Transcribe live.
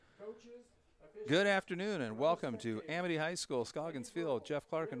Good afternoon and welcome to Amity High School, Scoggins Field. Jeff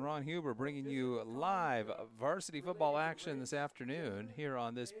Clark and Ron Huber bringing you live varsity football action this afternoon here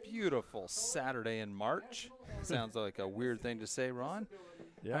on this beautiful Saturday in March. Sounds like a weird thing to say, Ron.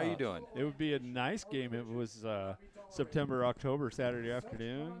 Yeah. How are you doing? It would be a nice game if it was September, October, Saturday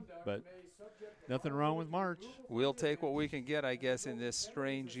afternoon, but nothing wrong with March. We'll take what we can get, I guess, in this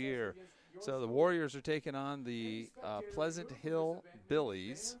strange year. So the Warriors are taking on the Pleasant Hill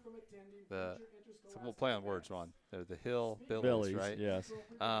Billies. So we'll play on words, Ron. They're the Hill Billies, right? Yes.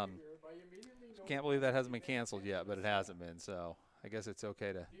 Can't believe that hasn't been canceled yet, but it hasn't been. So I guess it's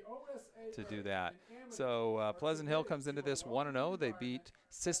okay to do that. So Pleasant Hill comes into this 1-0. They beat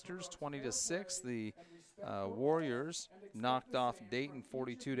Sisters 20-6. The Warriors knocked off Dayton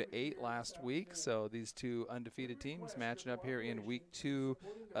 42-8 last week. So these two undefeated teams matching up here in week 2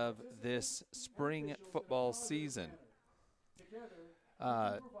 of this spring football season.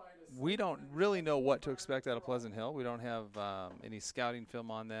 We don't really know what to expect out of Pleasant Hill. We don't have any scouting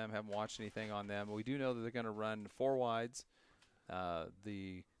film on them, haven't watched anything on them. We do know that they're going to run 4 wides.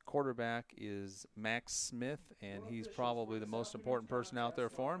 The quarterback is Max Smith, and he's probably the most important person out there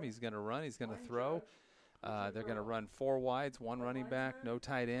for him. He's going to run. He's going to throw. They're going to run 4 wides, 1 running back, no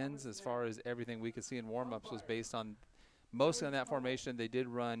tight ends. As far as everything we could see in warm-ups was based on mostly on that formation. They did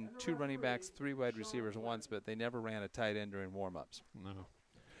run 2 running backs, 3 wide receivers once, but they never ran a tight end during warm-ups. No.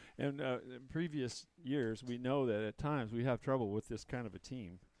 And in previous years, we know that at times we have trouble with this kind of a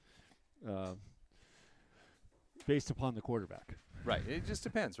team based upon the quarterback. Right. It just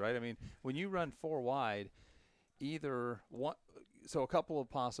depends, right? I mean, when you run 4 wide, either one – so a couple of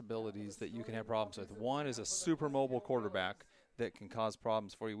possibilities that you can have problems with. One is a super mobile quarterback that can cause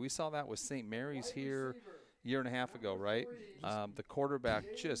problems for you. We saw that with St. Mary's here a year and a half ago, right? The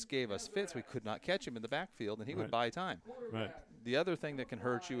quarterback just gave us fits. We could not catch him in the backfield, and he would buy time. Right. The other thing that can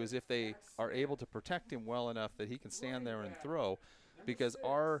hurt you is if they are able to protect him well enough that he can stand there and throw, because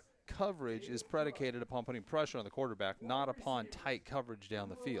our coverage is predicated upon putting pressure on the quarterback, not upon tight coverage down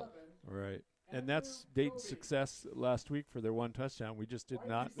the field. Right. And that's Dayton's success last week for their 1 touchdown. We just did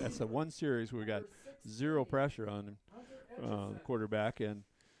not. That's the one series where we got 0 pressure on the quarterback, and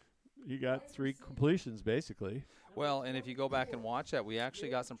he got 3 completions basically. Well, and if you go back and watch that, we actually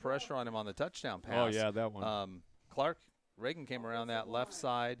got some pressure on him on the touchdown pass. Oh, yeah, that one. Reagan came around that left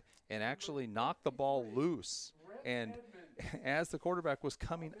side and actually knocked the ball loose. And as the quarterback was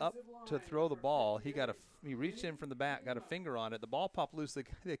coming up to throw the ball, he reached in from the back, got a finger on it. The ball popped loose.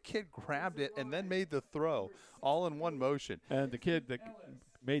 The kid grabbed it and then made the throw all in one motion. And the kid that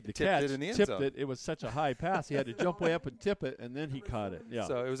made the tipped catch it in the end tipped zone. it. It was such a high pass. He had to jump way up and tip it, and then he caught it. Yeah.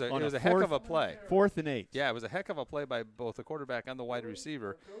 So it was a heck of a play. 4th and 8. Yeah, it was a heck of a play by both the quarterback and the wide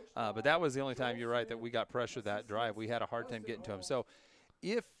receiver. But that was the only time, you're right, that we got pressure that drive. We had a hard time getting to him. So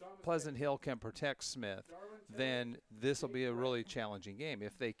if Pleasant Hill can protect Smith, then this will be a really challenging game.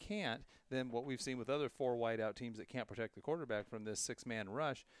 If they can't, then what we've seen with other 4 wide-out teams that can't protect the quarterback from this 6-man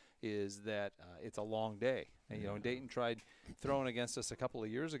rush is that it's a long day. And, Dayton tried throwing against us a couple of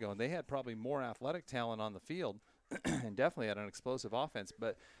years ago, and they had probably more athletic talent on the field and definitely had an explosive offense,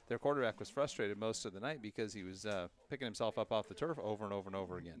 but their quarterback was frustrated most of the night because he was picking himself up off the turf over and over and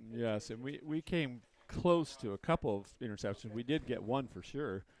over again. Yes, and we came close to a couple of interceptions. We did get 1 for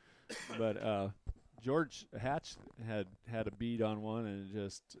sure, but George Hatch had a beat on one,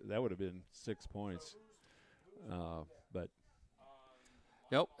 and that would have been 6 points. But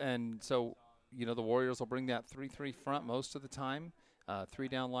nope. And so, the Warriors will bring that 3-3 front most of the time. 3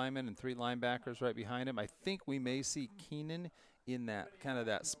 down linemen and 3 linebackers right behind him. I think we may see Keenan in that kind of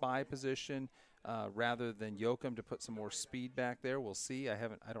that spy position rather than Yoakum to put some more speed back there. We'll see. I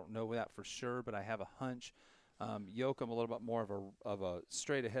don't know that for sure, but I have a hunch. Yoakum a little bit more of a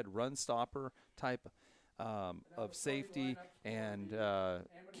straight ahead run stopper type of safety, and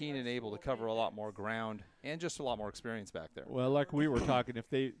Keenan able to cover a lot more ground and just a lot more experience back there. Well, like we were talking, if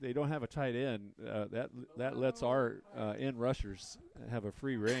they don't have a tight end, that lets our end rushers have a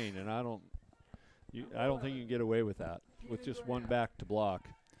free rein, and I don't think you can get away with that with just one back to block.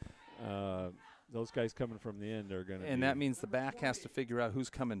 Those guys coming from the end are going to. And that means the back has to figure out who's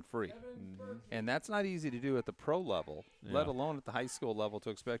coming free. Mm-hmm. And that's not easy to do at the pro level, let alone at the high school level, to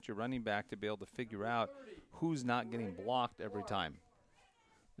expect your running back to be able to figure out who's not getting blocked every time.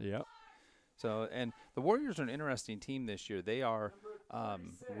 Yep. So, and the Warriors are an interesting team this year. They are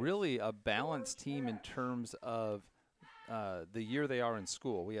really a balanced team in terms of the year they are in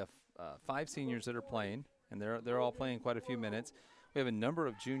school. We have 5 seniors that are playing, and they're all playing quite a few minutes. We have a number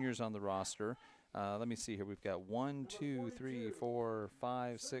of juniors on the roster. Let me see here. We've got 1, 2, 3, 4,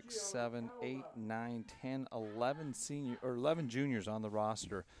 5, 6, 7, 8, 9, 10, 11 senior or 11 juniors on the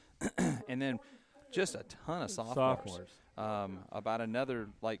roster, and then just a ton of sophomores. About another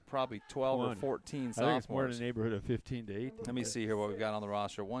probably 12 or 14 sophomores. I think it's more in the neighborhood of 15 to 18. Let me see here what we've got on the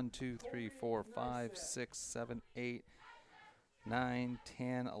roster. 1, 2, 3, 4, 5, 6, 7, 8, 9,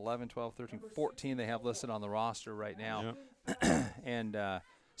 10, 11, 12, 13, 14 they have listed on the roster right now. Yep. And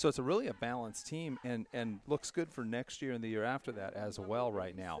so it's really a balanced team and looks good for next year and the year after that as well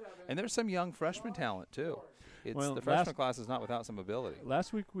right now. And there's some young freshman talent too. The freshman class is not without some ability.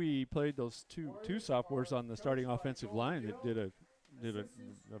 Last week we played those two sophomores on the starting offensive line that did a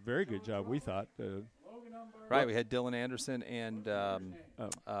very good job, we thought. Right, we had Dylan Anderson and Alec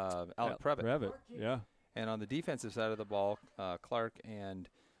Previtt. Yeah. And on the defensive side of the ball, Clark and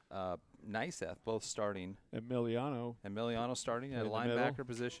Nyseth both starting. Emiliano starting at a linebacker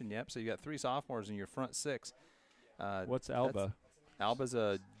position. Yep. So you got 3 sophomores in your front 6. What's Alba? Alba's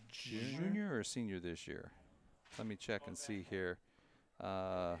a junior or senior this year? Let me check and see here.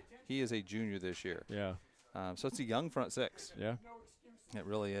 He is a junior this year. Yeah. So it's a young front 6. Yeah. It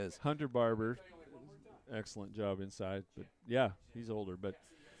really is. Hunter Barber, excellent job inside. But, yeah, he's older.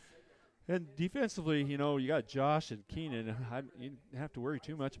 And defensively, you got Josh and Keenan. You don't have to worry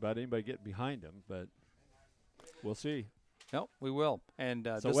too much about anybody getting behind them, but we'll see. No, we will. And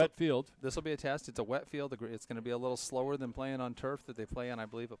it's a wet field. This will be a test. It's a wet field. It's going to be a little slower than playing on turf that they play on, I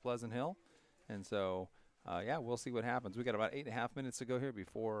believe, at Pleasant Hill. And so, we'll see what happens. We got about 8.5 minutes to go here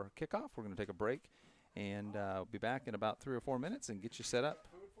before kickoff. We're going to take a break, and we'll be back in about 3 or 4 minutes and get you set up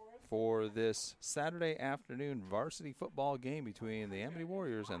for this Saturday afternoon varsity football game between the Amity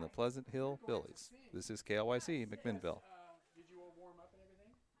Warriors and the Pleasant Hill Billies. This is KLYC McMinnville. Did you all warm up and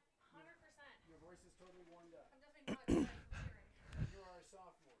everything? 100%. Your voice is totally warmed up. I'm definitely not. You are a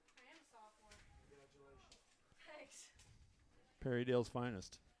sophomore. I am a sophomore. Congratulations. Thanks. Perrydale's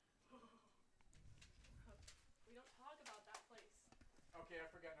finest. We don't talk about that place. Okay, I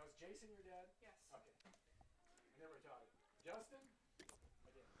forgot. Now, is Jason your dad? Yes. Okay. I never taught him. Justin?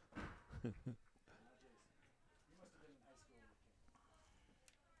 Not Jason. You must have been in high school when you came.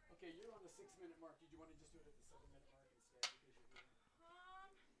 Okay, you're on the 6-minute mark. Did you want to just do it at the 7-minute mark instead because you're here?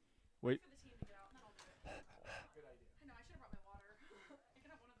 Wait. For the team to get out, and then I'll do it. Good idea. I know. I should have brought my water. I could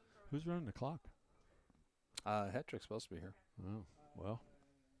have one of them throw it. Who's running the clock? Hetrick's supposed to be here. Oh, well.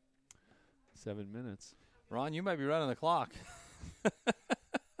 7 minutes. Ron, you might be running the clock.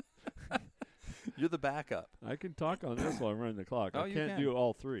 You're the backup. I can talk on this while I'm running the clock. Oh, I can't do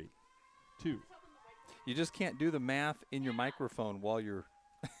all 3. 2. You just can't do the math in your microphone while you're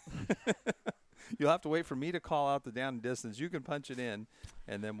You'll have to wait for me to call out the down and distance. You can punch it in,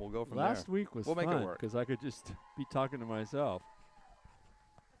 and then we'll go from there. Last week was make it fun work. because I could just be talking to myself.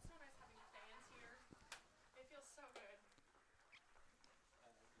 It's so nice having the fans here. It feels so good.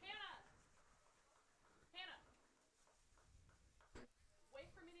 Hannah! Wait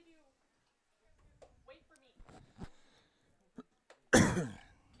for me to do... Wait for me.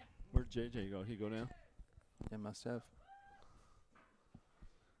 Where'd JJ go? He go now? It must have.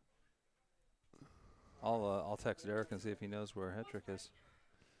 I'll text Derek and see if he knows where Hetrick is.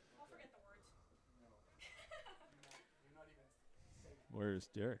 I'll forget the words. Where's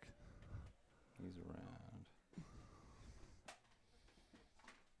Derek? He's around.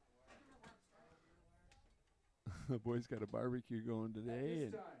 The boys got a barbecue going today.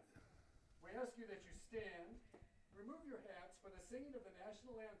 At this time, we ask you that you stand, remove your hats for the singing of the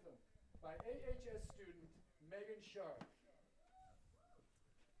national anthem by AHS student Megan Sharp.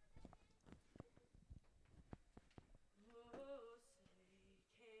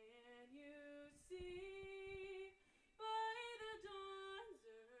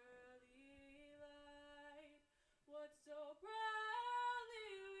 So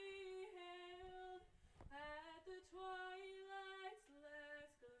proudly we hailed at the twilight's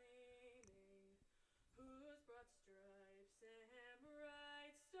last gleaming, whose broad stripes and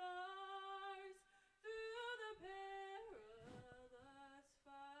bright stars through the perilous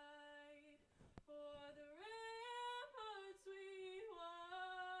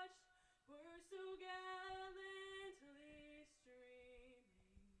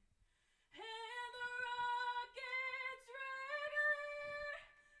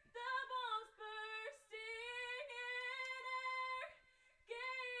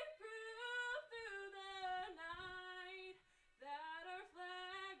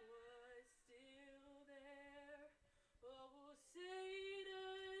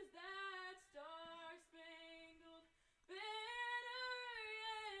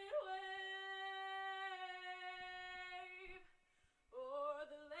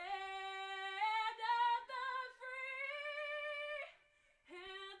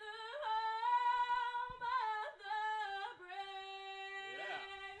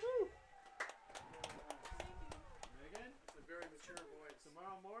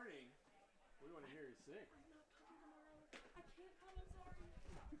I can't come, I'm sorry.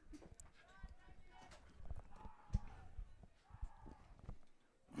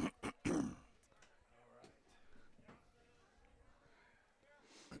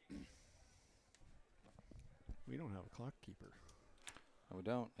 We don't have a clock keeper. No, we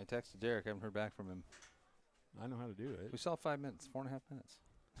don't. I texted Derek. I haven't heard back from him. I know how to do We it. still have 5 minutes, 4.5 minutes.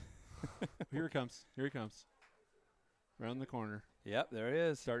 Here it comes. Here he comes. Around the corner. Yep, there he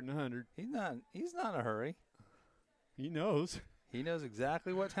is. Starting 100. He's not in a hurry. He knows. He knows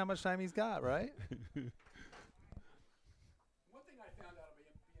exactly how much time he's got, right? One thing I found out being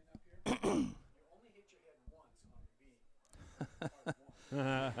up here, you only hit your head once on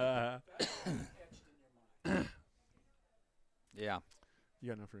a beam. That's etched in your mind. Yeah. You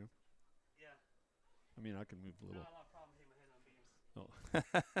got enough room? Yeah. I mean, I can move a I little. don't have a problem hitting my head on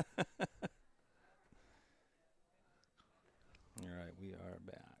beams. All right, we are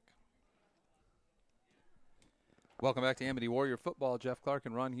back. Welcome back to Amity Warrior Football. Jeff Clark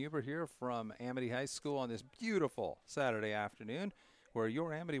and Ron Huber here from Amity High School on this beautiful Saturday afternoon, where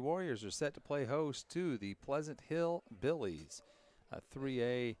your Amity Warriors are set to play host to the Pleasant Hill Billies, a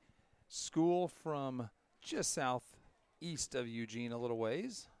 3A school from just southeast of Eugene a little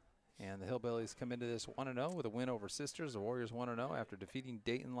ways. And the Hillbillies come into this 1-0 with a win over Sisters. The Warriors 1-0 after defeating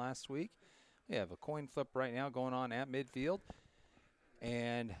Dayton last week. We have a coin flip right now going on at midfield.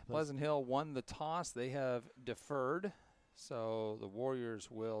 And Pleasant Hill won the toss. They have deferred. So the Warriors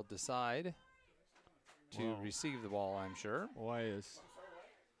will decide to receive the ball, I'm sure. Why is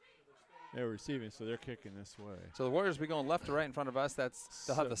they're receiving, so they're kicking this way. So the Warriors will be going left to right in front of us.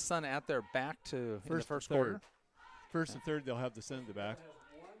 They'll have the sun at their back in the first quarter. First and third, they'll have the sun at the back.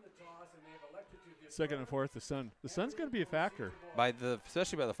 Won the toss and they've elected to give Second and fourth, the sun. The sun's going to be a factor.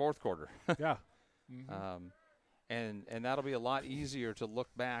 Especially by the fourth quarter. Yeah. And that'll be a lot easier to look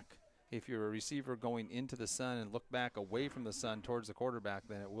back if you're a receiver going into the sun and look back away from the sun towards the quarterback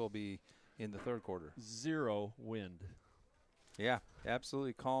than it will be in the third quarter. 0 wind. Yeah,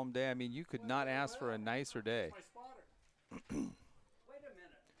 absolutely calm day. I mean, you could not ask for a nicer day. my spotter. Wait a minute.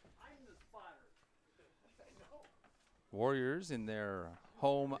 I'm the spotter. Warriors in their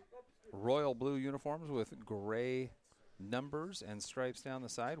home royal blue uniforms with gray numbers and stripes down the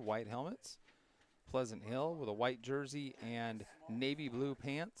side, white helmets. Pleasant Hill with a white jersey and navy blue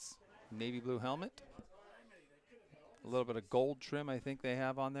pants, navy blue helmet. A little bit of gold trim I think they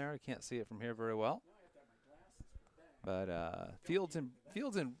have on there. I can't see it from here very well. But field's in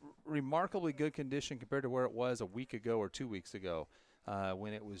remarkably good condition compared to where it was a week ago or 2 weeks ago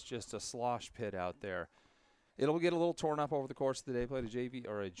when it was just a slosh pit out there. It'll get a little torn up over the course of the day. Played a JV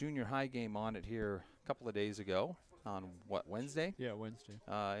or a junior high game on it here a couple of days ago on Wednesday? Yeah, Wednesday.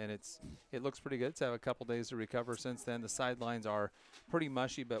 And it looks pretty good. It's had a couple days to recover since then. The sidelines are pretty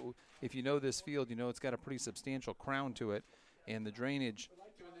mushy, but if you know this field, you know it's got a pretty substantial crown to it, and the drainage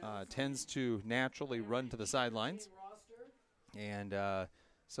tends to naturally run to the sidelines. And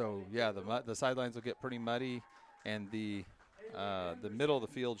so, yeah, the sidelines will get pretty muddy, and the middle of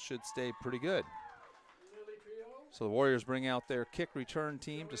the field should stay pretty good. So the Warriors bring out their kick return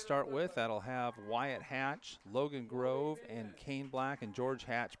team to start with. That'll have Wyatt Hatch, Logan Grove, and Kane Black, and George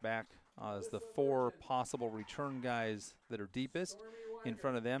Hatch back as the 4 possible return guys that are deepest. In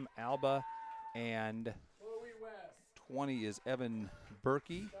front of them, Alba, and 20 is Evan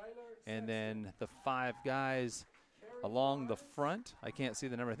Berkey. And then the 5 guys along the front. I can't see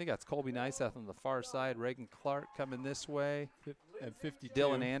the number. I think that's Colby Nyseth on the far side. Reagan Clark coming this way. And 52.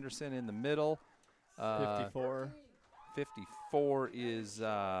 Dylan Anderson in the middle. 54. 54 is,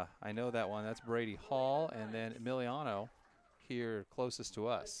 I know that one, that's Brady Hall, and then Emiliano here closest to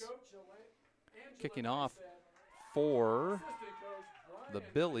us. Kicking off for the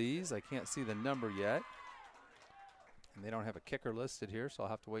Billies. I can't see the number yet. And they don't have a kicker listed here, so I'll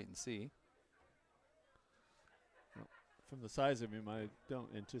have to wait and see. Well, from the size of him, I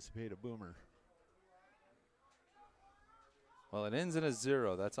don't anticipate a boomer. Well, it ends in a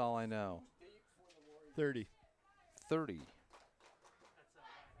 0. That's all I know. 30. 30.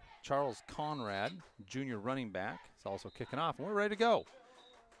 Charles Conrad, junior running back, is also kicking off. And we're ready to go.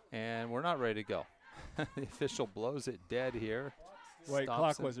 And we're not ready to go. The official blows it dead here. Wait, Stops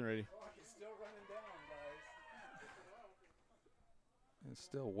clock it. wasn't ready. And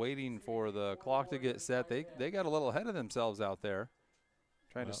still waiting for the clock to get set. They got a little ahead of themselves out there.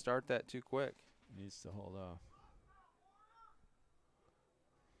 Trying to start that too quick. Needs to hold off.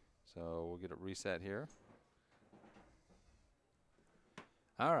 So we'll get it reset here.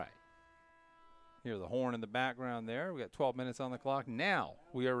 All right. Hear the horn in the background there. We got 12 minutes on the clock. Now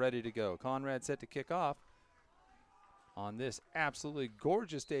we are ready to go. Conrad set to kick off. on this absolutely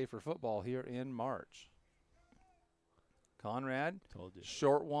gorgeous day for football here in March. Conrad, Told you.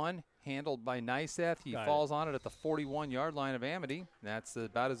 short one, handled by Nyseth. He Got falls on it at the 41-yard line of Amity. That's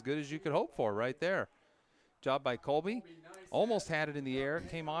about as good as you could hope for right there. Job by Colby. Almost had it in the air. It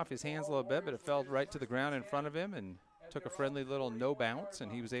came off his hands a little bit, but it fell right to the ground in front of him and took a friendly little no bounce,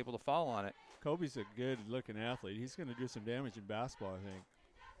 and he was able to fall on it. Kobe's a good-looking athlete. He's going to do some damage in basketball, I think.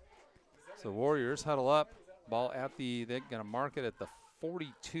 So Warriors huddle up. Ball at the, they're going to mark it at the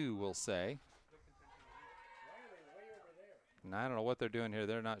 42, we'll say. And I don't know what they're doing here.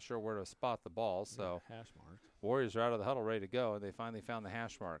 They're not sure where to spot the ball. So Hash mark. Warriors are out of the huddle ready to go. They finally found the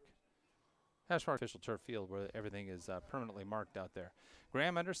hash mark. Hash mark official turf field where everything is permanently marked out there.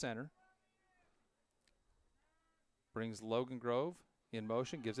 Graham under center. Brings Logan Grove in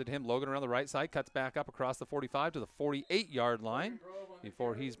motion. Gives it to him. Logan around the right side. Cuts back up across the 45 to the 48-yard line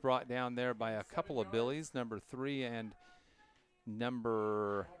before he's brought down there by a couple of Billies, number 3 and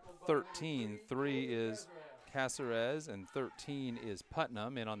number 13. 3 is Caceres, and 13 is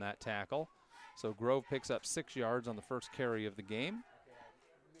Putnam in on that tackle. So Grove picks up 6 yards on the first carry of the game.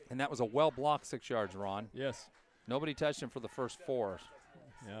 And that was a well-blocked 6 yards, Ron. Yes. Nobody touched him for the first 4.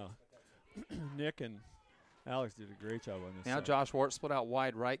 Yeah. Nick and Alex did a great job on this. Now side. Josh Wart split out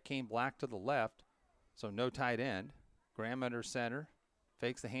wide right, came Black to the left, so no tight end. Graham under center,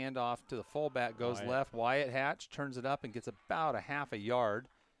 fakes the handoff to the fullback, goes Wyatt. left. Wyatt Hatch turns it up and gets about a half a yard.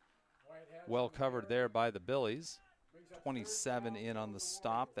 Well covered there by the Billies. 27 in on the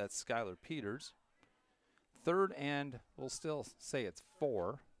stop. That's Skylar Peters. 3rd and we'll still say it's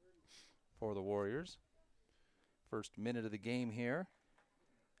 4 for the Warriors. First minute of the game here.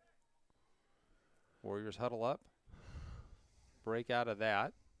 Warriors huddle up. Break out of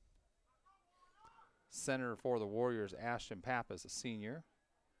that. Center for the Warriors, Ashton Pappas, a senior.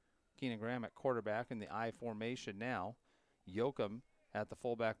 Keenan Graham at quarterback in the I formation now. Yoakum at the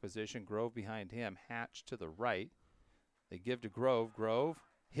fullback position. Grove behind him. Hatch to the right. They give to Grove. Grove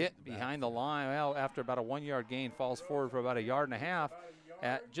hit behind the line. Well, after about a 1-yard gain, falls forward for about a yard and a half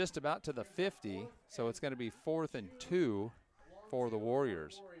at just about to the 50. So it's going to be 4th and 2 for the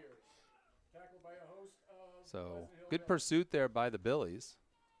Warriors. So good pursuit there by the Billies.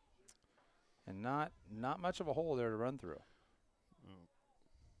 And not much of a hole there to run through.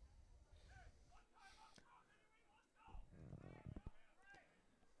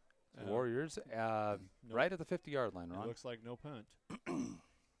 Warriors right at the 50-yard line, Ron. It looks like no punt.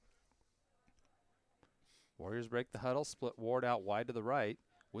 Warriors break the huddle, split Ward out wide to the right.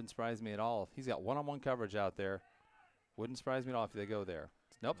 Wouldn't surprise me at all. He's got one-on-one coverage out there. Wouldn't surprise me at all if they go there.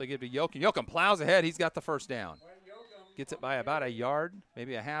 Nope, they give it to Yoakum. Yoakum plows ahead. He's got the first down. Gets it by about a yard,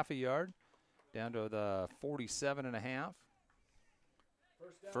 maybe a half a yard, down to the 47.5.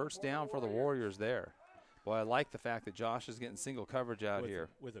 First down for the Warriors there. Boy, I like the fact that Josh is getting single coverage out here.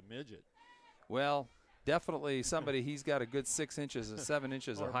 With a midget. Well, definitely somebody he's got a good 6 inches or 7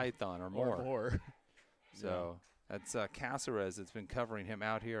 inches of height on or more. Or more. So that's Caceres that's been covering him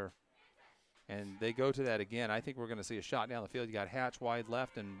out here. And they go to that again. I think we're going to see a shot down the field. You got Hatch wide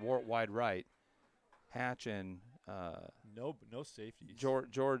left and Wart wide right. Hatch and no safeties.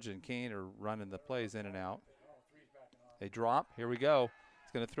 George and Kane are running the plays in and out. They drop. Here we go.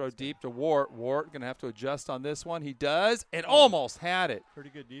 He's going to throw deep to Wart. Wart going to have to adjust on this one. He does, and almost had it. Pretty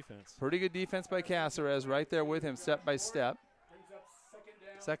good defense. Pretty good defense by Caceres right there with him step by step.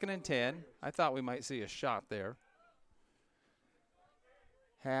 2nd and 10. I thought we might see a shot there.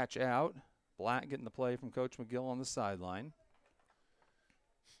 Hatch out. Black getting the play from Coach McGill on the sideline.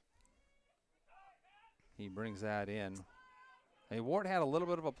 He brings that in. Hey, Ward had a little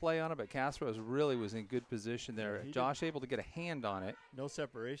bit of a play on it, but Castro really was in good position there. Yeah, Josh able to get a hand on it. No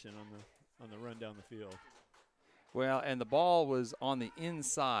separation on the run down the field. Well, and the ball was on the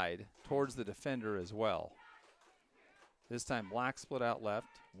inside towards the defender as well. This time Black split out left,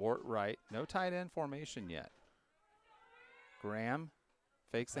 Wart right. No tight end formation yet. Graham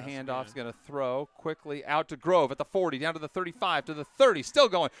fakes the handoff. He's going to throw quickly out to Grove at the 40, down to the 35, to the 30. Still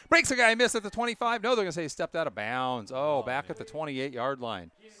going. Breaks a guy, missed at the 25. No, they're going to say he stepped out of bounds. Oh, back at the 28-yard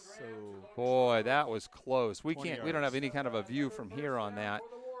line. So boy, that was close. We 20 can't. We don't have any kind of a view from here on that.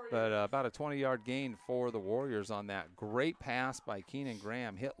 But about a 20-yard gain for the Warriors on that. Great pass by Keenan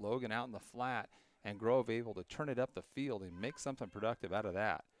Graham. Hit Logan out in the flat. And Grove able to turn it up the field and make something productive out of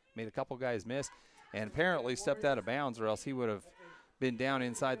that. Made a couple guys miss. And apparently stepped out of bounds, or else he would have been down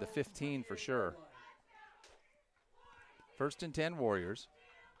inside the 15 for sure. 1st and 10 Warriors.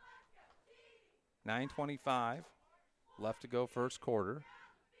 9:25 left to go first quarter.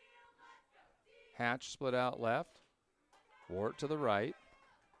 Hatch split out left. Wart to the right.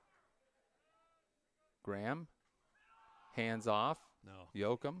 Graham Hands off. No.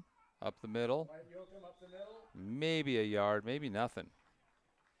 Yoakum up the middle. White Yoakum up the middle. Maybe a yard, maybe nothing.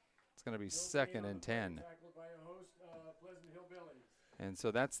 It's going to be No second gain on and the play, 10. Tackled by a host, Pleasant Hill Billies. And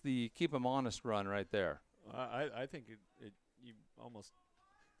so that's the keep 'em honest run right there. I think you almost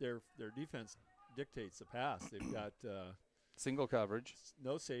their defense dictates the pass. They've got Single coverage.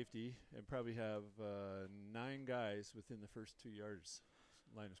 no safety and probably have 9 guys within the first 2 yards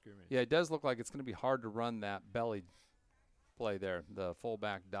line of scrimmage. Yeah, it does look like it's going to be hard to run that belly play there, the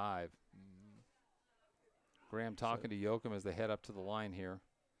fullback dive. Graham talking to Yoakum as they head up to the line here.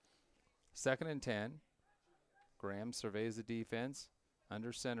 Second and 10. Graham surveys the defense.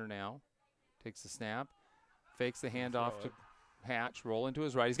 Under center now. Takes the snap. Fakes the handoff to Hatch. Roll into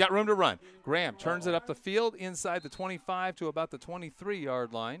his right. He's got room to run. Graham turns it up the field inside the 25 to about the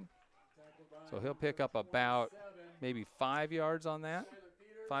 23-yard line. So he'll pick up about maybe 5 yards on that.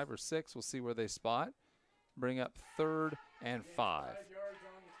 5 or 6. We'll see where they spot. Bring up 3rd and 5.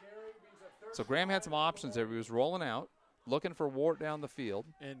 So Graham had some options there. He was rolling out, looking for Wart down the field.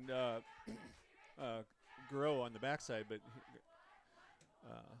 And Grow on the backside, but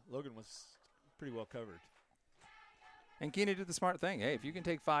Logan was pretty well covered. And Keenan did the smart thing. Hey, if you can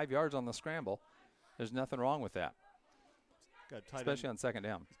take 5 yards on the scramble, there's nothing wrong with that, Got tight especially end, on second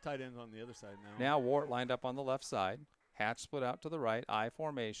down. tight ends on the other side now. Now Wart lined up on the left side. Hatch split out to the right, I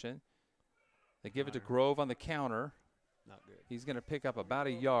formation. They give it to Grove on the counter. Not good. He's going to pick up about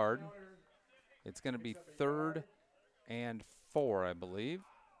a yard. It's going to be 3rd and 4, I believe.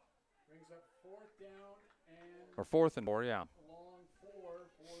 Brings up 4th down and Or 4th and 4, yeah. long 4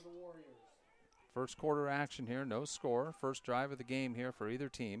 for the Warriors. First quarter action here, no score. First drive of the game here for either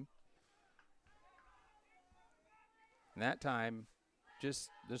team. And that time, just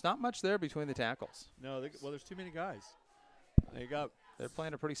there's not much there between the tackles. No, well, there's too many guys. They're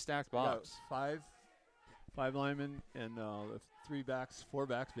playing a pretty stacked They got box. five linemen and 3 backs, 4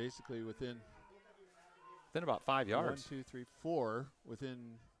 backs basically within Then about 5 yards. 1, 2, 3, 4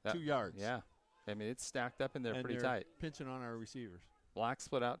 within That- 2 yards. Yeah. I mean, it's stacked up in there and pretty they're tight. pinching on our receivers. Black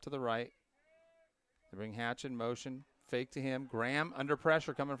split out to the right. They bring Hatch in motion. Fake to him. Graham under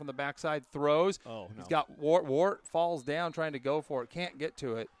pressure coming from the backside. Throws. Oh, no. He's got Wart. Wart falls down trying to go for it. Can't get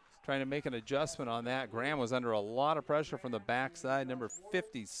to it. Trying to make an adjustment on that. Graham was under a lot of pressure from the backside. Number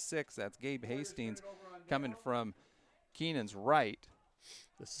 56, that's Gabe Hastings, coming from Keenan's right.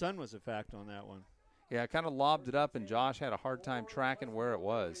 The sun was a fact on that one. Yeah, kind of lobbed it up, and Josh had a hard time tracking where it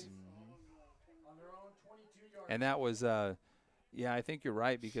was. On their own 22-yard. And that was, yeah, I think you're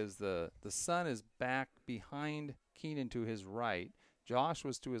right, because the sun is back behind Keenan to his right. Josh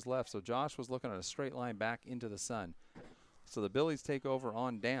was to his left, so Josh was looking at a straight line back into the sun. So the Billies take over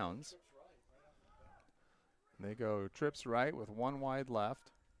on downs. They go trips right with 1 wide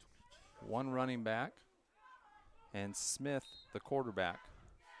left, 1 running back, and Smith, the quarterback.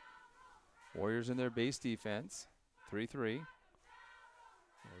 Warriors in their base defense, 3-3.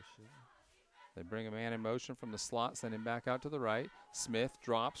 They bring a man in motion from the slot, send him back out to the right. Smith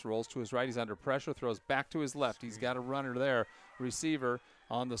drops, rolls to his right. He's under pressure, throws back to his left. He's got a runner there. Receiver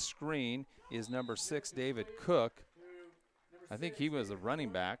on the screen is number 6, David Cook. I think he was a running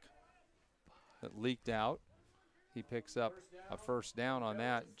back that leaked out. He picks up a first down on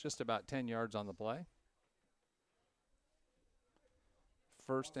that, just about 10 yards on the play.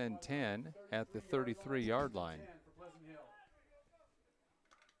 1st and 10 at the 33-yard line.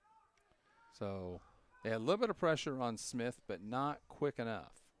 So they had a little bit of pressure on Smith, but not quick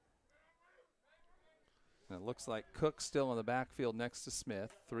enough. And it looks like Cook still in the backfield next to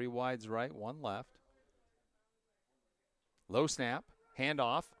Smith. 3 wides right, 1 left. Low snap,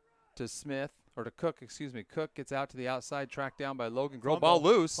 handoff to Smith, or to Cook, excuse me. Cook gets out to the outside, tracked down by Logan Grove. Ball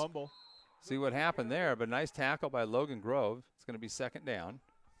loose. Fumble. See what happened there, but nice tackle by Logan Grove. It's going to be 2nd down.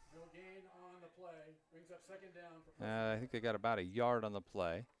 No gain on the play. Brings up 2nd down. For I think they got about a yard on the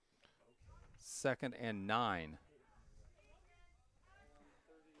play. 2nd and 9.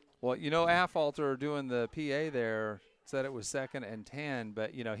 Well, you know, Affolter doing the PA there said it was 2nd and 10,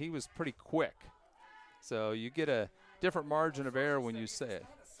 but, you know, he was pretty quick. So you get a different margin of error when you say it.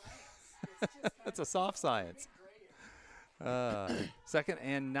 That's a soft science. 2nd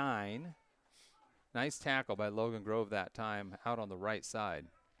and 9. Nice tackle by Logan Grove that time out on the right side.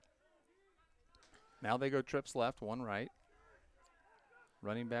 Now they go trips left, 1 right.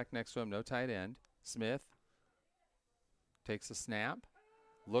 Running back next to him, no tight end. Smith takes a snap,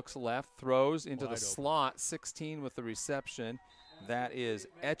 looks left, throws into the slot. 16 with the reception. That is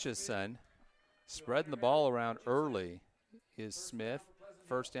Etchison. Spreading the ball around early is Smith.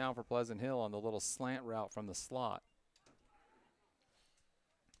 First down for Pleasant Hill on the little slant route from the slot.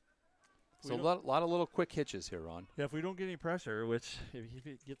 So a lot of little quick hitches here, Ron. Yeah, if we don't get any pressure, which if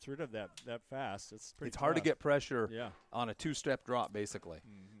it gets rid of that fast, it's pretty It's hard to tough. get pressure Yeah. on a two-step drop, basically.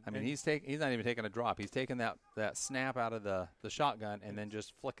 Mm-hmm. I mean, he's not even taking a drop. He's taking that snap out of the shotgun and then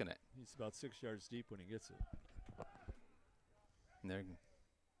just flicking it. He's about 6 yards deep when he gets it. And there,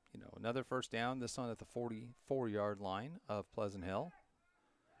 another first down. This one at the 44-yard line of Pleasant Hill.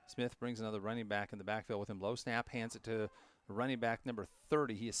 Smith brings another running back in the backfield with him. Low snap, hands it to running back number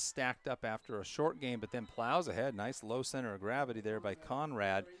 30. He is stacked up after a short game, but then plows ahead. Nice low center of gravity there by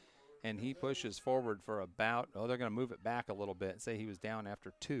Conrad. And he pushes forward for they're going to move it back a little bit and say he was down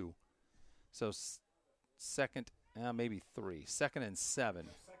after 2. So second, maybe 3. 2nd and 7. 2nd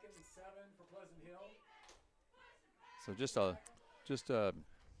and 7 for Pleasant Hill. So just a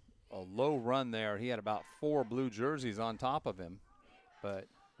low run there. He had about 4 blue jerseys on top of him, but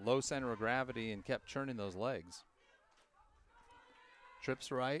low center of gravity and kept churning those legs.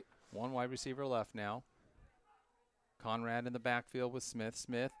 Trips right, 1 wide receiver left now. Conrad in the backfield with Smith.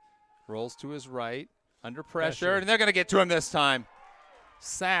 Smith rolls to his right, under pressure, and they're going to get to him this time.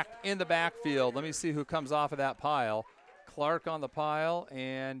 Sack in the backfield. Let me see who comes off of that pile. Clark on the pile,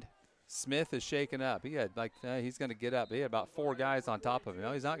 and Smith is shaken up. He had he's going to get up. He had about 4 guys on top of him.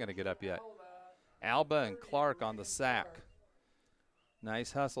 No, he's not going to get up yet. Alba and Clark on the sack.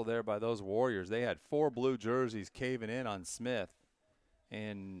 Nice hustle there by those Warriors. They had 4 blue jerseys caving in on Smith,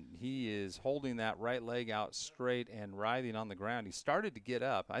 and he is holding that right leg out straight and writhing on the ground. He started to get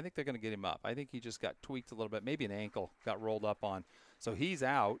up. I think they're going to get him up. I think he just got tweaked a little bit. Maybe an ankle got rolled up on. So he's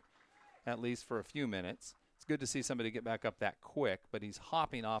out, at least for a few minutes. It's good to see somebody get back up that quick, but he's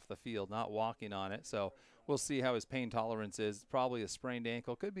hopping off the field, not walking on it. So we'll see how his pain tolerance is. Probably a sprained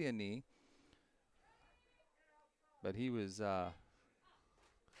ankle. Could be a knee. But he was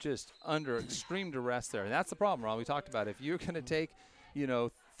just under extreme duress there. And that's the problem, Ron. We talked about it. If you're going to take,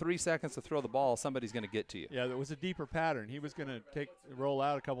 3 seconds to throw the ball, somebody's going to get to you. Yeah, there was a deeper pattern. He was going to roll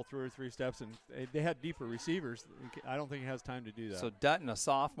out a couple, 2 or 3 steps, and they had deeper receivers. I don't think he has time to do that. So Dutton, a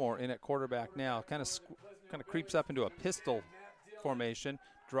sophomore, in at quarterback now, kind of creeps up into a pistol formation,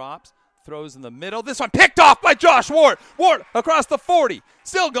 drops, throws in the middle. This one picked off by Josh Ward. Ward across the 40,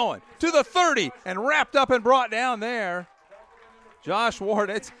 still going to the 30, and wrapped up and brought down there. Josh Ward,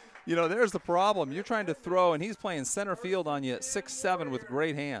 there's the problem. You're trying to throw, and he's playing center field on you at 6'7" with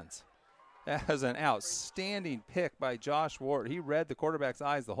great hands. That was an outstanding pick by Josh Ward. He read the quarterback's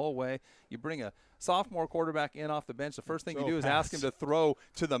eyes the whole way. You bring a sophomore quarterback in off the bench, the first thing you do is ask him to throw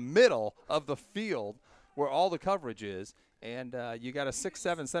to the middle of the field where all the coverage is, and you got a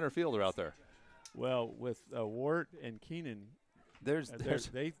 6'7" center fielder out there. Well, with Ward and Keenan, there's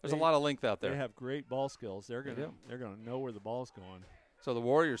a lot of length out there. They have great ball skills. They're gonna know where the ball's going. So the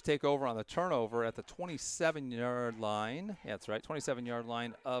Warriors take over on the turnover at the 27-yard line. Yeah, that's right, 27-yard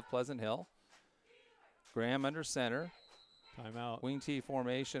line of Pleasant Hill. Graham under center. Timeout. Wing T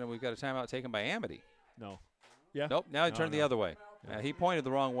formation, and we've got a timeout taken by Amity. No. Yeah. Nope, now he turned the other way. Yeah. He pointed the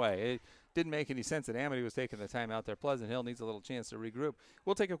wrong way. It didn't make any sense that Amity was taking the timeout there. Pleasant Hill needs a little chance to regroup.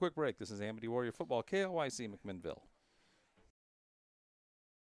 We'll take a quick break. This is Amity Warrior Football, KOIC McMinnville.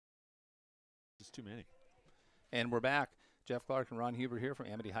 Just too many. And we're back. Jeff Clark and Ron Huber here from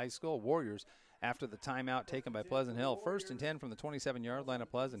Amity High School. Warriors, after the timeout taken by Pleasant Hill. 1st and 10 from the 27-yard line of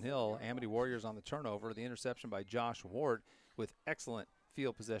Pleasant Hill. Amity Warriors on the turnover. The interception by Josh Ward with excellent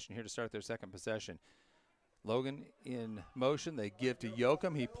field possession here to start their second possession. Logan in motion. They give to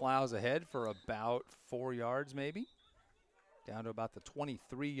Yoakum. He plows ahead for about 4 yards maybe. Down to about the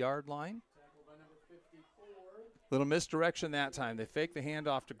 23-yard line. Little misdirection that time. They fake the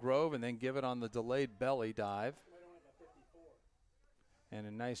handoff to Grove and then give it on the delayed belly dive. And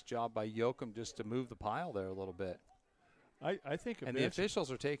a nice job by Yoakum just to move the pile there a little bit. I think. And the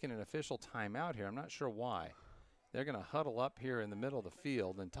officials are taking an official timeout here. I'm not sure why. They're going to huddle up here in the middle of the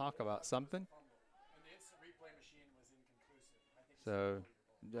field and talk about something. So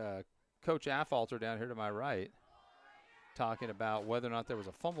Coach Affalter down here to my right talking about whether or not there was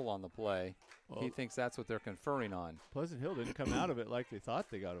a fumble on the play. Well, he thinks that's what they're conferring on. Pleasant Hill didn't come out of it like they thought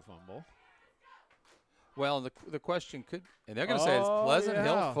they got a fumble. Well, the question could, and they're going to say it's Pleasant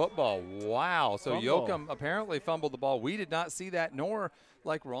Hill football. Wow. So Yoakum apparently fumbled the ball. We did not see that, nor,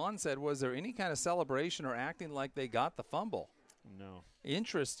 like Ron said, was there any kind of celebration or acting like they got the fumble. No.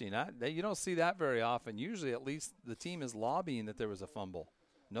 Interesting. You don't see that very often. Usually at least the team is lobbying that there was a fumble.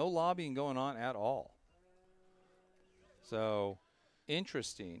 No lobbying going on at all. So,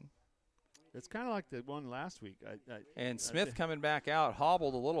 interesting. It's kind of like the one last week. Smith coming back out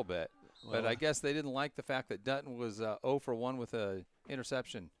hobbled a little bit. But I guess they didn't like the fact that Dutton was 0 for 1 with an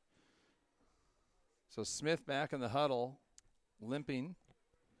interception. So Smith back in the huddle, limping.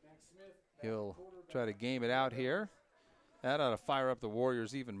 He'll try to game it out here. That ought to fire up the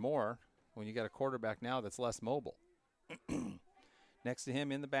Warriors even more when you got a quarterback now that's less mobile. Next to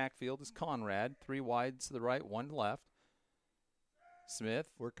him in the backfield is Conrad. 3 wides to the right, 1 to left. Smith.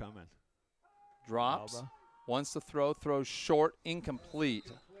 We're coming. Drops. Alba. Wants to throw. Throws short.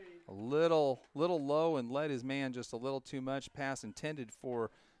 Incomplete. A little low and led his man just a little too much. Pass intended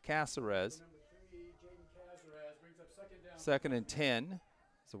for Caceres. 2nd and 10.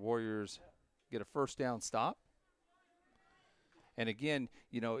 As the Warriors get a first down stop. And again,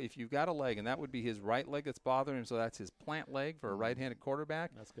 you know, if you've got a leg, and that would be his right leg that's bothering him, so that's his plant leg for a right-handed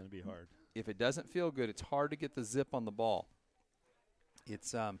quarterback. That's going to be hard. If it doesn't feel good, it's hard to get the zip on the ball.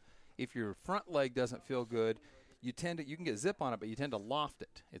 It's if your front leg doesn't feel good, you can get zip on it, but you tend to loft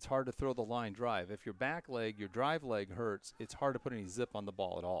it. It's hard to throw the line drive. If your back leg, your drive leg hurts, it's hard to put any zip on the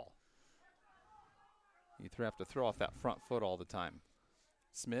ball at all. You have to throw off that front foot all the time.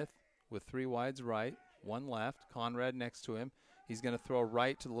 Smith with 3 wides right, 1 left. Conrad next to him. He's going to throw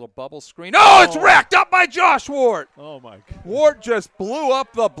right to the little bubble screen. Oh, it's racked up by Josh Wart. Oh, my God. Wart just blew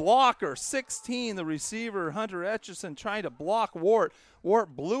up the blocker. 16, the receiver, Hunter Etchison, trying to block Wart.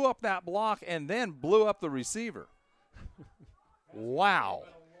 Wart blew up that block and then blew up the receiver. Wow.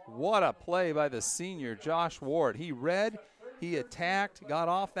 What a play by the senior, Josh Wart. He read, he attacked, got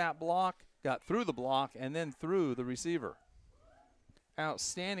off that block, got through the block, and then through the receiver.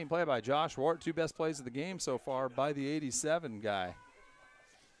 Outstanding play by Josh Wart. 2 best plays of the game so far by the 87 guy.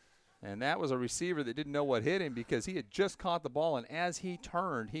 And that was a receiver that didn't know what hit him because he had just caught the ball, and as he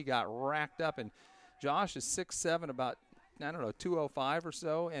turned, he got racked up. And Josh is 6'7", about, 205 or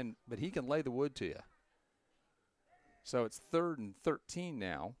so, but he can lay the wood to you. So it's 3rd and 13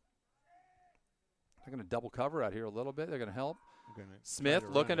 now. They're going to double cover out here a little bit. They're going to help. Smith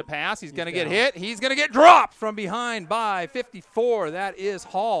looking to pass. He's going to get hit. He's going to get dropped from behind by 54. That is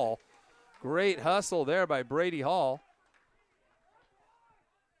Hall. Great hustle there by Brady Hall.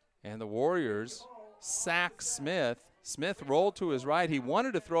 And the Warriors sack Smith. Smith rolled to his right. He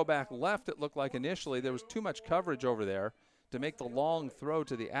wanted to throw back left, it looked like initially. There was too much coverage over there to make the long throw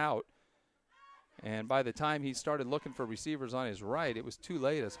to the out. And by the time he started looking for receivers on his right, it was too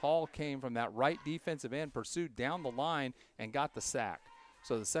late as Hall came from that right defensive end, pursued down the line, and got the sack.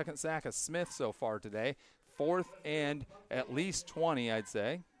 So the 2nd sack of Smith so far today. 4th and at least 20, I'd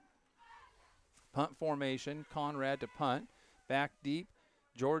say. Punt formation, Conrad to punt. Back deep,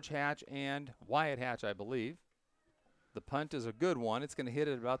 George Hatch and Wyatt Hatch, I believe. The punt is a good one. It's going to hit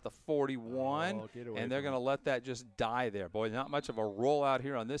at about the 41, and they're going to let that just die there. Boy, not much of a rollout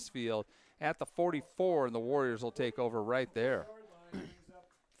here on this field. At the 44, and the Warriors will take over right there.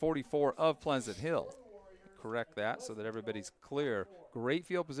 44 of Pleasant Hill. Correct that so that everybody's clear. Great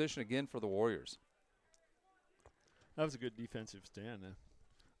field position again for the Warriors. That was a good defensive stand.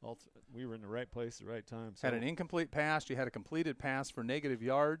 We were in the right place at the right time. So. Had an incomplete pass. You had a completed pass for negative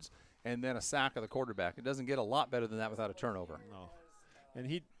yards, and then a sack of the quarterback. It doesn't get a lot better than that without a turnover. No. And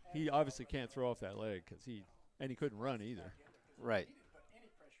he obviously can't throw off that leg because he couldn't run either. Right.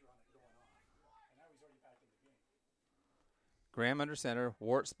 Graham under center.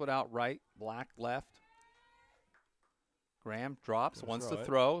 Wart split out right. Black left. Graham drops, wants to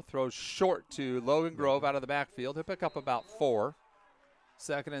throw. Throws short to Logan Grove out of the backfield. He'll pick up about 4.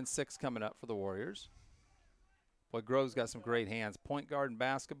 2nd and 6 coming up for the Warriors. Boy, Grove's got some great hands. Point guard in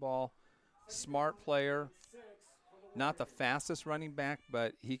basketball. Smart player. Not the fastest running back,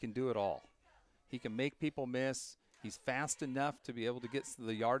 but he can do it all. He can make people miss. He's fast enough to be able to get to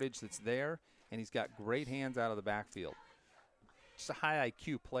the yardage that's there, and he's got great hands out of the backfield. Just a high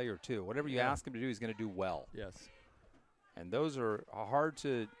IQ player, too. Whatever you ask him to do, he's going to do well. Yes. And those are hard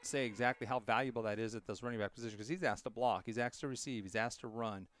to say exactly how valuable that is at those running back positions because he's asked to block, he's asked to receive, he's asked to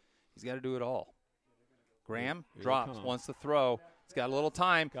run. He's got to do it all. Graham drops, wants to throw. He's got a little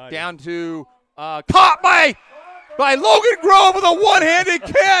time. Down to caught by Logan Grove with a one-handed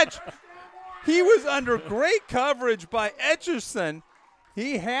catch. He was under great coverage by Etchison.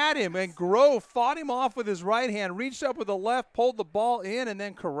 He had him, and Grove fought him off with his right hand, reached up with the left, pulled the ball in, and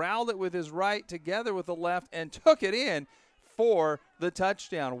then corralled it with his right together with the left and took it in for the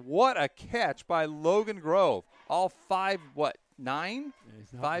touchdown. What a catch by Logan Grove. All 5'9",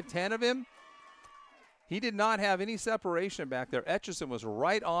 5'10" of him. He did not have any separation back there. Etchison was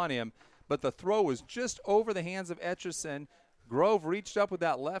right on him, but the throw was just over the hands of Etchison. Grove reached up with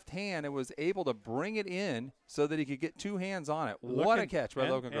that left hand and was able to bring it in so that he could get 2 hands on it. What a catch by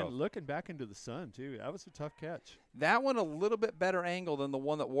Logan Grove. And looking back into the sun, too. That was a tough catch. That one a little bit better angle than the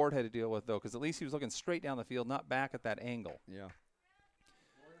one that Ward had to deal with, though, because at least he was looking straight down the field, not back at that angle. Yeah.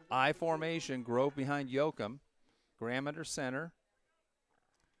 I formation, Grove behind Yoakum. Graham under center.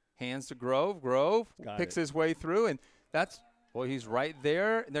 Hands to Grove. Grove picks his way through, and he's right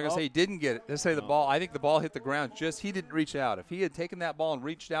there. And they're going to say he didn't get it. They'll say the ball. I think the ball hit the ground. He didn't reach out. If he had taken that ball and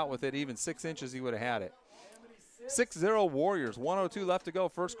reached out with it even 6 inches, he would have had it. 6-0 Warriors. 1:02 left to go,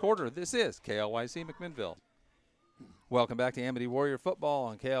 first quarter. This is KLYC McMinnville. Welcome back to Amity Warrior football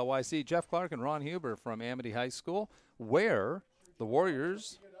on KLYC. Jeff Clark and Ron Huber from Amity High School, where the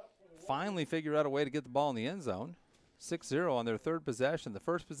Warriors finally figure out a way to get the ball in the end zone. 6-0 on their third possession. The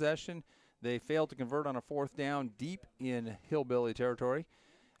first possession, they failed to convert on a fourth down deep in Hillbilly territory.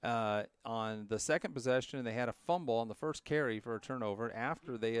 On the second possession, they had a fumble on the first carry for a turnover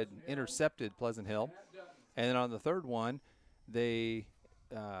after they had intercepted Pleasant Hill. And then on the third one, they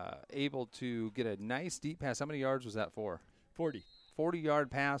able to get a nice deep pass. How many yards was that for? 40. 40-yard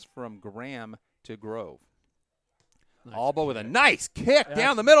pass from Graham to Grove. Alba with a nice kick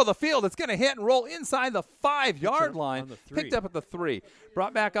down the middle of the field. It's going to hit and roll inside the 5-yard line. Picked up at the 3.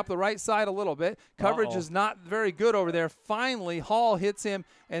 Brought back up the right side a little bit. Coverage is not very good over there. Finally, Hall hits him,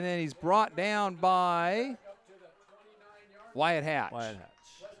 and then he's brought down by Wyatt Hatch.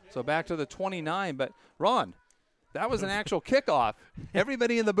 So back to the 29. But, Ron, that was an actual kickoff.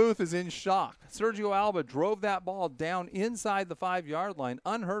 Everybody in the booth is in shock. Sergio Alba drove that ball down inside the 5-yard line.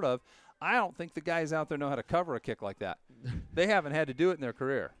 Unheard of. I don't think the guys out there know how to cover a kick like that. They haven't had to do it in their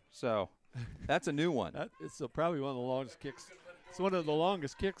career. So that's a new one. It's probably one of the longest kicks. It's one of the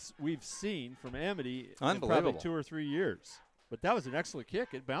longest kicks we've seen from Amity in Unbelievable. probably 2 or 3 years. But that was an excellent kick.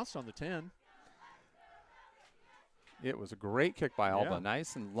 It bounced on the 10. It was a great kick by Alba. Yeah.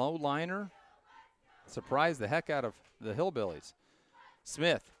 Nice and low liner. Surprised the heck out of the Hillbillies.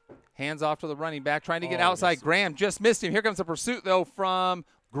 Smith, hands off to the running back, trying to get outside. Graham just missed him. Here comes the pursuit, though, from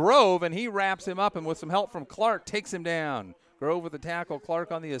Grove, and he wraps him up, and with some help from Clark, takes him down. Grove with the tackle,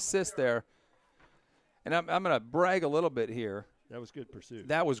 Clark on the assist there. And I'm going to brag a little bit here. That was good pursuit.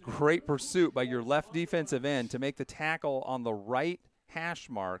 That was great pursuit by your left defensive end to make the tackle on the right hash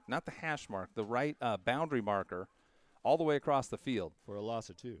mark, not the hash mark, the right boundary marker, all the way across the field. For a loss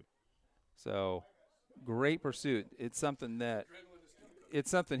of 2. So, great pursuit. It's something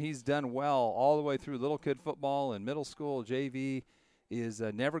he's done well all the way through little kid football and middle school, JV, is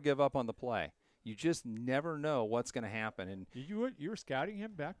never give up on the play. You just never know what's going to happen. And you were scouting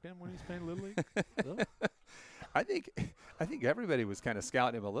him back then when he was playing Little League? Really? I think everybody was kind of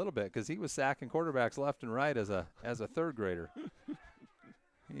scouting him a little bit because he was sacking quarterbacks left and right as a third grader.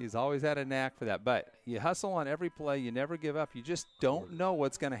 He's always had a knack for that. But you hustle on every play. You never give up. You just don't know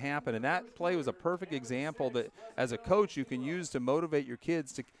what's going to happen. And that play was a perfect example that, as a coach, you can use to motivate your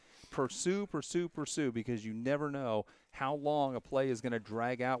kids to pursue, because you never know how long a play is going to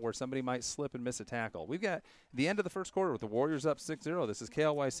drag out where somebody might slip and miss a tackle. We've got the end of the first quarter with the Warriors up 6-0. This is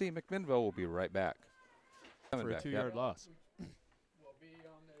KLYC. McMinnville will be right back. For a 2-yard loss.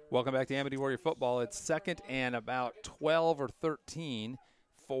 Welcome back to Amity Warrior football. It's second and about 12 or 13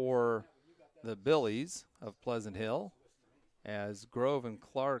 for the Billies of Pleasant Hill as Grove and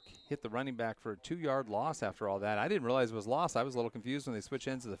Clark hit the running back for a 2-yard loss after all that. I didn't realize it was lost. I was a little confused when they switched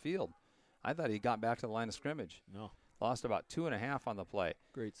ends of the field. I thought he got back to the line of scrimmage. No. Lost about 2.5 on the play.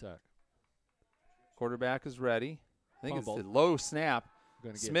 Great sack. Quarterback is ready. I think Fumble. it's the low snap.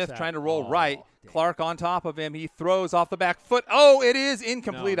 Smith trying to roll Oh, right. damn. Clark on top of him. He throws off the back foot. Oh, it is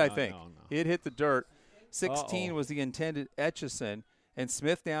incomplete, No, I think. no. It hit the dirt. 16 was the intended Etchison. And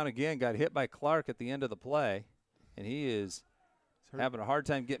Smith down again, got hit by Clark at the end of the play. And he is having a hard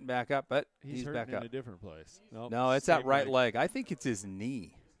time getting back up, but he's back in up. a different place. Nope. No, it's that Same right leg. I think it's his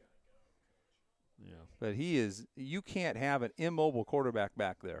knee. Yeah. But you can't have an immobile quarterback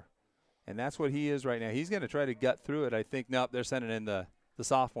back there. And that's what he is right now. He's going to try to gut through it. I think, nope, they're sending in the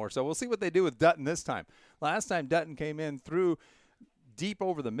sophomore. So we'll see what they do with Dutton this time. Last time Dutton came in through deep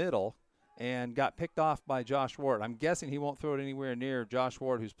over the middle and got picked off by Josh Ward. I'm guessing he won't throw it anywhere near Josh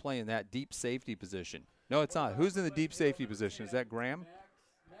Ward, who's playing that deep safety position. No, it's not. Who's in the deep safety position? Is that Graham?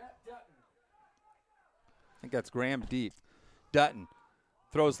 I think that's Graham deep. Dutton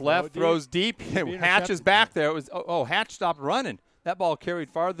throws left, throws deep. Hatch is back there. It was Hatch stopped running. That ball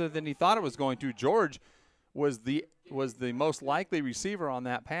carried farther than he thought it was going to. George was the most likely receiver on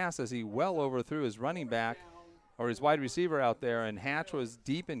that pass as he well overthrew his running back or his wide receiver out there, and Hatch was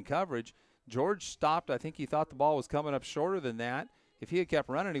deep in coverage. George stopped. I think he thought the ball was coming up shorter than that. If he had kept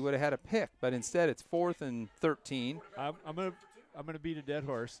running, he would have had a pick. But instead, it's 4th and 13. I'm gonna beat a dead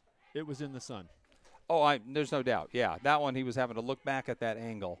horse. It was in the sun. Oh, there's no doubt. Yeah, that one he was having to look back at that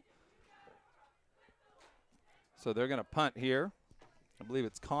angle. So they're going to punt here. I believe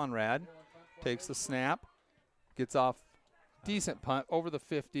it's Conrad. Takes the snap. Gets off. Decent punt over the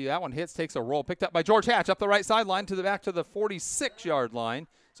 50. That one hits, takes a roll. Picked up by George Hatch up the right sideline back to the 46-yard line.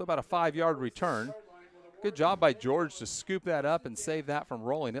 So about a 5-yard return. Good job by George to scoop that up and save that from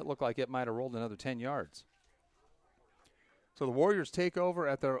rolling. It looked like it might have rolled another 10 yards. So the Warriors take over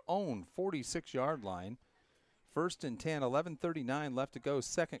at their own 46-yard line. 1st and 10, 11:39 left to go,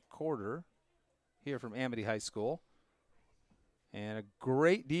 second quarter here from Amity High School. And a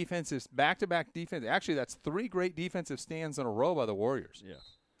great defensive, back-to-back defense. Actually, that's 3 great defensive stands in a row by the Warriors. Yeah.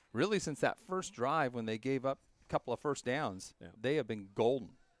 Really, since that first drive when they gave up a couple of first downs, they have been golden.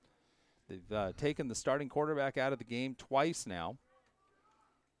 They've taken the starting quarterback out of the game twice now.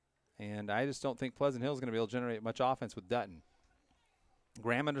 And I just don't think Pleasant Hill is going to be able to generate much offense with Dutton.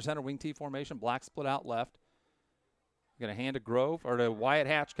 Graham under center, wing T formation, black split out left. Going to hand to Grove, or to Wyatt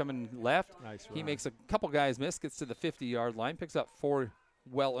Hatch coming left. Nice run. He makes a couple guys miss, gets to the 50-yard line, picks up 4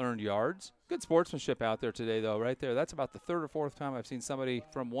 well-earned yards. Good sportsmanship out there today, though, right there. That's about the 3rd or 4th time I've seen somebody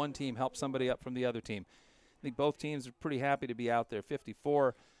from one team help somebody up from the other team. I think both teams are pretty happy to be out there.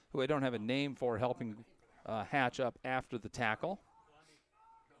 54, who I don't have a name for, helping Hatch up after the tackle.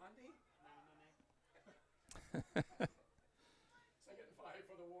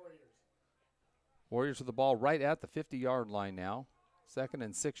 Warriors with the ball right at the 50-yard line now. 2nd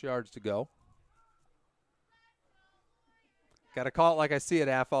and 6 yards to go. Got to call it like I see it,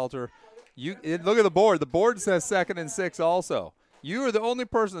 Affolter. Look at the board. The board says 2nd and 6 also. You are the only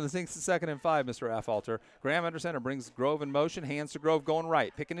person that thinks it's 2nd and 5, Mr. Affolter. Graham under center brings Grove in motion. Hands to Grove going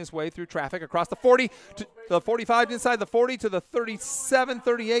right. Picking his way through traffic across the 40 to the 45 inside the 40 to the 37,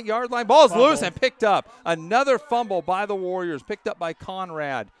 38-yard line. Ball's loose and picked up. Another fumble by the Warriors. Picked up by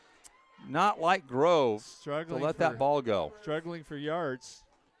Conrad. Not like Grove to let that ball go. Struggling for yards.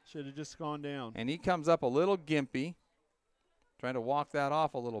 Should have just gone down. And he comes up a little gimpy, trying to walk that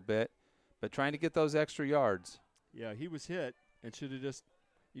off a little bit, but trying to get those extra yards. Yeah, he was hit and should have just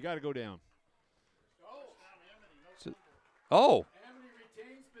 – you got to go down. Oh,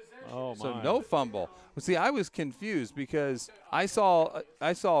 my. So no fumble. Well, see, I was confused because I saw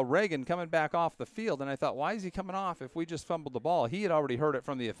Reagan coming back off the field, and I thought, why is he coming off if we just fumbled the ball? He had already heard it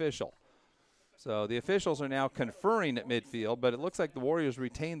from the official. So the officials are now conferring at midfield, but it looks like the Warriors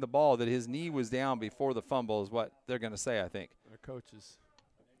retained the ball, that his knee was down before the fumble is what they're going to say, I think. Our coaches.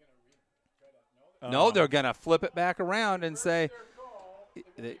 No, they're going to flip it back around and say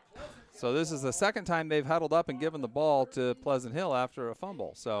so this is the second time they've huddled up and given the ball to Pleasant Hill after a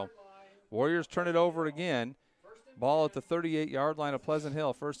fumble. So Warriors turn it over again. Ball at the 38-yard line of Pleasant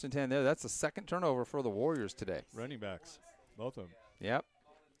Hill, 1st and 10 there. That's the second turnover for the Warriors today. Running backs, both of them. Yep.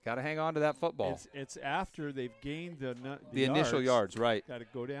 Got to hang on to that football. It's after they've gained the initial yards, right. Got to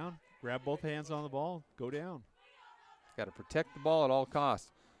go down, grab both hands on the ball, go down. Got to protect the ball at all costs.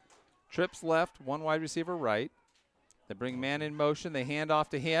 Trips left, 1 wide receiver right. They bring man in motion. They hand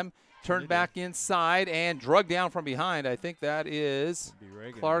off to him. Turned back inside and drug down from behind. I think that is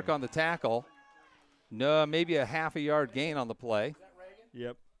Clark on the tackle. No, maybe a half a yard gain on the play.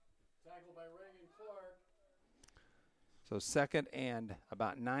 Yep. So 2nd and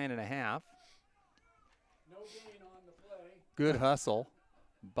about 9.5. No gain on the play. Good hustle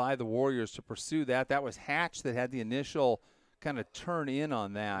by the Warriors to pursue that. That was Hatch that had the initial kind of turn in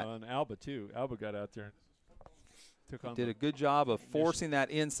on that. And Alba, too. Alba got out there and took on. Did a good job of forcing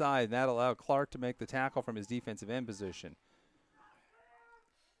that inside, and that allowed Clark to make the tackle from his defensive end position.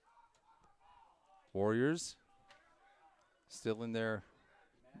 Warriors still in their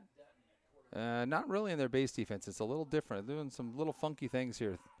not really in their base defense. It's a little different. They're doing some little funky things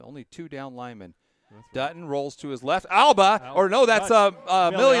here. Only 2 down linemen. Dutton rolls to his left. That's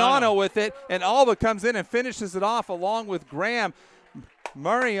Miliano with it, and Alba comes in and finishes it off along with Graham.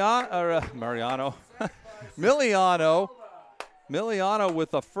 Miliano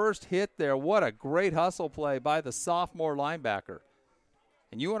with the first hit there. What a great hustle play by the sophomore linebacker.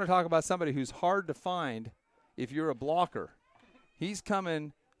 And you want to talk about somebody who's hard to find if you're a blocker. He's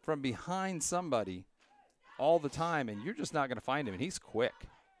coming from behind somebody all the time, and you're just not going to find him, and he's quick.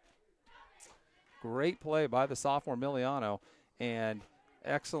 Great play by the sophomore Miliano, and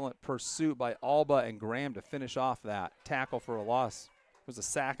excellent pursuit by Alba and Graham to finish off that tackle for a loss. It was a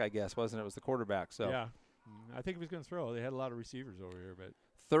sack, I guess, wasn't it? It was the quarterback. So yeah, I think he was going to throw. They had a lot of receivers over here, but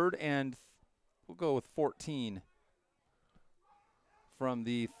 3rd and we'll go with 14 from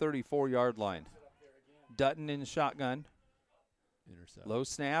the 34-yard line. Dutton in shotgun. Intercept. Low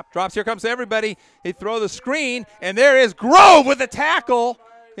snap. Drops. Here comes everybody. They throw the screen, and there is Grove with the tackle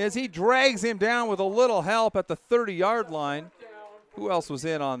as he drags him down with a little help at the 30-yard line. Who else was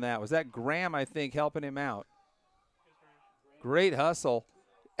in on that? Was that Graham, I think, helping him out? Great hustle.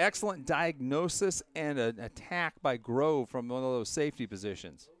 Excellent diagnosis and an attack by Grove from one of those safety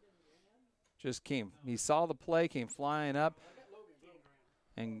positions. He saw the play, came flying up.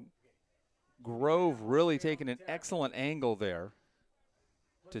 And Grove really taking an excellent angle there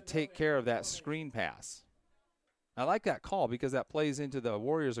to take care of that screen pass. I like that call because that plays into the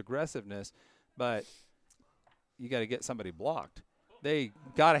Warriors' aggressiveness, but you got to get somebody blocked. They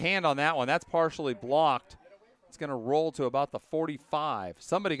got a hand on that one. That's partially blocked. It's going to roll to about the 45.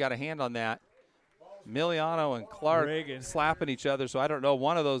 Somebody got a hand on that. Miliano and Clark slapping each other, so I don't know.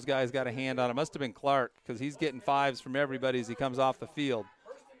 One of those guys got a hand on it. Must have been Clark because he's getting fives from everybody as he comes off the field.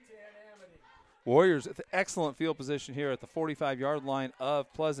 Warriors with excellent field position here at the 45-yard line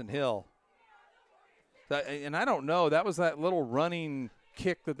of Pleasant Hill. And I don't know. That was that little running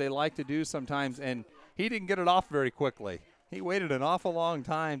kick that they like to do sometimes, and he didn't get it off very quickly. He waited an awful long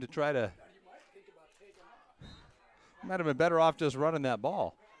time to try to. Might have been better off just running that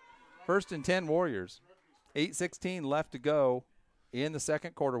ball. 1st and 10 Warriors. 8:16 left to go in the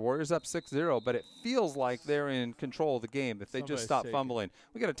second quarter. Warriors up 6-0, but it feels like they're in control of the game if they just stop fumbling.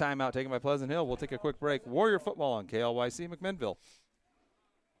 We got a timeout taken by Pleasant Hill. We'll take a quick break. Warrior football on KLYC McMinnville.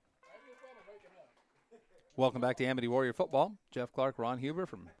 Welcome back to Amity Warrior football. Jeff Clark, Ron Huber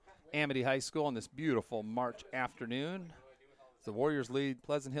from Amity High School on this beautiful March afternoon. The Warriors lead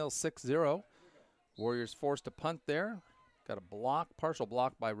Pleasant Hill 6-0. Warriors forced a punt there. Got a block, partial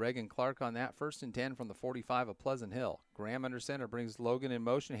block by Reagan Clark on that. 1st and 10 from the 45 of Pleasant Hill. Graham under center brings Logan in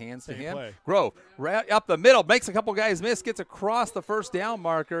motion, hands to him. Play. Grove right up the middle, makes a couple guys miss, gets across the first down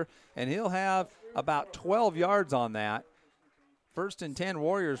marker, and he'll have about 12 yards on that. 1st and 10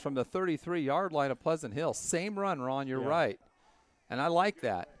 Warriors from the 33-yard line of Pleasant Hill. Same run, Ron, you're right. And I like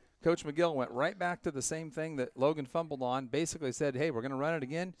that. Coach McGill went right back to the same thing that Logan fumbled on, basically said, hey, we're going to run it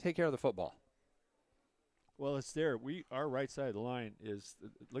again, take care of the football. Well, it's there. Our right side of the line is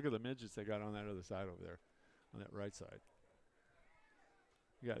look at the midgets they got on that other side over there, on that right side.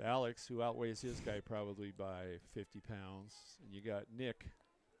 You got Alex, who outweighs his guy probably by 50 pounds, and you got Nick,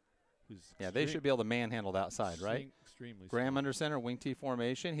 who's they should be able to manhandle that side, right? Extremely. Graham under center, wing T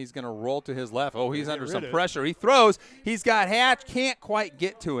formation. He's going to roll to his left. Oh, he's under some pressure. He throws. He's got Hatch. Can't quite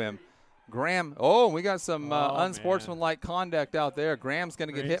get to him. Graham. Oh, we got some unsportsmanlike conduct out there. Graham's going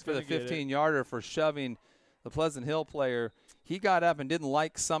to get hit for the 15-yarder for shoving the Pleasant Hill player. He got up and didn't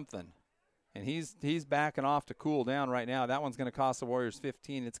like something, and he's backing off to cool down right now. That one's going to cost the Warriors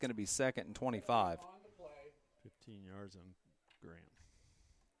 15. It's going to be 2nd and 25. 15 yards on Graham.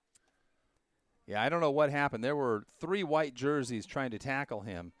 Yeah, I don't know what happened. There were 3 white jerseys trying to tackle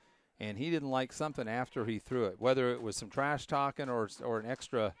him, and he didn't like something after he threw it, whether it was some trash talking or an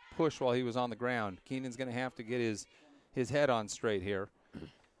extra push while he was on the ground. Keenan's going to have to get his head on straight here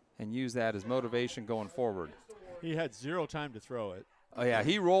and use that as motivation going forward. He had 0 time to throw it. Oh, yeah,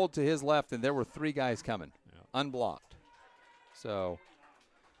 he rolled to his left, and there were 3 guys coming, unblocked. So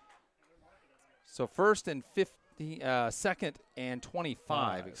 1st and 2nd and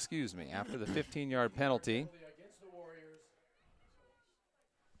 25, excuse me, after the 15-yard penalty.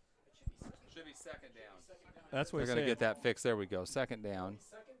 Should be 2nd down. That's what they're going to get that fixed. There we go, 2nd down.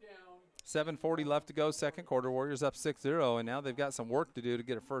 7:40 left to go, second quarter. Warriors up 6-0, and now they've got some work to do to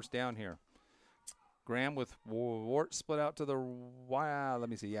get a first down here. Graham with Ward split out to the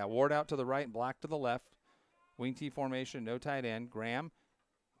Ward out to the right and Black to the left. Wing T formation, no tight end. Graham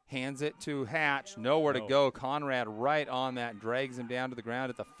hands it to Hatch, nowhere to go. Conrad right on that, drags him down to the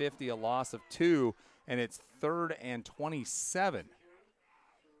ground at the 50, a loss of 2, and it's 3rd and 27.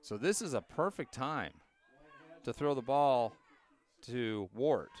 So this is a perfect time to throw the ball to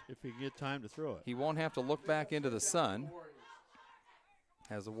Ward. If he can get time to throw it. He won't have to look back into the sun,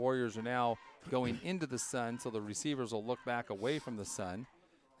 as the Warriors are now going into the sun, so the receivers will look back away from the sun.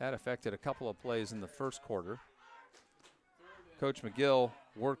 That affected a couple of plays in the first quarter. Coach McGill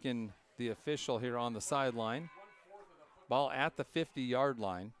working the official here on the sideline. Ball at the 50-yard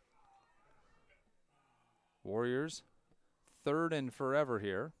line. Warriors 3rd and forever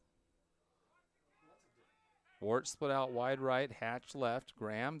here. Wart split out wide right, Hatch left.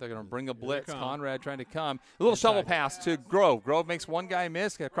 Graham, they're going to bring a blitz. Conrad trying to come. A little shovel pass to Grove. Grove makes one guy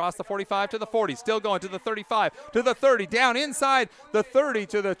miss, across the 45 to the 40. Still going to the 35, to the 30, down inside the 30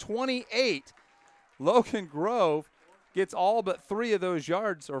 to the 28. Logan Grove gets all but 3 of those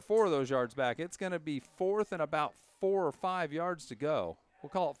yards, or 4 of those yards back. It's going to be 4th and about 4 or 5 yards to go.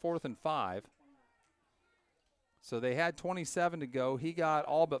 We'll call it 4th and 5. So they had 27 to go. He got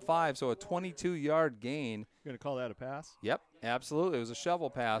all but 5, so a 22-yard gain. You're going to call that a pass? Yep, absolutely. It was a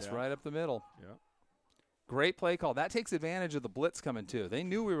shovel pass right up the middle. Yep. Great play call. That takes advantage of the blitz coming, too. They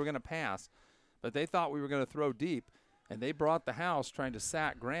knew we were going to pass, but they thought we were going to throw deep, and they brought the house trying to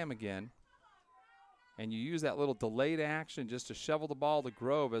sack Graham again. And you use that little delayed action just to shovel the ball to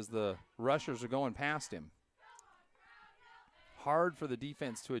Grove as the rushers are going past him. hard for the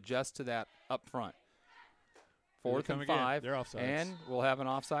defense to adjust to that up front. Here they 4th come and again. 5. They're offsides. And we'll have an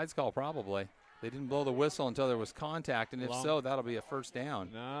offsides call probably. They didn't blow the whistle until there was contact, and if so, that'll be a first down.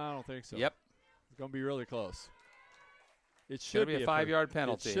 No, I don't think so. Yep. It's going to be really close. It Gonna should be a a 5-yard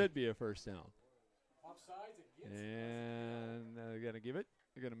penalty. It should be a first down. Offsides against And they're going to give it.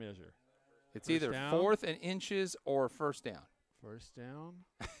 They're going to measure. It's First either down. 4th and inches or first down. First down.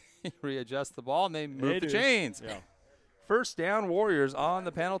 Readjust the ball, and they move They the do. chains. Yeah. First down, Warriors on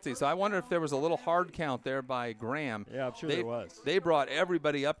the penalty. So I wonder if there was a little hard count there by Graham. Yeah, I'm sure there was. They brought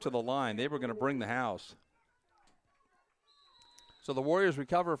everybody up to the line. They were going to bring the house. So the Warriors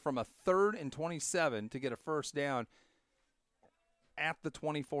recover from a 3rd and 27 to get a first down at the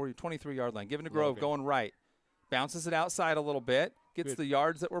 23-yard line. Giving to Grove, Logan. going right. Bounces it outside a little bit. Gets Good. the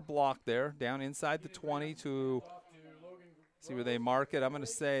yards that were blocked there, down inside the 20 to see where they mark it. I'm going to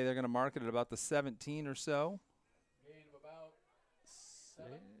say they're going to mark it at about the 17 or so. gain of about 6.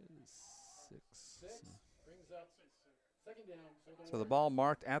 brings up second down. So the ball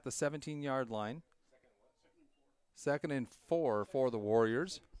marked at the 17-yard line. 2nd and 4 for the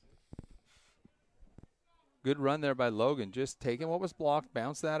Warriors. Good run there by Logan. Just taking what was blocked,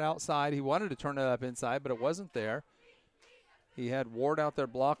 bounced that outside. He wanted to turn it up inside, but it wasn't there. He had Ward out there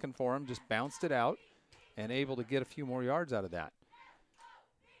blocking for him, just bounced it out and able to get a few more yards out of that.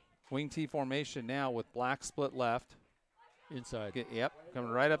 Wing T formation now with black split left. Inside. Yep,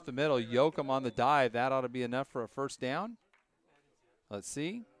 coming right up the middle. Yoke him on the dive. That ought to be enough for a first down. Let's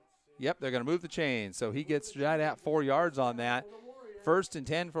see. Yep, they're going to move the chains. So he gets right at 4 yards on that. 1st and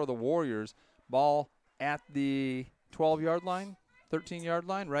 10 for the Warriors. Ball at the 12-yard line, 13-yard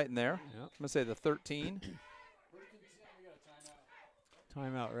line, right in there. Yep. I'm going to say the 13.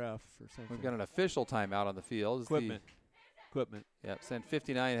 Timeout ref or something. We've got an official timeout on the field. It's the- Equipment. Yep, send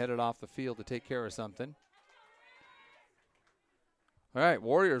 59 headed off the field to take care of something. All right,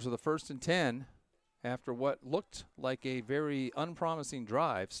 Warriors with a 1st and 10 after what looked like a very unpromising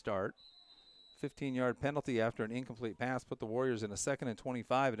drive start. 15-yard penalty after an incomplete pass put the Warriors in a 2nd and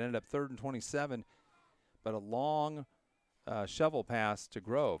 25. It ended up 3rd and 27, but a long shovel pass to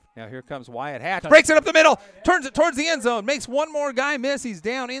Grove. Now here comes Wyatt Hatch. Breaks it up the middle. Turns it towards the end zone. Makes one more guy miss. He's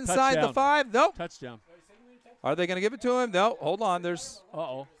down inside the Touchdown. 5. Nope. Touchdown. Are they going to give it to him? No. Hold on. There's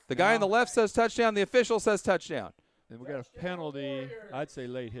Uh-oh. the guy on the left says touchdown. The official says touchdown. And we got a penalty. I'd say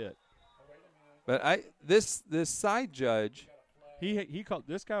late hit. But this side judge, He called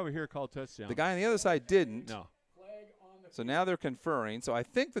this guy over here called touchdown. the guy on the other side didn't. No. So now they're conferring. So I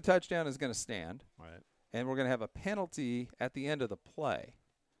think the touchdown is going to stand. All right. And we're going to have a penalty at the end of the play.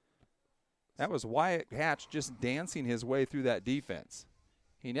 That was Wyatt Hatch just dancing his way through that defense.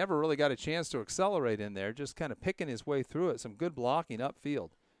 He never really got a chance to accelerate in there, just kind of picking his way through it. Some good blocking upfield.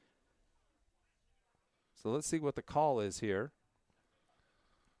 So let's see what the call is here.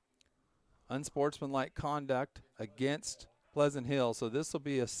 Unsportsmanlike conduct against Pleasant Hill. So this will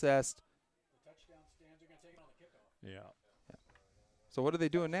be assessed. Yeah. So what are they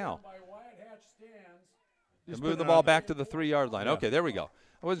doing now? By Wyatt Hatch stands. They're Just moving the put it ball on- back to the 3-yard line. Yeah. Okay, there we go.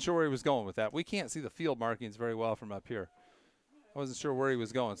 I wasn't sure where he was going with that. We can't see the field markings very well from up here. I wasn't sure where he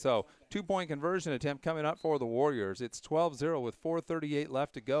was going. So 2-point conversion attempt coming up for the Warriors. It's 12-0 with 4:38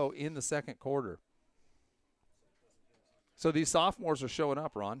 left to go in the 2nd quarter. So these sophomores are showing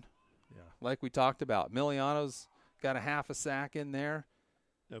up, Ron, Yeah. like we talked about. Miliano's got a half a sack in there.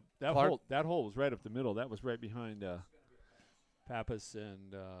 That Clark- hole was right up the middle. That was right behind Pappas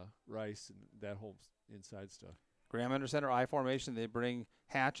and Rice and that whole inside stuff. Graham under center, I formation. They bring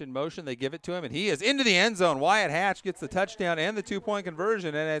Hatch in motion. They give it to him, and he is into the end zone. Wyatt Hatch gets the touchdown and the 2-point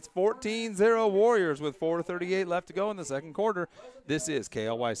conversion, and it's 14-0 Warriors with 4:38 left to go in the 2nd quarter. This is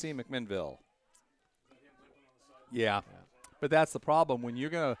KLYC McMinnville. Yeah, but that's the problem. When you're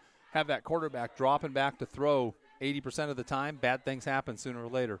going to have that quarterback dropping back to throw 80% of the time, bad things happen sooner or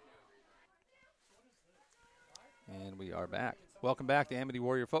later. And we are back. Welcome back to Amity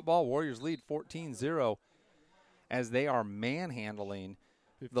Warrior Football. Warriors lead 14-0 as they are manhandling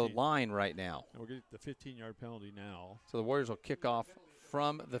the 15. line right now. And we're getting the 15-yard penalty now. So the Warriors will kick off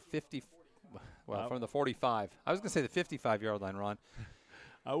from the 50, well, Wow. from the 45. I was going to say the 55-yard line, Ron.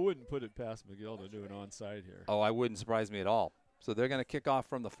 I wouldn't put it past McGill to do an onside here. Oh, I wouldn't surprise me at all. So they're going to kick off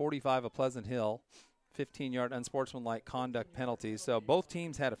from the 45 of Pleasant Hill, 15-yard unsportsmanlike conduct penalty. So both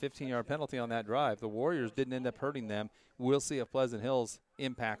teams had a 15-yard penalty on that drive. The Warriors didn't end up hurting them. We'll see if Pleasant Hills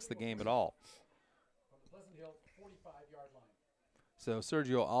impacts the game at all. Pleasant Hill, 45-yard line. So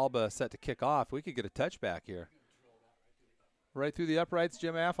Sergio Alba set to kick off. We could get a touchback here. Right through the uprights,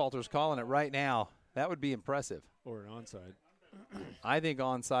 Jim Affolter's calling it right now. That would be impressive. Or an onside. I think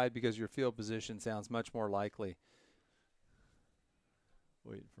onside because your field position sounds much more likely.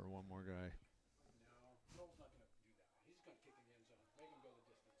 Waiting for one more guy. No, Noel's not going to do that. He's going to kick in the end zone. Make him go the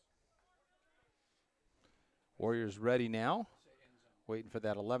distance. Warriors ready now. Waiting for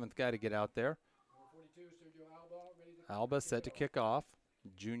that 11th guy to get out there. Number 42, Sergio Alba, ready to Alba set to kick off.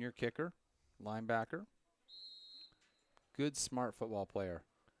 Junior kicker, linebacker. Good, smart football player.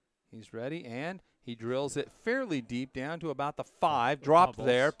 He's ready, and he drills it fairly deep down to about the 5. Dropped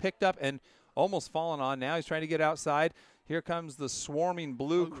there, picked up, and almost fallen on now. He's trying to get outside. Here comes the swarming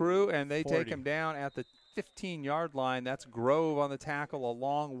blue crew, and they 40. take him down at the 15-yard line. That's Grove on the tackle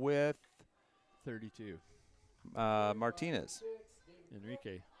along with 32. Martinez.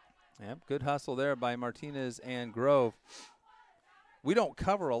 Enrique. Yep, good hustle there by Martinez and Grove. We don't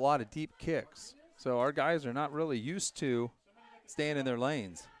cover a lot of deep kicks, so our guys are not really used to staying in their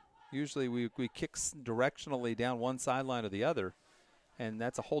lanes. Usually we kick directionally down one sideline or the other, and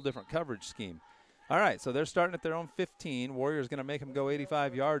that's a whole different coverage scheme. All right, so they're starting at their own 15. Warriors going to make them go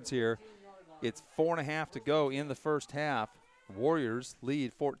 85 yards here. It's 4.5 to go in the first half. Warriors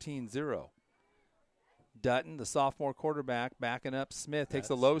lead 14-0. Dutton, the sophomore quarterback, backing up Smith, takes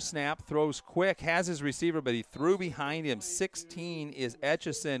a low snap, throws quick, has his receiver, but he threw behind him. 16 is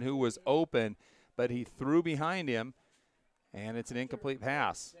Etchison, who was open, but he threw behind him, and it's an incomplete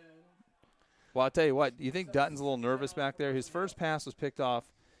pass. Well, I'll tell you what, do you think Dutton's a little nervous back there? His first pass was picked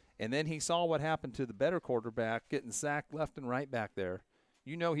off, and then he saw what happened to the better quarterback getting sacked left and right back there.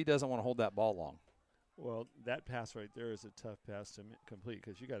 You know he doesn't want to hold that ball long. Well, that pass right there is a tough pass to complete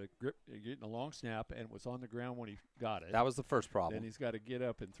because you got to grip, you're getting a long snap, and it was on the ground when he got it. That was the first problem. Then he's got to get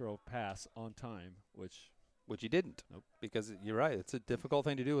up and throw a pass on time, which he didn't. Nope. Because you're right, it's a difficult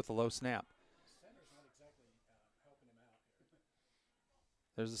thing to do with a low snap.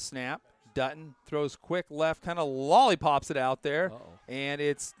 There's a snap. Dutton throws quick left, kind of lollipops it out there. And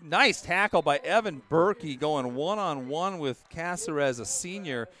it's nice tackle by Evan Berkey going one-on-one with Caceres, a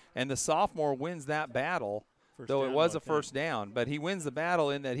senior, and the sophomore wins that battle, though it was a first down. But he wins the battle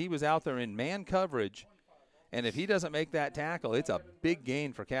in that he was out there in man coverage, and if he doesn't make that tackle, it's a big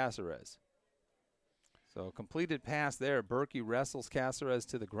gain for Caceres. So completed pass there. Berkey wrestles Caceres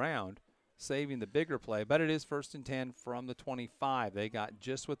to the ground, saving the bigger play, but it is 1st and 10 from the 25. They got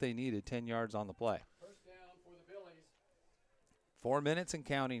just what they needed, 10 yards on the play. First down for the Billies. 4 minutes and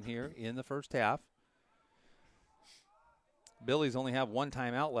counting here in the first half. Billies only have one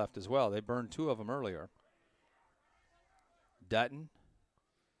timeout left as well. They burned 2 of them earlier. Dutton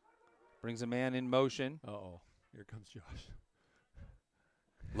brings a man in motion. Here comes Josh.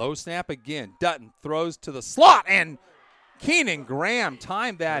 Low snap again. Dutton throws to the slot, and Keenan Graham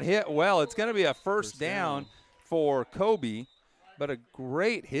timed that hit well. It's going to be a first down for Kobe, but a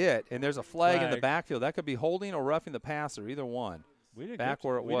great hit. And there's a flag in the backfield. That could be holding or roughing the passer, either one. We didn't Back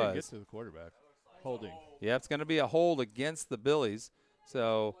where it we was. didn't get to the quarterback. Holding. Yeah, it's going to be a hold against the Billies.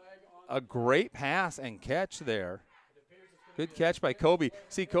 So a great pass and catch there. Good catch by Kobe.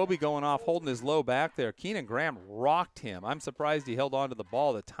 See Kobe going off, holding his low back there. Keenan Graham rocked him. I'm surprised he held on to the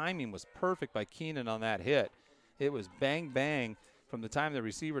ball. The timing was perfect by Keenan on that hit. It was bang, bang from the time the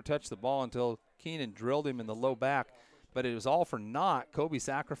receiver touched the ball until Keenan drilled him in the low back. But it was all for naught. Kobe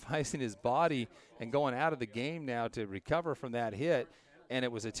sacrificing his body and going out of the game now to recover from that hit. And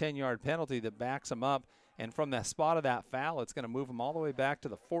it was a 10-yard penalty that backs him up. And from the spot of that foul, it's going to move him all the way back to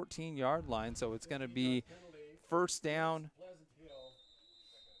the 14-yard line. So it's going to be first down.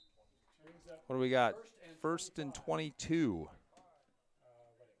 What do we got? 1st and 22.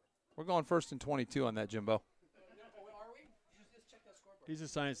 We're going 1st and 22 on that, Jimbo. He's a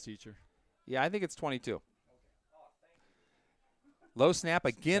science teacher. Yeah, I think it's 22. Low snap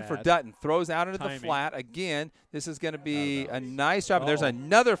again for Dutton. Throws out into the flat. Again, this is going to be a nice job. There's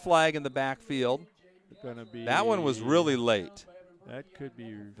another flag in the backfield. That one was really late. That could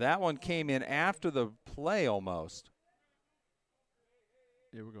be. That one came in after the play almost.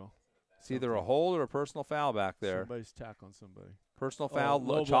 Here we go. It's either a hold or a personal foul back there. Somebody's tackling somebody. Personal foul,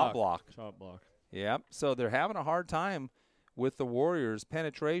 low chop block. Chop block. Yep. So they're having a hard time with the Warriors'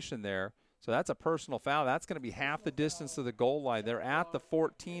 penetration there. So that's a personal foul. That's going to be half the distance to the goal line. They're at the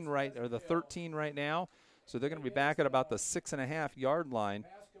 14 right, or the 13 right now. So they're going to be back at about the 6.5-yard line.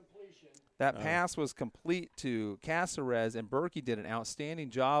 That pass was complete to Caceres, and Berkey did an outstanding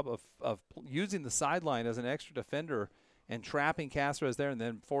job of using the sideline as an extra defender and trapping Caceres there and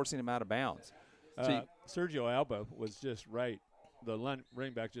then forcing him out of bounds. Sergio Alba was just right. The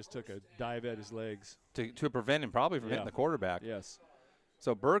running back just took a dive at his legs. To prevent him probably from hitting the quarterback. Yes.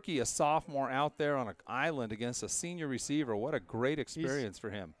 So Berkey, a sophomore out there on an island against a senior receiver. What a great experience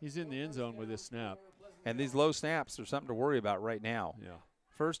for him. He's in the end zone with his snap. And these low snaps are something to worry about right now. Yeah.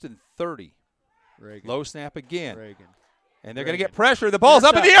 1st and 30. Reagan. Low snap again. Reagan. And they're going to get pressure. The ball's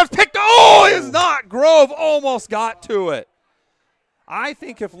up in the air. It's picked. Oh, it is not. Grove almost got to it. I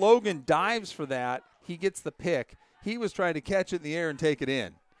think if Logan dives for that, he gets the pick. He was trying to catch it in the air and take it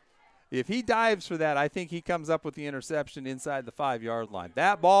in. If he dives for that, I think he comes up with the interception inside the 5-yard line.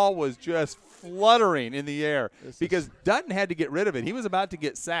 That ball was just fluttering in the air because Dutton had to get rid of it. He was about to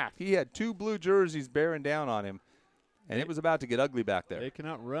get sacked. He had 2 blue jerseys bearing down on him, and it was about to get ugly back there. They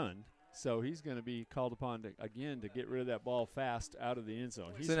cannot run, so he's going to be called upon to get rid of that ball fast out of the end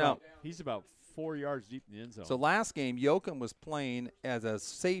zone. He's about 4 yards deep in the end zone. So last game, Yoakum was playing as a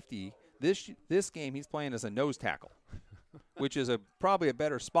safety. This game, he's playing as a nose tackle, which is probably a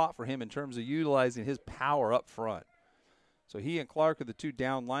better spot for him in terms of utilizing his power up front. So he and Clark are the 2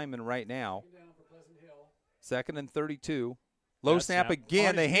 down linemen right now. 2nd and 32. Low snap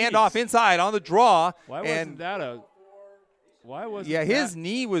again. They hand off inside on the draw. Why wasn't that his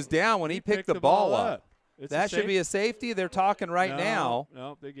knee was down when he picked the ball up. That should be a safety. They're talking right now.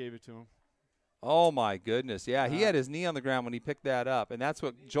 No, they gave it to him. Oh, my goodness. Yeah, he had his knee on the ground when he picked that up, and that's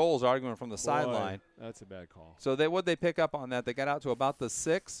what Joel's arguing from the sideline. That's a bad call. So what'd they pick up on that? They got out to about the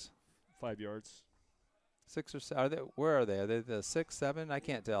 6? 5 yards. 6 or 7. Where are they? Are they the 6, 7? I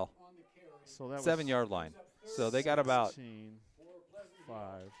can't tell. So that 7-yard line. So they got about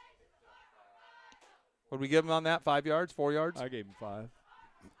 5. Would we give them on that? 5 yards? 4 yards? I gave him 5.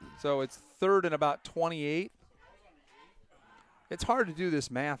 So it's 3rd and about 28. It's hard to do this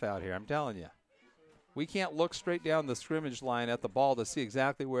math out here, I'm telling you. We can't look straight down the scrimmage line at the ball to see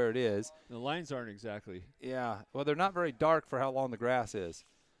exactly where it is. The lines aren't exactly. Yeah. Well, they're not very dark for how long the grass is.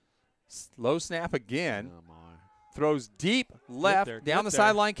 Low snap again. Oh, my. Throws deep left down the there.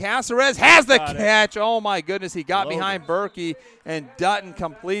 sideline. Caceres has the catch. Oh, my goodness. He got behind Berkey, and Dutton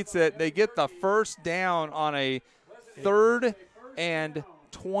completes it. They get the first down on a 3rd and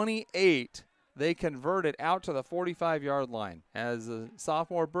 28. They convert it out to the 45-yard line as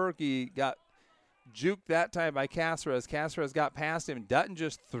sophomore Berkey got juked that time by Caceres. Caceres got past him. Dutton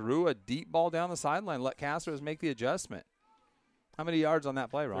just threw a deep ball down the sideline, let Caceres make the adjustment. How many yards on that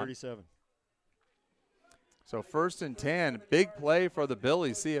play, Ron? 37. So 1st and 10, big play for the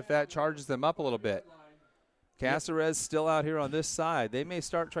Billies. See if that charges them up a little bit. Caceres still out here on this side. They may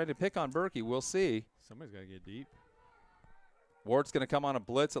start trying to pick on Berkey. We'll see. Somebody's got to get deep. Wart's going to come on a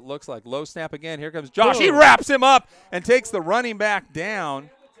blitz, it looks like. Low snap again. Here comes Josh. He wraps him up and takes the running back down.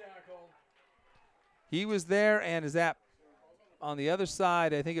 He was there, and is that on the other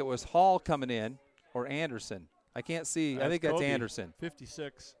side? I think it was Hall coming in, or Anderson. I can't see. I think that's Colby, Anderson.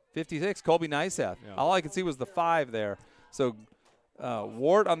 56. 56, Colby Niceth. Yeah. All I could see was the 5 there. So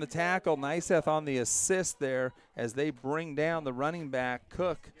Wart on the tackle, Niceth on the assist there as they bring down the running back,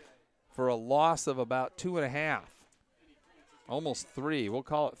 Cook, for a loss of about 2.5. Almost 3. We'll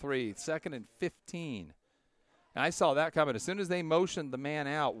call it 3. 2nd and 15. And I saw that coming. As soon as they motioned the man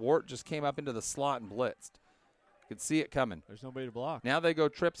out, Wart just came up into the slot and blitzed. Could see it coming. There's nobody to block. Now they go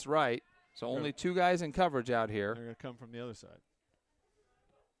trips right. So only 2 guys in coverage out here. They're going to come from the other side.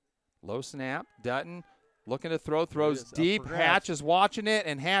 Low snap. Dutton looking to throw. Throws deep. grabs. Hatch is watching it,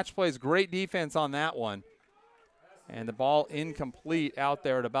 and Hatch plays great defense on that one. And the ball incomplete out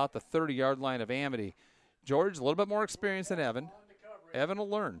there at about the 30-yard line of Amity. George, a little bit more experience than Evan. Evan will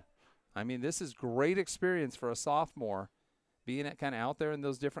learn. I mean, this is great experience for a sophomore, being kind of out there in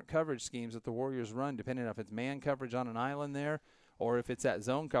those different coverage schemes that the Warriors run, depending on if it's man coverage on an island there or if it's that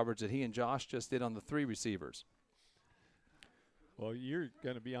zone coverage that he and Josh just did on the 3 receivers. Well, you're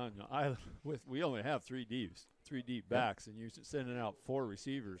going to be on the island we only have 3 deep backs, and you're sending out 4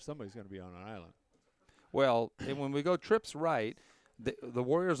 receivers. Somebody's going to be on an island. Well, and when we go trips right, the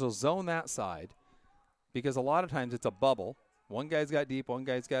Warriors will zone that side because a lot of times it's a bubble. One guy's got deep, one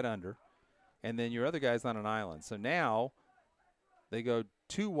guy's got under, and then your other guy's on an island. So now they go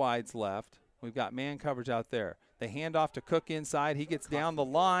 2 wides left. We've got man coverage out there. They hand off to Cook inside. He gets down the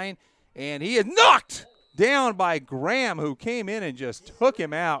line, and he is knocked down by Graham, who came in and just took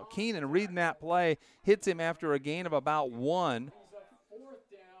him out. Keenan reading that play, hits him after a gain of about 1.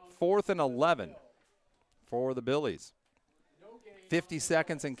 4th and 11 for the Billies. 50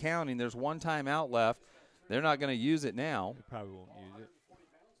 seconds and counting. There's 1 timeout left. They're not going to use it now. They probably won't use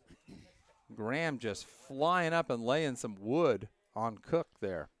it. Graham just flying up and laying some wood on Cook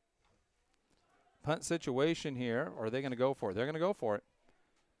there. Punt situation here, or are they going to go for it? They're going to go for it.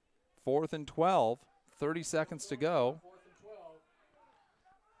 4th and 12, 30 seconds to go.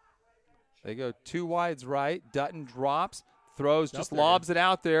 They go 2 wides right. Dutton drops, throws, just lobs it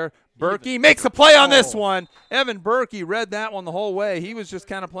out there. Berkey makes a play on this one. Evan Berkey read that one the whole way. He was just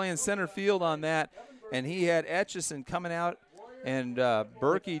kind of playing center field on that, and he had Etchison coming out, and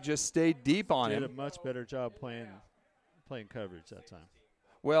Berkey just stayed deep on him. Did a much better job playing playing coverage that time.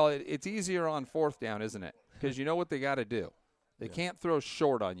 Well, it's easier on fourth down, isn't it? Because you know what they got to do. They can't throw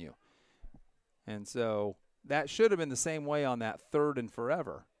short on you. And so that should have been the same way on that third and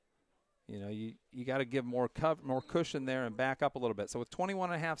forever. You know, you got to give more cushion there and back up a little bit. So with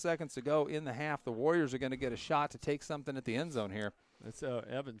 21 and a half seconds to go in the half, the Warriors are going to get a shot to take something at the end zone here. That's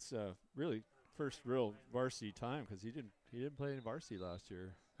Evans' really first real varsity time because he didn't play in varsity last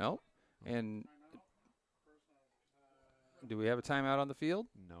year. No. And do we have a timeout on the field?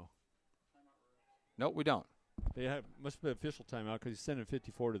 No. Nope, we don't. They must be official timeout because he's sending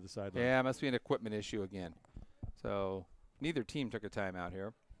 54 to the sideline. Yeah, it must be an equipment issue again. So neither team took a timeout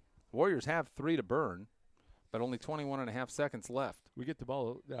here. Warriors have 3 to burn, but only 21 and a half seconds left. We get the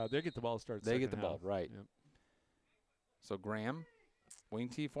ball. They get the ball to start. They get the ball, half. right. Yep. So Graham, wing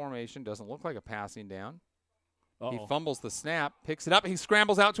T formation, doesn't look like a passing down. Uh-oh. He fumbles the snap, picks it up, he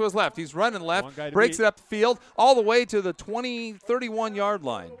scrambles out to his left. He's running left, breaks beat. it up the field, all the way to the 31-yard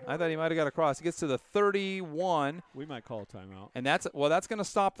line. I thought he might have got across. He gets to the 31. We might call a timeout. And that's going to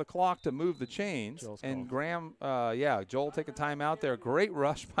stop the clock to move the chains. Joel's and called. Graham, Joel take a timeout there. Great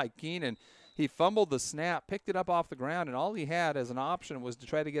rush by Keenan. He fumbled the snap, picked it up off the ground, and all he had as an option was to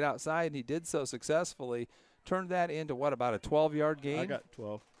try to get outside, and he did so successfully. Turned that into, about a 12-yard gain? I got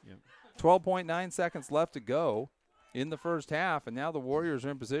 12, yeah. 12.9 seconds left to go in the first half, and now the Warriors are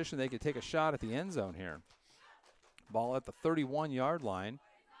in position. They could take a shot at the end zone here. Ball at the 31-yard line.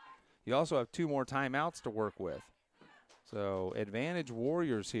 You also have 2 more timeouts to work with. So advantage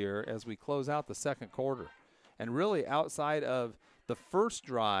Warriors here as we close out the second quarter. And really outside of the first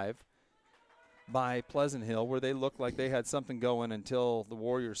drive by Pleasant Hill where they looked like they had something going until the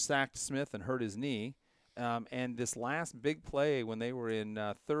Warriors sacked Smith and hurt his knee, and this last big play when they were in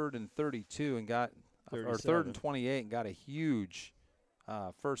 3rd and 32 and got – or 3rd and 28 and got a huge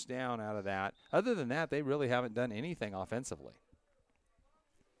first down out of that. Other than that, they really haven't done anything offensively.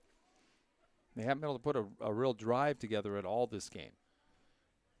 They haven't been able to put a real drive together at all this game.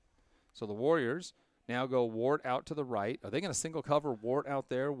 So the Warriors now go Ward out to the right. Are they going to single cover Ward out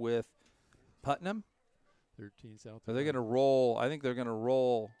there with Putnam? 13's out. Are they going to roll? I think they're going to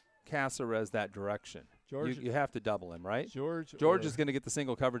roll Caceres that direction. George, you have to double him, right? George is going to get the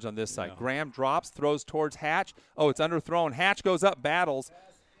single coverage on this side. Yeah. Graham drops, throws towards Hatch. Oh, it's underthrown. Hatch goes up, battles.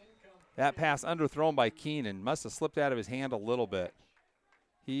 That pass underthrown by Keenan. Must have slipped out of his hand a little bit.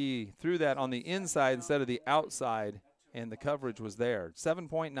 He threw that on the inside instead of the outside, and the coverage was there.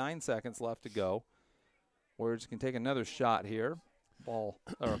 7.9 seconds left to go. Warriors can take another shot here.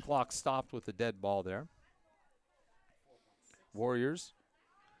 Clock stopped with the dead ball there. Warriors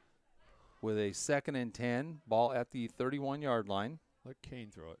with a 2nd and 10, ball at the 31-yard line. Let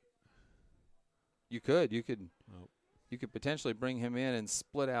Kane throw it. You could Nope. You could potentially bring him in and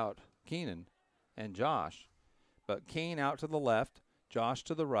split out Keenan and Josh. But Kane out to the left, Josh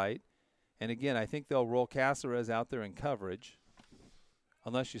to the right. And again, I think they'll roll Caceres out there in coverage.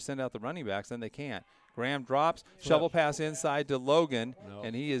 Unless you send out the running backs, then they can't. Graham drops, shovel pass inside to Logan,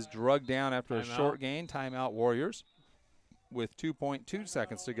 and he is drugged down after a short gain. Timeout Warriors with 2.2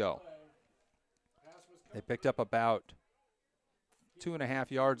 seconds to go. They picked up about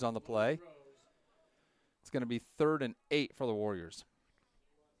 2.5 yards on the play. It's going to be 3rd and 8 for the Warriors.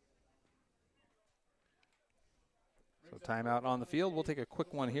 So timeout on the field. We'll take a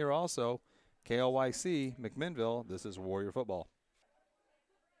quick one here also. KLYC, McMinnville, this is Warrior Football.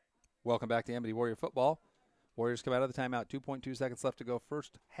 Welcome back to Amity Warrior Football. Warriors come out of the timeout. 2.2 seconds left to go.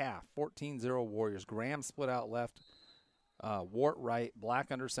 First half, 14-0 Warriors. Graham split out left, Wart right, Black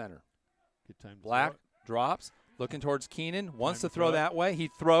under center. Good time. Black drops, looking towards Keenan, wants to throw that way. He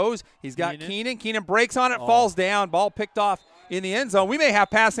throws. He's got Keenan. Keenan breaks on it, falls down. Ball picked off in the end zone. We may have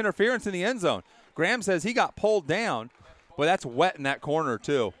pass interference in the end zone. Graham says he got pulled down. Boy, that's wet in that corner,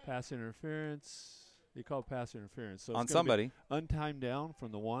 too. Pass interference. They call pass interference. So on somebody. Untimed down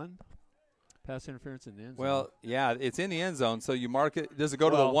from the 1. Pass interference in the end zone. Well, yeah, it's in the end zone, so you mark it. Does it go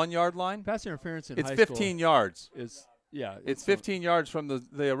to the 1-yard line? Pass interference in it's high 15 yards. It's 15 yards from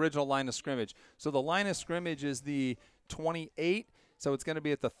the original line of scrimmage. So the line of scrimmage is the 28, so it's going to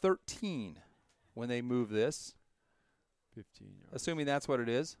be at the 13 when they move this. 15 yards. Assuming that's what it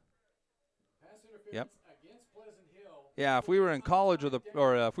is. Pass interference Yep. against Pleasant Hill. Yeah, if we were in college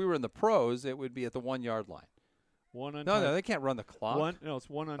or if we were in the pros, it would be at the 1-yard line. No, they can't run the clock. It's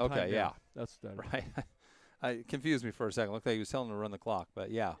one untimed. Okay, yeah. That's that. Right. It confused me for a second. Looked like he was telling them to run the clock.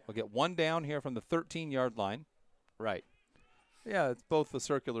 But, yeah, we'll get one down here from the 13-yard line. Right. Yeah, it's both the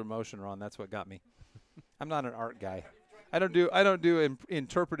circular motion, Ron. That's what got me. I'm not an art guy. I don't do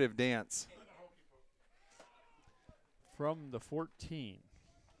interpretive dance. From the 14.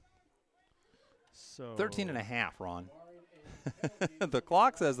 So 13 and a half, Ron. The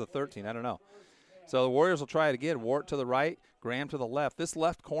clock says the 13. I don't know. So the Warriors will try it again. Wart to the right, Graham to the left. This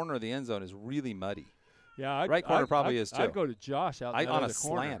left corner of the end zone is really muddy. Yeah, Right corner probably is too. I'd go to Josh out in that on a other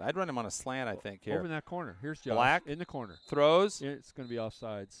corner. slant. I'd run him on a slant, I think, here. Over in that corner. Here's Josh. Black. In the corner. Throws. It's going to be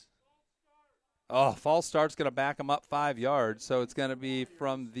offsides. Oh, false start's going to back him up 5 yards. So it's going to be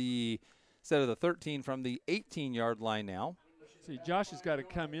from the, instead of the 13, from the 18-yard line now. See, Josh has got to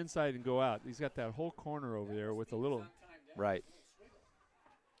come inside and go out. He's got that whole corner over there with a little. Right.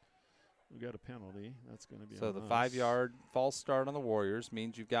 We got a penalty. That's going to be So the us. 5-yard false start on the Warriors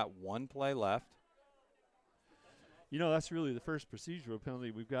means you've got one play left. You know, that's really the first procedural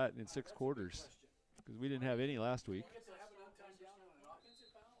penalty we've gotten in 6 quarters because we didn't have any last week.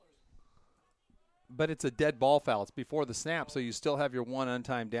 But it's a dead ball foul. It's before the snap, so you still have your one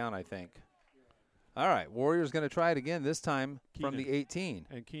untimed down, I think. All right, Warriors going to try it again, this time from the 18.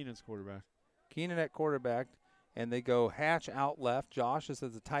 And Keenan's quarterback. Keenan at quarterback, and they go Hatch out left. Josh is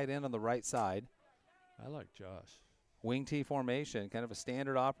at the tight end on the right side. I like Josh. Wing T formation, kind of a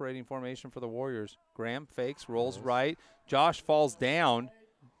standard operating formation for the Warriors. Graham fakes, rolls right. Josh falls down.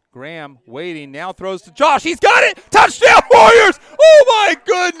 Graham waiting, now throws to Josh. He's got it! Touchdown, Warriors! Oh, my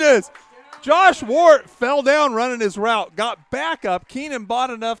goodness! Josh Wart fell down running his route, got back up. Keenan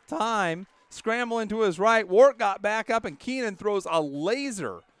bought enough time, scrambling to his right. Wart got back up, and Keenan throws a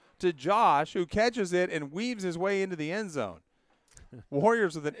laser to Josh, who catches it and weaves his way into the end zone.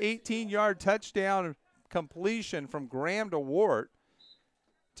 Warriors with an 18-yard touchdown completion from Graham to Wart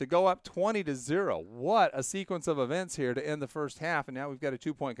to go up 20-0. What a sequence of events here to end the first half, and now we've got a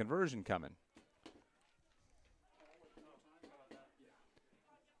 2-point conversion coming.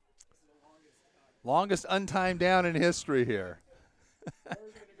 Longest untimed down in history here.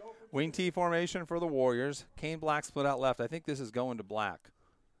 Wing T formation for the Warriors. Kane Black split out left. I think this is going to Black.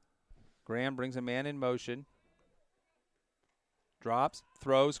 Graham brings a man in motion. Drops,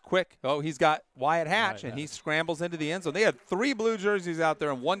 throws, quick. Oh, he's got Wyatt Hatch, and he scrambles into the end zone. They had 3 blue jerseys out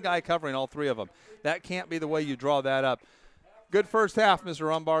there and one guy covering all 3 of them. That can't be the way you draw that up. Good first half, Mr.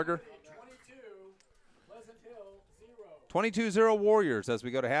 Rumbarger. 22-0 Warriors as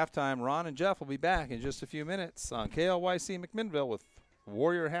we go to halftime. Ron and Jeff will be back in just a few minutes on KLYC McMinnville with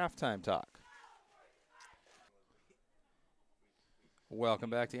Warrior Halftime Talk. Welcome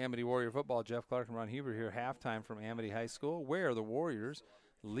back to Amity Warrior Football. Jeff Clark and Ron Huber here, halftime from Amity High School, where the Warriors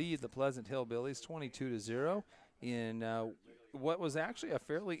lead the Pleasant Hill Billies 22-0 in what was actually a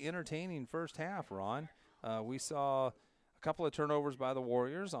fairly entertaining first half, Ron. We saw a couple of turnovers by the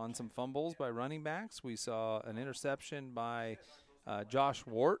Warriors on some fumbles by running backs. We saw an interception by Josh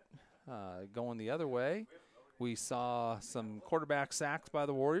Wart going the other way. We saw some quarterback sacks by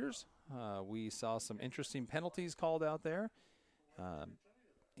the Warriors. We saw some interesting penalties called out there.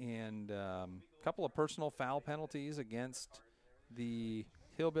 And a couple of personal foul penalties against the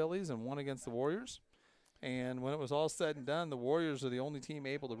Hillbillies and one against the Warriors. And when it was all said and done, the Warriors are the only team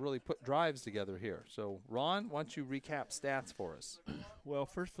able to really put drives together here. So, Ron, why don't you recap stats for us? Well,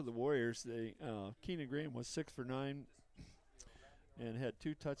 first for the Warriors, Keenan Graham was 6 for 9 and had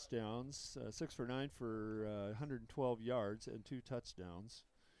 2 touchdowns. 6 for 9 for 112 yards and 2 touchdowns.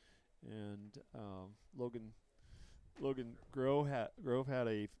 And Logan Grove had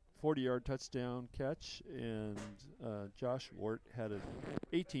a 40-yard touchdown catch, and Josh Wart had an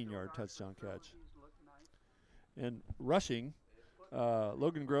 18-yard touchdown catch. And rushing,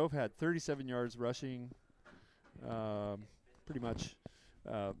 Logan Grove had 37 yards rushing, pretty much.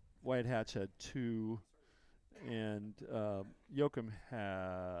 Wyatt Hatch had 2, and Yoakum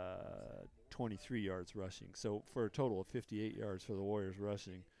had 23 yards rushing. So for a total of 58 yards for the Warriors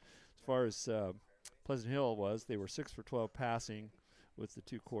rushing. As far as Pleasant Hill they were 6 for 12 passing with the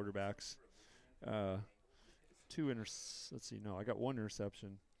 2 quarterbacks. I got 1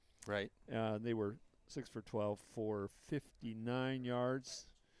 interception. Right. They were 6 for 12 for 59 yards.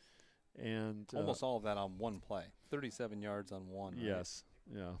 And almost all of that on one play. 37 yards on one. Right? Yes.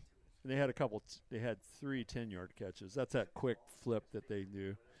 Yeah. And they had they had 3 10-yard catches. That's that quick flip that they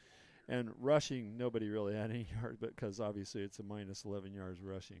do. And rushing, nobody really had any yards, because obviously it's a minus 11 yards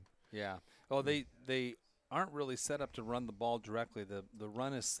rushing. Yeah. Oh, they aren't really set up to run the ball directly. The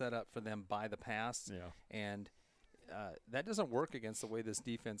run is set up for them by the pass. Yeah. And that doesn't work against the way this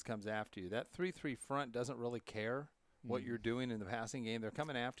defense comes after you. That 3-3 front doesn't really care what you're doing in the passing game. They're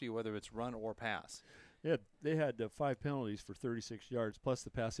coming after you whether it's run or pass. Yeah, they had 5 penalties for 36 yards plus the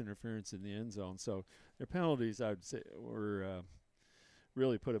pass interference in the end zone. So their penalties, I would say, were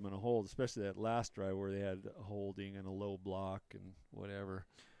really put them in a hold, especially that last drive where they had a holding and a low block and whatever.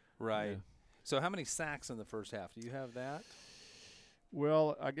 Right. Yeah. So how many sacks in the first half? Do you have that?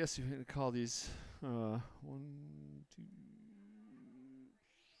 Well, I guess you can call these 1, 2,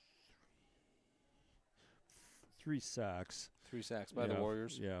 3 sacks. 3 sacks by the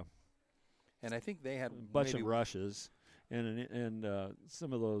Warriors. Yeah. And I think they had A bunch maybe of rushes and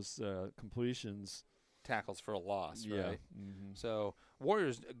some of those completions. tackles for a loss, Yeah. right? Mm-hmm. So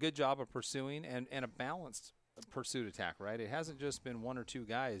Warriors, a good job of pursuing and a balanced pursuit attack, right? It hasn't just been one or two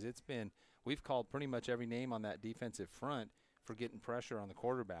guys. We've called pretty much every name on that defensive front for getting pressure on the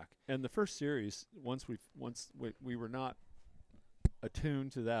quarterback. And the first series, once we were not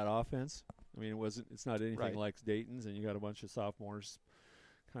attuned to that offense. I mean, it's not anything Right. like Dayton's, and you got a bunch of sophomores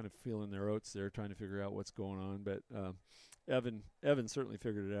kind of feeling their oats there, trying to figure out what's going on. But Evan certainly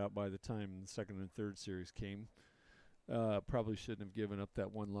figured it out by the time the second and third series came. Probably shouldn't have given up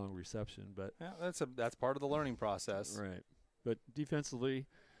that one long reception, but Yeah, that's part of the learning process. right. But defensively,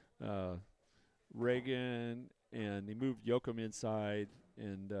 Reagan and they moved Yoakum inside,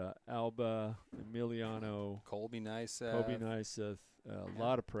 and Alba, Emiliano, Kobe Nice, a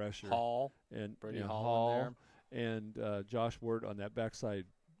lot of pressure. Hall, and Brady you know, Hall in and Josh Ward on that backside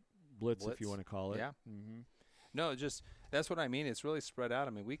blitz, if you want to call it. Yeah. Mm-hmm. No, just that's what I mean. It's really spread out.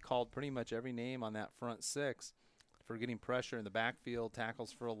 I mean, we called pretty much every name on that front six for getting pressure in the backfield,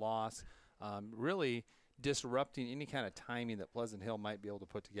 tackles for a loss, really disrupting any kind of timing that Pleasant Hill might be able to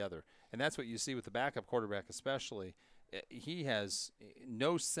put together. And that's what you see with the backup quarterback especially. He has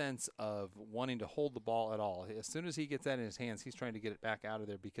no sense of wanting to hold the ball at all. As soon as he gets that in his hands, he's trying to get it back out of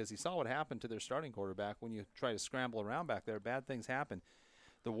there because he saw what happened to their starting quarterback. When you try to scramble around back there, bad things happen.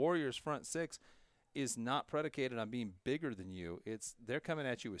 The Warriors' front six is not predicated on being bigger than you. They're coming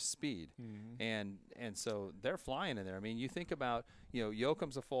at you with speed, and so they're flying in there. I mean, you think about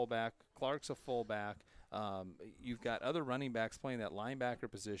Yoakum's a fullback, Clark's a fullback. You've got other running backs playing that linebacker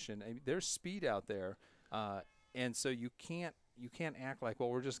position. I mean, there's speed out there, and so you can't act like,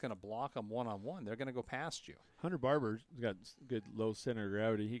 well, we're just going to block them one-on-one. They're going to go past you. Hunter Barber's got good low center of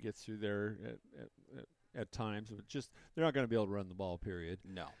gravity. He gets through there at times, but just they're not going to be able to run the ball. Period.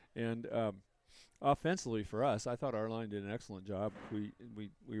 No. And offensively for us, I thought our line did an excellent job.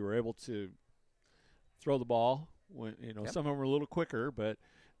 We were able to throw the ball when some of them were a little quicker, but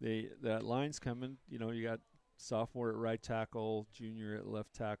that line's coming. You got sophomore at right tackle, junior at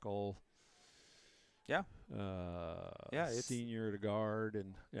left tackle. Yeah. It's senior at a guard,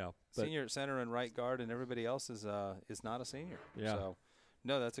 and senior at center and right guard, and everybody else is not a senior. Yeah. So,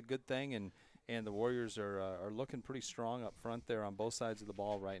 no, that's a good thing, and the Warriors are looking pretty strong up front there on both sides of the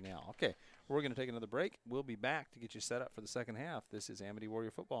ball right now. Okay, we're going to take another break. We'll be back to get you set up for the second half. This is Amity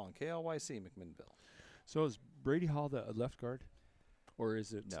Warrior Football on KLYC McMinnville. So is Brady Hall the left guard, or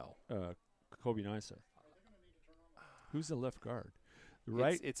is it No. Kobe Nisa? Who's the left guard?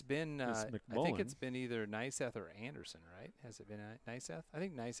 Right. It's been I McMullen. think it's been either Nyseth or Anderson, right? Has it been Nyseth? I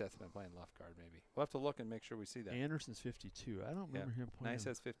think Nyseth's been playing left guard maybe. We'll have to look and make sure we see that. Anderson's 52. I don't remember him playing.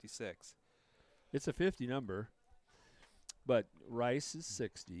 Nyseth's 56. It's a 50 number, but Rice is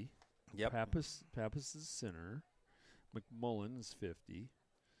 60. Yep. Pappas is center. McMullen is 50.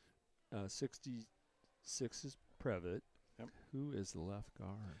 66 is Previtt. Yep. Who is the left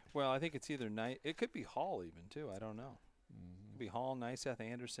guard? Well, I think it's either it could be Hall even too. I don't know. Mm-hmm. It could be Hall, Nyseth,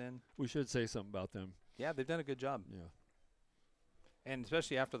 Anderson. We should say something about them. Yeah, they've done a good job. Yeah. And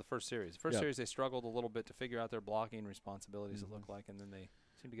especially after the first series. The first series they struggled a little bit to figure out their blocking responsibilities, it looked like, and then they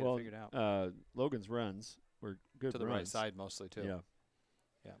seemed to get it figured out. Logan's runs were good to the runs. right side mostly too. Yeah.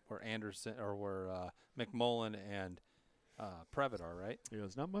 Yeah, where Anderson or where McMullen and Previtt are, right? Yeah,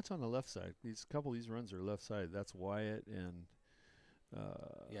 there's not much on the left side. A couple of these runs are left side. That's Wyatt and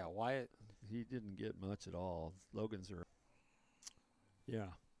Wyatt. He didn't get much at all. Logan's are. Yeah.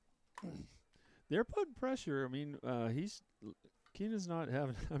 They're putting pressure. I mean, Keenan's not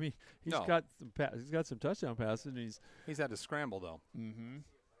having. I mean, he's got some touchdown passes, and he's had to scramble though. Mm-hmm.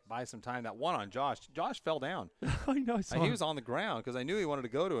 Buy some time. That one on Josh. Josh fell down. I know. He was on the ground because I knew he wanted to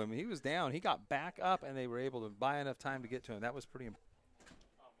go to him. He was down. He got back up, and they were able to buy enough time to get to him. That was pretty important.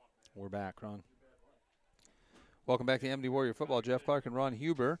 We're back, Ron. Welcome back to Amity Warrior Football. Jeff Clark and Ron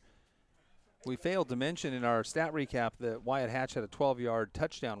Huber. We failed to mention in our stat recap that Wyatt Hatch had a 12-yard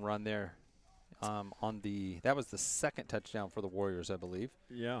touchdown run there. That was the second touchdown for the Warriors, I believe.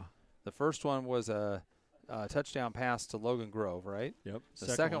 Yeah. The first one was a touchdown pass to Logan Grove, right? Yep. The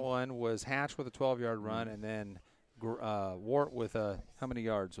second one was Hatch with a 12-yard run, and then Wart with how many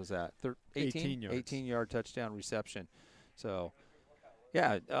yards was that? 18 yards. 18-yard touchdown reception. So,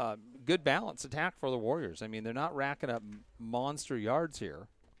 yeah, good balance attack for the Warriors. I mean, they're not racking up monster yards here,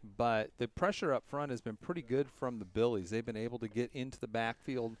 but the pressure up front has been pretty good from the Billies. They've been able to get into the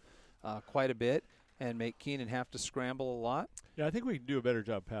backfield quite a bit and make Keenan have to scramble a lot. Yeah, I think we can do a better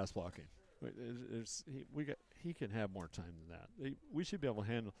job pass blocking. He can have more time than that. We should be able to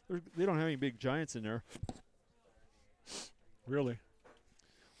handle. They don't have any big giants in there, Really?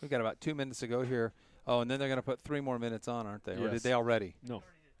 We've got about 2 minutes to go here. Oh, and then they're going to put 3 more minutes on, aren't they? Or did Yes. they already? No.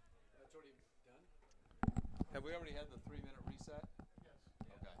 Have we already had the 3-minute reset? Yes.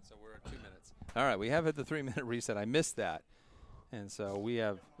 Okay, so we're at 2 minutes. All right, we have had the 3-minute reset. I missed that. And so we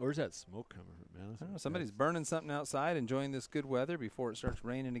have, Where's that smoke coming from, man? I don't know, somebody's burning something outside, enjoying this good weather before it starts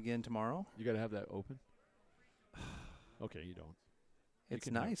raining again tomorrow. You got to have that open? Okay, you don't. It's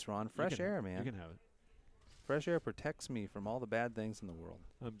can have nice, Ron. You Fresh can- air, man. You can have it. Fresh air protects me from all the bad things in the world.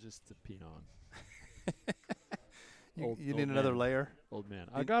 I'm just a peon. You Old need another man. layer? Old man.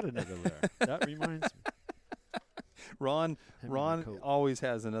 I got another layer. That reminds me. Ron Hand me my coat. always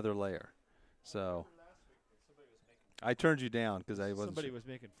has another layer. So I turned you down because I wasn't Somebody sure. was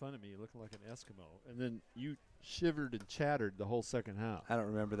making fun of me looking like an Eskimo, and then you shivered and chattered the whole second half. I don't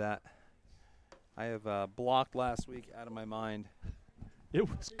remember that. I have blocked last week out of my mind. It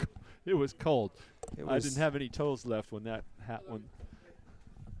was cold. It I was, didn't have any toes left when that one.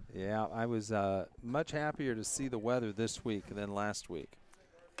 Yeah, I was much happier to see the weather this week than last week.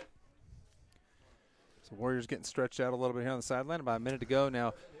 So Warriors getting stretched out a little bit here on the sideline. About a minute to go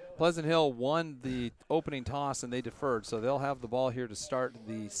now. Pleasant Hill won the opening toss and they deferred, so they'll have the ball here to start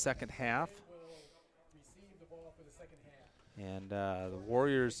the second half. And the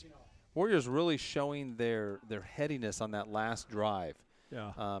Warriors really showing their headiness on that last drive.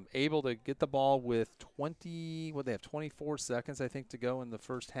 Yeah. Able to get the ball with 24 seconds, I think, to go in the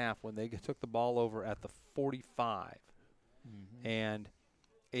first half when they took the ball over at the 45. Mm-hmm. And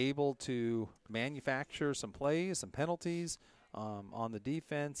able to manufacture some plays, some penalties on the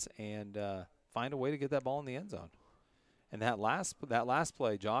defense, and find a way to get that ball in the end zone. And that last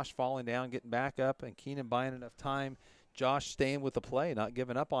play, Josh falling down, getting back up, and Keenan buying enough time. Josh staying with the play, not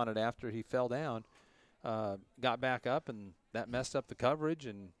giving up on it after he fell down. Got back up, and that messed up the coverage,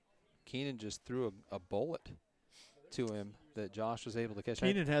 and Keenan just threw a bullet to him that Josh was able to catch.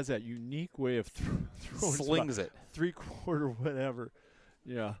 Keenan has that unique way of throwing. Slings it. 3/4 whatever.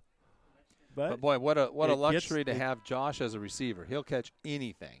 Yeah. But boy, what a it luxury gets- to have Josh as a receiver. He'll catch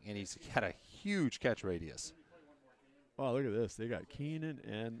anything, and he's got a huge catch radius. Wow, look at this. They got Keenan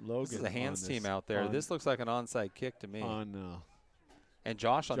and Logan. This is a hands on team this, out there. on- This looks like an onside kick to me. And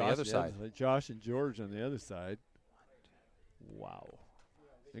Josh on the Josh other side. Josh and George on the other side. Wow.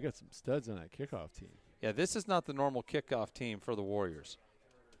 They got some studs on that kickoff team. Yeah, this is not the normal kickoff team for the Warriors.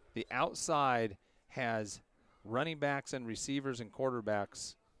 The outside has running backs and receivers and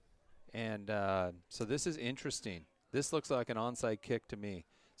quarterbacks. And so this is interesting. This looks like an onside kick to me.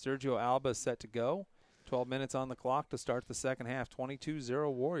 Sergio Alba is set to go. 12 minutes on the clock to start the second half.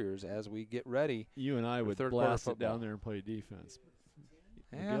 22-0 Warriors as we get ready. You and I for would third quarter blast it football. down there and play defense.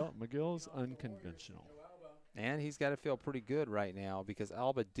 Yeah. McGill's unconventional. And he's got to feel pretty good right now because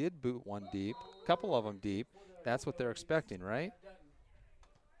Alba did boot one deep, a couple of them deep. That's what they're expecting, right?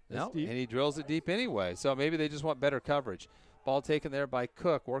 That's No, deep. and he drills it deep anyway. So maybe they just want better coverage. Ball taken there by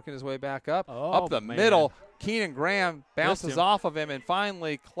Cook, working his way back up. Oh, up the man. middle. Keenan Graham bounces Missed him. off of him, and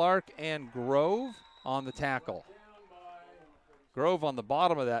finally Clark and Grove on the tackle. Grove on the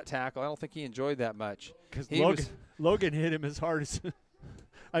bottom of that tackle. I don't think he enjoyed that much. Because He Logan hit him as hard as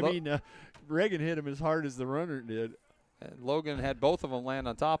Lo- Reagan hit him as hard as the runner did. And Logan had both of them land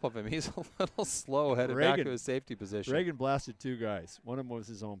on top of him. He's a little slow headed back Reagan- to his safety position. Reagan blasted 2 guys. One of them was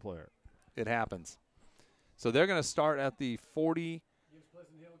his own player. It happens. So they're going to start at the 40,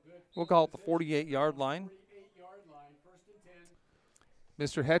 we'll call it the 48-yard line.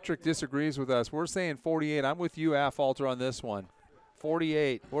 Mr. Hetrick disagrees with us. We're saying 48. I'm with you, Afalter, on this one.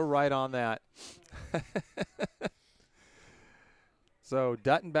 48. We're right on that. So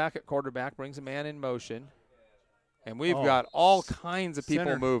Dutton back at quarterback, brings a man in motion. And we've got all kinds of people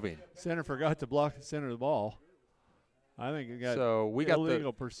Center. moving. Center forgot to block the center of the ball. I think it got So we got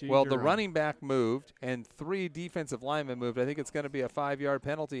illegal the procedure. well, the on- running back moved and 3 defensive linemen moved. I think it's going to be a 5-yard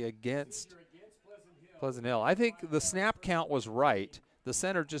penalty against Pleasant Hill. I think the snap count was right. The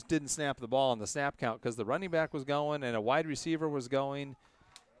center just didn't snap the ball on the snap count because the running back was going and a wide receiver was going.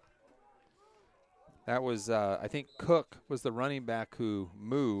 That was, I think Cook was the running back who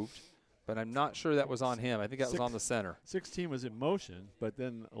moved, but I'm not sure that was on him. I think that was on the center. 16 was in motion, but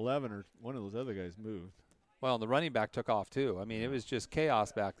then 11 or one of those other guys moved. Well, and the running back took off too. I mean, it was just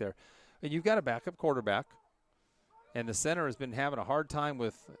chaos back there. And you've got a backup quarterback, and the center has been having a hard time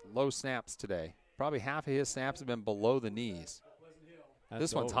with low snaps today. Probably half of his snaps have been below the knees.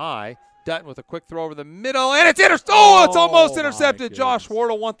 This one's high. Dutton with a quick throw over the middle, and it's it's almost my intercepted. Josh goodness.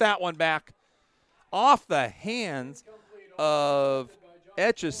 Wardle want that one back. Off the hands of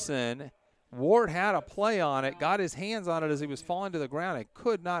Etchison. Ward had a play on it, got his hands on it as he was falling to the ground and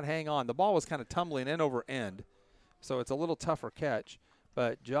could not hang on. The ball was kind of tumbling end over end. so it's a little tougher catch.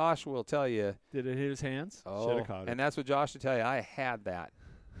 But Josh will tell you. Did it hit his hands? Oh, Should have caught it. and that's what Josh will tell you. I had that.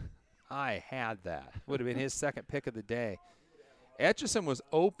 Would have been his second pick of the day. Etchison was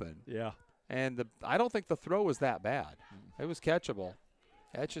open. Yeah. And I don't think the throw was that bad. It was catchable.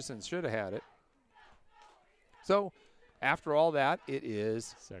 Etchison should have had it. So, after all that, it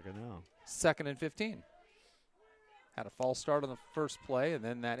is second and 15. Had a false start on the first play, and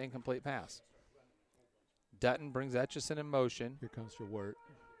then that incomplete pass. Dutton brings Etchison in motion. Here comes Wart.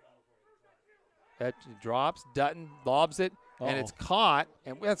 Drops. Dutton lobs it, and it's caught.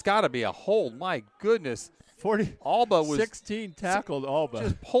 And that's got to be a hold. My goodness. 40. Alba was 16 tackled Alba.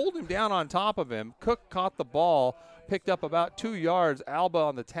 Just pulled him down on top of him. Cook caught the ball, picked up about 2 yards. Alba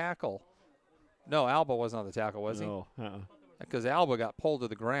on the tackle. No, Alba wasn't on the tackle, was he? No. Because Alba got pulled to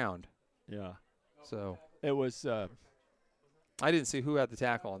the ground. Yeah. So it was. I didn't see who had the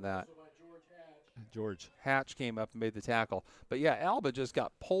tackle on that. George Hatch came up and made the tackle. But, yeah, Alba just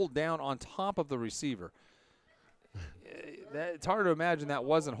got pulled down on top of the receiver. It's hard to imagine that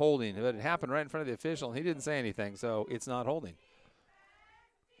wasn't holding, but it happened right in front of the official, and he didn't say anything, so it's not holding.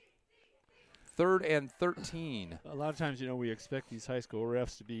 3rd and 13. A lot of times, we expect these high school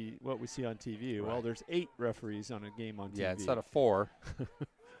refs to be what we see on TV. Right. Well, there's 8 referees on a game on TV. Yeah, instead of 4.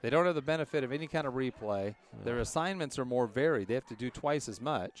 They don't have the benefit of any kind of replay. Their assignments are more varied. They have to do twice as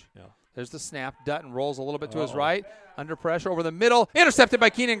much. Yeah. There's the snap. Dutton rolls a little bit to his right. Under pressure over the middle. Intercepted by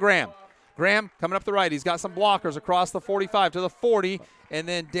Keenan Graham. Graham coming up the right. He's got some blockers across the 45 to the 40, and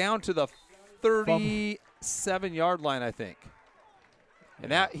then down to the 37-yard line, I think.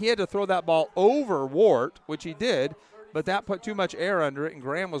 And that he had to throw that ball over Wart, which he did, but that put too much air under it, and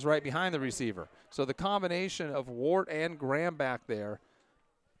Graham was right behind the receiver. So the combination of Wart and Graham back there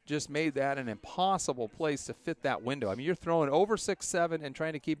just made that an impossible place to fit that window. I mean, you're throwing over 6'7" and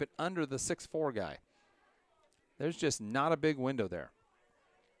trying to keep it under the 6'4" guy. There's just not a big window there.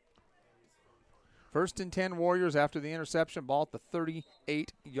 1st and 10 Warriors after the interception, ball at the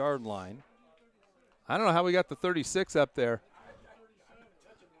 38-yard line. I don't know how we got the 36 up there.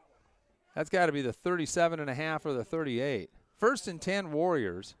 That's got to be the 37.5 or the 38. 1st and 10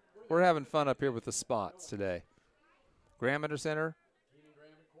 Warriors. We're having fun up here with the spots today. Graham under center.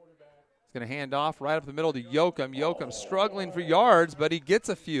 He's going to hand off right up the middle to Yoakum. Yoakum struggling for yards, but he gets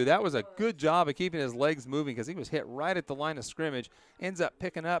a few. That was a good job of keeping his legs moving because he was hit right at the line of scrimmage. Ends up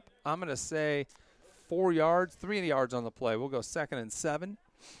picking up, I'm going to say, 4 yards, 3 yards on the play. We'll go 2nd and 7.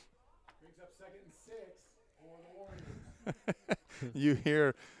 Brings up 2nd and 6 for the Warriors. You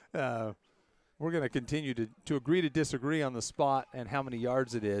hear we're going to continue to agree to disagree on the spot and how many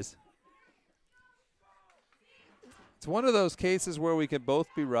yards it is. It's one of those cases where we can both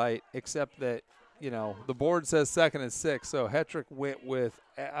be right, except that, the board says 2nd and 6, so Hetrick went with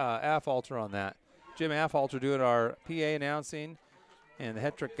Affolter on that. Jim Affolter doing our PA announcing, and the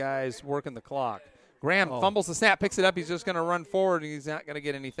Hetrick guys working the clock. Graham fumbles the snap, picks it up. He's just going to run forward, and he's not going to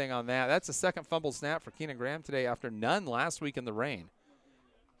get anything on that. That's the second fumbled snap for Keenan Graham today after none last week in the rain.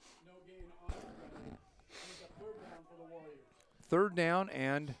 No gain on it. It's a 3rd down for the Warriors. 3rd down,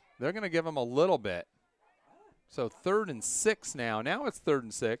 and they're going to give him a little bit. So 3rd and 6 now. Now it's 3rd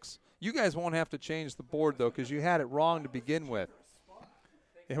and 6. You guys won't have to change the board, though, because you had it wrong to begin with.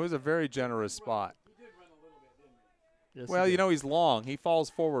 It was a very generous spot. He did run a little bit, didn't he? Yes, well, he's long. He falls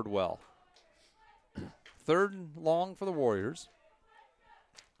forward well. 3rd and long for the Warriors.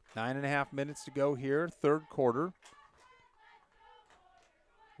 9.5 minutes to go here, 3rd quarter.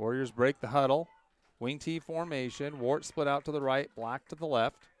 Warriors break the huddle. Wing T formation. Wart split out to the right, Black to the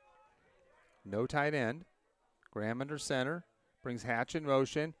left. No tight end. Graham under center. Brings Hatch in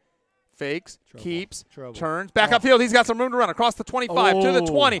motion. Fakes, keeps, turns. Back upfield. He's got some room to run across the 25 to the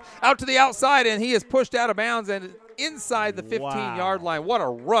 20. Out to the outside, and he is pushed out of bounds and inside the 15-yard line. What a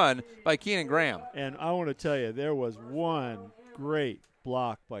run by Keenan Graham. And I want to tell you, there was one great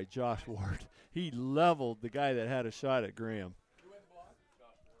block by Josh Ward. He leveled the guy that had a shot at Graham.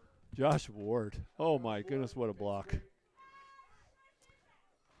 Josh Ward. Oh, my goodness, what a block.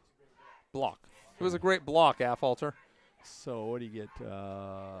 Block. It was a great block, Affolter. So what do you get,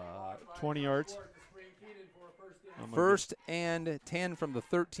 20 yards? 1st and 10 from the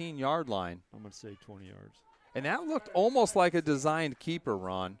 13-yard line. I'm going to say 20 yards. And that looked almost like a designed keeper,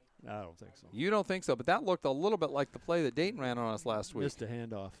 Ron. I don't think so. You don't think so, but that looked a little bit like the play that Dayton ran on us last week. Missed a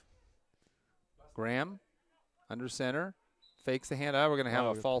handoff. Graham, under center, fakes the handoff. We're going to have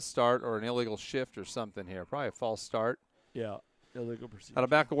a false start or an illegal shift or something here. Probably a false start. Yeah, illegal procedure. Out of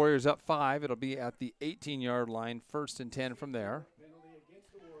back, the Warriors up 5. It'll be at the 18-yard line, 1st and 10 from there.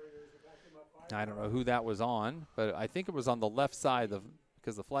 I don't know who that was on, but I think it was on the left side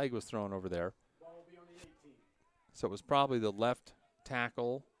because the flag was thrown over there. So it was probably the left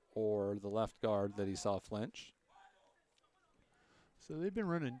tackle or the left guard that he saw flinch. So they've been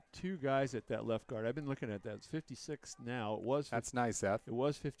running 2 guys at that left guard. I've been looking at that. It's 56 now. It was That's nice, Seth. It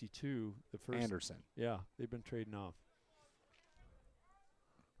was 52 the first. Anderson. Yeah, they've been trading off.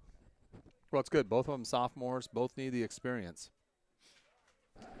 Well, it's good. Both of them sophomores. Both need the experience.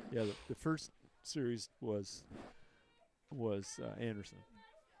 Yeah, the first series was Anderson.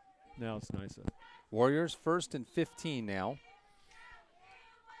 Now it's Nysa. Warriors 1st and 15 now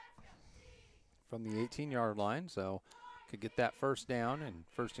from the 18-yard line. So could get that first down and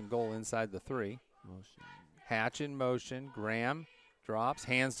 1st and goal inside the 3. Motion. Hatch in motion. Graham drops.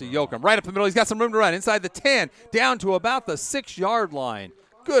 Hands to Yoakum. Right up the middle. He's got some room to run. Inside the 10. Down to about the 6-yard line.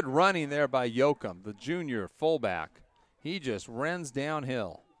 Good running there by Yoakum, the junior fullback. He just runs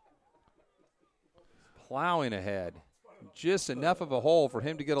downhill. Plowing ahead. Just enough of a hole for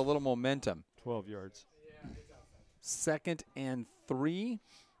him to get a little momentum. 12 yards. 2nd and 3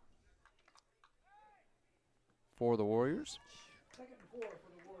 for the Warriors.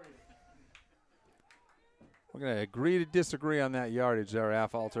 We're going to agree to disagree on that yardage there,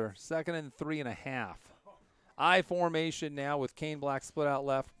 Affalter. 2nd and 3.5. I formation now with Kane Black split out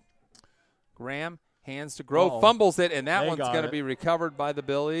left. Graham, hands to Grove, fumbles it, and that one's going to be recovered by the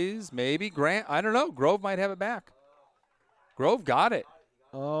Billies. Maybe Grant, I don't know. Grove might have it back. Grove got it.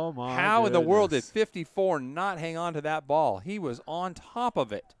 Oh, my How in the world did goodness. 54 not hang on to that ball? He was on top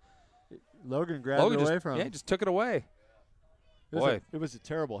of it. Logan grabbed it away from Yeah, him. just took it away. It was a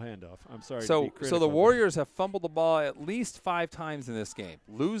terrible handoff. I'm sorry to be So critical, the but Warriors have fumbled the ball at least 5 times in this game,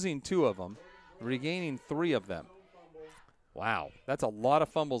 losing 2 of them, regaining 3 of them. Wow, that's a lot of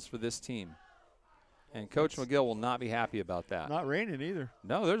fumbles for this team. And Coach McGill will not be happy about that. not raining either.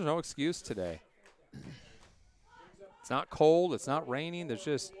 No, there's no excuse today. It's not cold. It's not raining. There's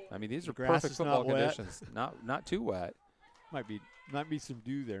just, I mean, these are grass perfect is football not wet. conditions. Not too wet. Might be some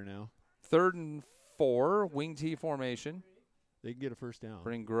dew there now. 3rd and 4, wing T formation. They can get a first down.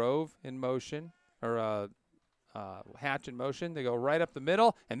 Bring Grove in motion, or Hatch in motion. They go right up the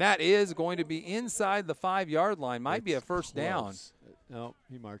middle, and that is going to be inside the 5-yard line. Might be a It's first down. close. No,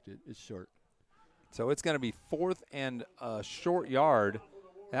 he marked it. It's short. So it's going to be 4th and a short yard.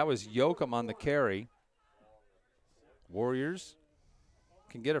 That was Yoakum on the carry. Warriors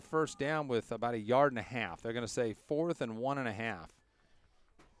can get a first down with about 1.5 yards. They're going to say 4th and 1.5.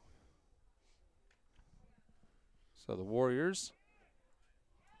 So the Warriors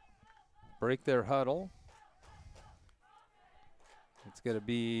break their huddle. It's going to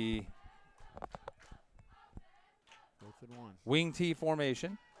be 4th and 1. wing T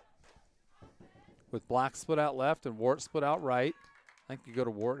formation with Black split out left and Wart split out right. I think you go to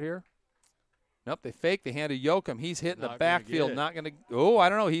Wart here. Nope, they fake. They hand to Yoakum. He's hitting the Not gonna backfield. get it. Not going to. Oh, I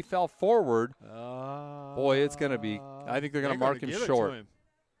don't know. He fell forward. Boy, it's going to be. I think they're going to mark him give it to short. him.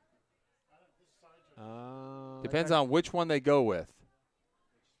 Depends on which one they go with.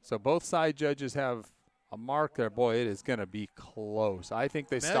 So both side judges have a mark there. Boy, it is going to be close. I think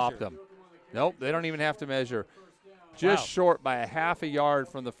they stopped them. Nope, they don't even have to measure. Just short by 1/2 yard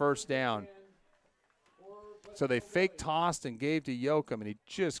from the first down. So they fake tossed and gave to Yoakum, and he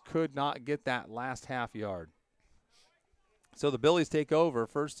just could not get that last 1/2 yard. So the Billies take over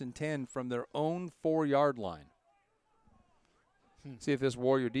 1st and 10 from their own 4-yard line. See if this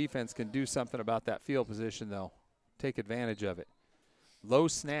Warrior defense can do something about that field position, though. Take advantage of it. Low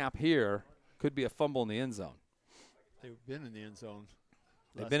snap here could be a fumble in the end zone. They've been in the end zone.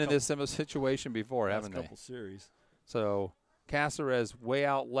 They've been in this similar situation before, haven't they? Couple series. So Caceres way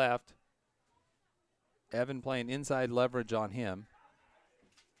out left. Evan playing inside leverage on him.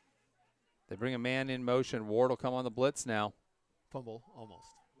 They bring a man in motion. Ward will come on the blitz now. Fumble, almost.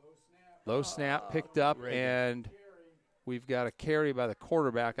 Low snap picked up, Reagan. and we've got a carry by the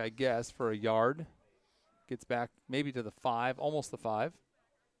quarterback, I guess, for 1 yard. Gets back maybe to the 5, almost the 5.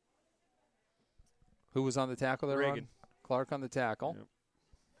 Who was on the tackle there, Reagan. Ron? Clark on the tackle. Yep.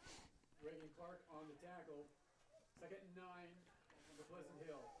 Reagan Clark on the tackle. 2nd and 9 on the Pleasant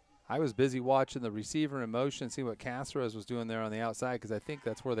Hill. I was busy watching the receiver in motion, see what Caceres was doing there on the outside, because I think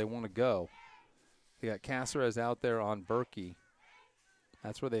that's where they want to go. They got Caceres out there on Berkey.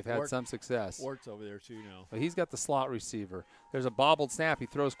 That's where they've had Wart- some success. Wart's over there, too, now. But he's got the slot receiver. There's a bobbled snap. He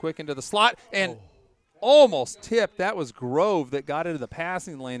throws quick into the slot and almost tipped. That was Grove that got into the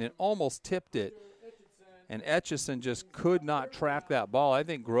passing lane and almost tipped it. And Etchison just could not track that ball. I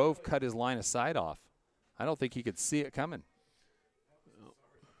think Grove cut his line of sight off. I don't think he could see it coming.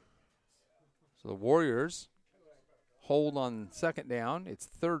 So the Warriors hold on 2nd down. It's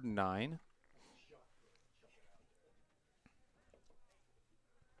 3rd and 9.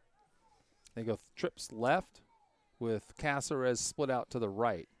 They go trips left, with Caceres split out to the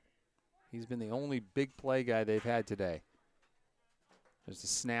right. He's been the only big play guy they've had today. There's a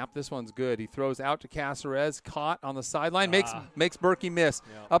snap. This one's good. He throws out to Caceres, caught on the sideline, makes Berkey miss.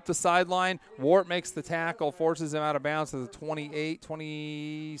 Yep. Up the sideline, Wart makes the tackle, forces him out of bounds to the 28,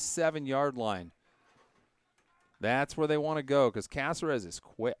 27-yard line. That's where they want to go because Caceres is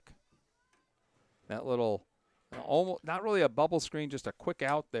quick. That little, almost not really a bubble screen, just a quick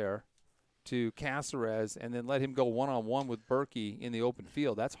out there to Caceres, and then let him go one-on-one with Berkey in the open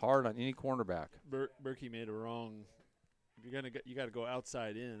field. That's hard on any cornerback. Berkey made a wrong. You got to go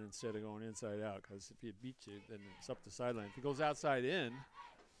outside in instead of going inside out, because if he beats you, then it's up the sideline. If he goes outside in,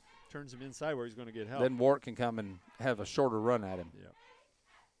 turns him inside where he's going to get help. Then Wart can come and have a shorter run at him. Yeah.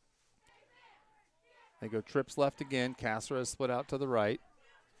 They go trips left again. Caceres split out to the right.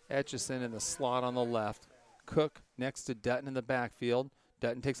 Etchison in the slot on the left. Cook next to Dutton in the backfield.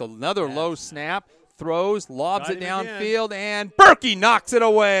 Dutton takes another low snap, throws, lobs it downfield, and Berkey knocks it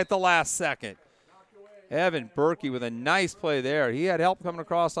away at the last second. Evan Berkey with a nice play there. He had help coming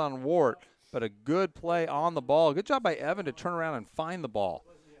across on Wart, but a good play on the ball. Good job by Evan to turn around and find the ball.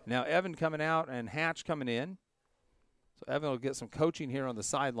 Now Evan coming out and Hatch coming in. So Evan will get some coaching here on the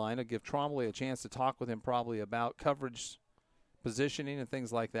sideline. He'll give Trombley a chance to talk with him probably about coverage, positioning, and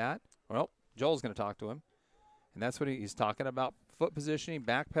things like that. Well, Joel's going to talk to him. And that's what he's talking about, foot positioning,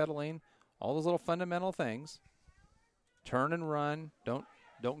 backpedaling, all those little fundamental things. Turn and run. Don't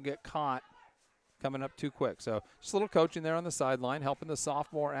get caught coming up too quick. So just a little coaching there on the sideline, helping the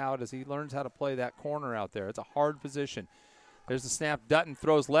sophomore out as he learns how to play that corner out there. It's a hard position. There's the snap. Dutton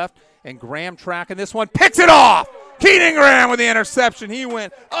throws left, and Graham tracking this one, picks it off. Keenan Graham with the interception. He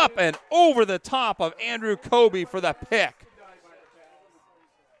went up and over the top of Andrew Kobe for the pick.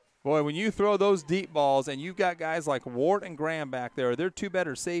 Boy, when you throw those deep balls and you've got guys like Wart and Graham back there, they're two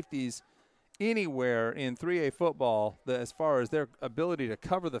better safeties anywhere in 3A football as far as their ability to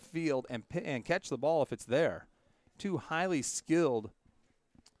cover the field and catch the ball if it's there. Two highly skilled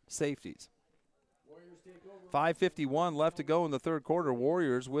safeties. 5:51 left to go in the third quarter.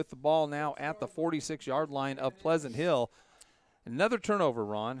 Warriors with the ball now at the 46-yard line of Pleasant Hill. Another turnover,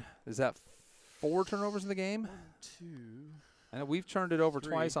 Ron. Is that 4 turnovers in the game? 1, 2. I know we've turned it over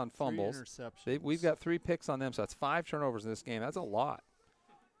twice on fumbles. 3 interceptions. We've got 3 picks on them, so that's 5 turnovers in this game. That's a lot.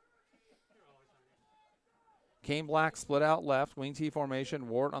 Kane Black split out left, wing T formation.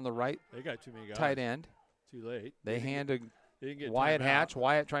 Wart on the right, They got too many guys. tight end. Too late. They hand to They didn't get Wyatt timeout. Hatch.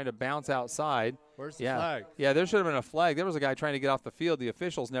 Wyatt trying to bounce outside. Where's the flag? Yeah, there should have been a flag. There was a guy trying to get off the field. The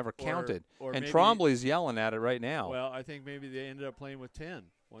officials never counted. or and maybe- Trombley's yelling at it right now. Well, I think maybe they ended up playing with 10.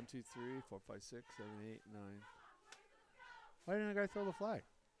 1, 2, 3, 4, 5, 6, 7, 8, 9. Why didn't the guy throw the flag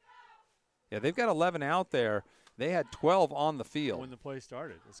Yeah, they've got 11 out there. They had 12 on the field. when the play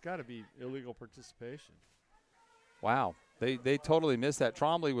started? It's got to be illegal participation. Wow. They totally missed that.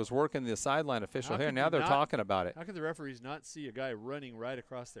 Trombley was working the sideline official How here. could Now you they're not- talking about it. How could the referees not see a guy running right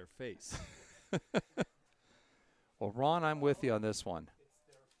across their face? Well, Ron, I'm with you on this one. It's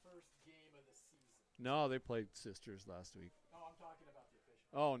their first game of the season. No, they played Sisters last week. No, I'm talking about the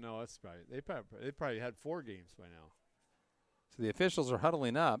official. Oh no, that's right. They probably had 4 games by now. So the officials are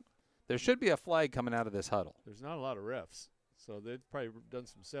huddling up. There should be a flag coming out of this huddle. There's not a lot of refs, so they've probably done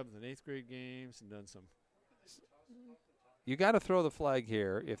some 7th and 8th grade games and done some. You got to throw the flag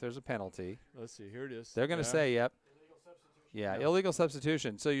here if there's a penalty. Let's see, here it is. They're going to Yeah. say, yep. Yeah, illegal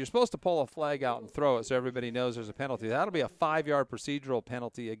substitution. So you're supposed to pull a flag out and throw it so everybody knows there's a penalty. That'll be a 5-yard procedural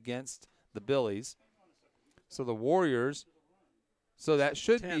penalty against the Billies. So the Warriors, so that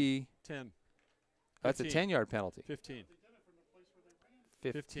should 10. be, 10, that's a 15. 10-yard penalty. 15.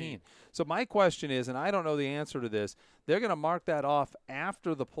 15. So my question is, and I don't know the answer to this, they're going to mark that off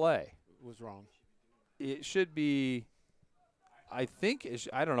after the play. Was wrong. It should be, I think,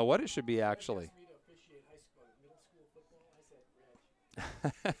 I don't know what it should be actually. Me to officiate middle school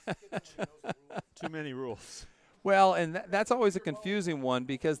football. I said, Reg. Too many rules. Well, and that's always a confusing one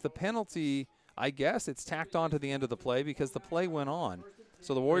because the penalty, I guess it's tacked on to the end of the play because the play went on.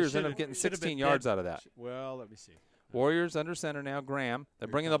 So the Warriors end up getting 16 yards out of that. Well, let me see. Warriors under center now, Graham. They're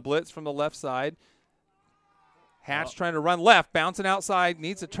bringing the blitz from the left side. Hatch trying to run left, bouncing outside,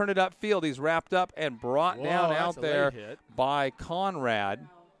 needs to turn it upfield. He's wrapped up and brought Whoa, down that's out a there late hit. by Conrad.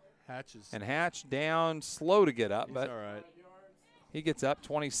 Hatches. And Hatch down, slow to get up, He's but all right. he gets up,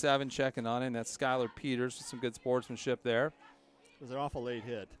 27 checking on him. That's Skylar Peters with some good sportsmanship there. It was an awful late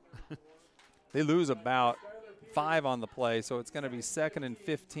hit. They lose about 5 on the play, so it's going to be 2nd and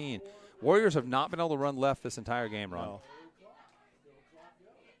 15. Warriors have not been able to run left this entire game, Ron. No.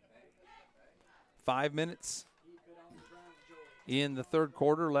 5 minutes in the third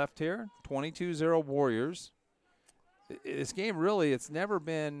quarter left here. 22-0 Warriors. this game really, it's never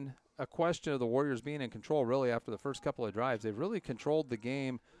been a question of the Warriors being in control really after the first couple of drives. They've really controlled the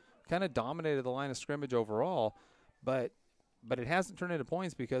game, kind of dominated the line of scrimmage overall, but it hasn't turned into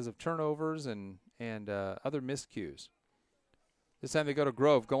points because of turnovers and other miscues. This time they go to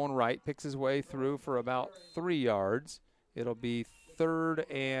Grove, going right, picks his way through for about 3 yards. It'll be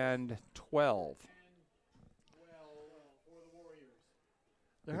 3rd and 12.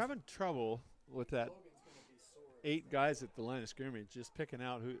 They're having trouble with that 8 guys at the line of scrimmage, just picking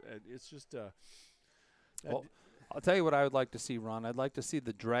out who. It's just. Well, I'll tell you what I would like to see, Ron. I'd like to see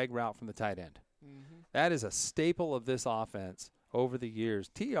the drag route from the tight end. Mm-hmm. That is a staple of this offense over the years.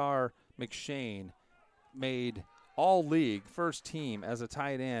 T.R. McShane made all-league first team as a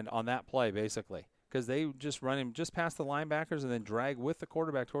tight end on that play, basically, because they just run him just past the linebackers and then drag with the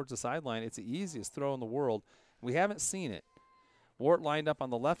quarterback towards the sideline. It's the easiest throw in the world. We haven't seen it. Wart lined up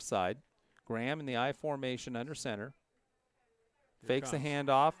on the left side. Graham in the I formation under center. Fakes the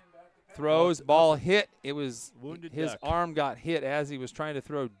handoff. Throws. Ball hit. It was Wounded his duck. arm got hit as he was trying to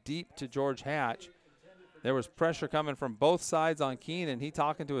throw deep to George Hatch. There was pressure coming from both sides on Keenan. He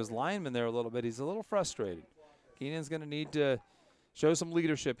talking to his lineman there a little bit. He's a little frustrated. Keenan's going to need to show some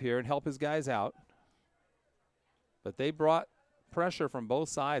leadership here and help his guys out. But they brought pressure from both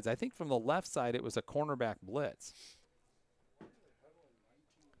sides. I think from the left side it was a cornerback blitz.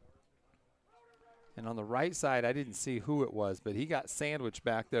 And on the right side, I didn't see who it was, but he got sandwiched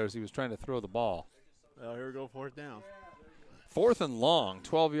back there as he was trying to throw the ball. Well, here we go, 4th down. 4th and long,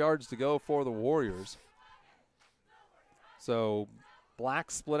 12 yards to go for the Warriors. So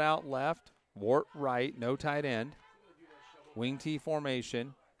Black split out left, Wart right, no tight end. Wing T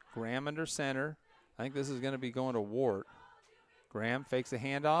formation, Graham under center. I think this is going to be going to Wart. Graham fakes a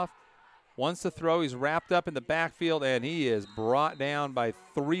handoff. Wants to throw. He's wrapped up in the backfield, and he is brought down by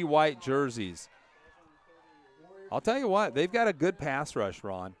 3 white jerseys. I'll tell you what, they've got a good pass rush,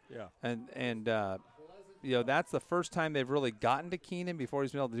 Ron. Yeah. And that's the first time they've really gotten to Keenan before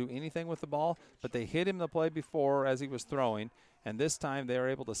he's been able to do anything with the ball. But they hit him the play before as he was throwing, and this time they were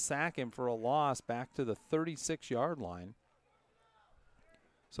able to sack him for a loss back to the 36-yard line.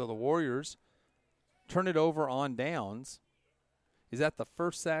 So the Warriors turn it over on downs. Is that the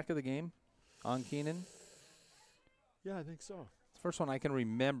first sack of the game on Keenan? Yeah, I think so. It's the first one I can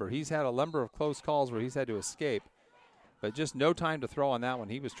remember. He's had a number of close calls where he's had to escape, but just no time to throw on that one.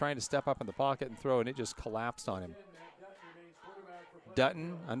 He was trying to step up in the pocket and throw, and it just collapsed on him.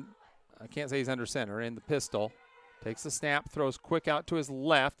 Dutton, I can't say he's under center, in the pistol. Takes the snap, throws quick out to his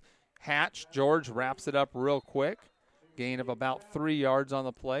left. Hatch, George wraps it up real quick. Gain of about 3 yards on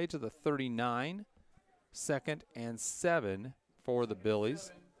the play to the 39. 2nd and 7 for the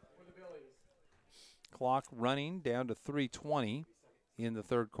Billies. Clock running down to 3:20 in the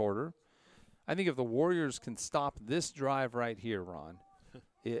 3rd quarter. I think if the Warriors can stop this drive right here, Ron,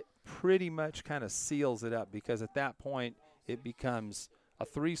 it pretty much kind of seals it up, because at that point it becomes a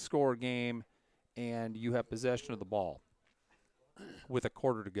 3-score game and you have possession of the ball with a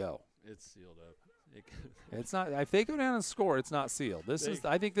quarter to go. It's sealed up. It's not. If they go down and score, it's not sealed.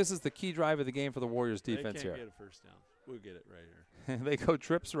 I think this is the key drive of the game for the Warriors defense here. They can't get a first down. We'll get it right here. They go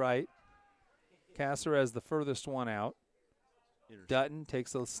trips right. Caceres the furthest one out. Dutton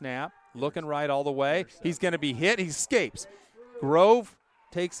takes the snap, looking right all the way. He's going to be hit. He escapes. Grove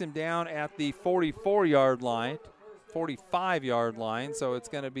takes him down at the 44-yard line, 45-yard line, so it's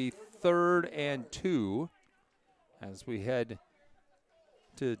going to be 3rd and 2 as we head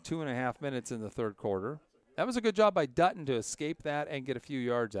to 2.5 minutes in the 3rd quarter. That was a good job by Dutton to escape that and get a few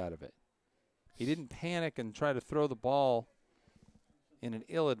yards out of it. He didn't panic and try to throw the ball in an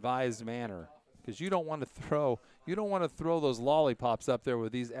ill-advised manner, because you don't want to throw those lollipops up there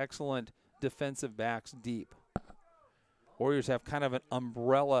with these excellent defensive backs deep. Warriors have kind of an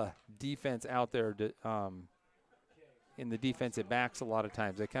umbrella defense out there in the defensive backs a lot of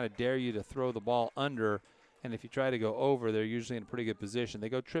times. They kind of dare you to throw the ball under, and if you try to go over, they're usually in a pretty good position. They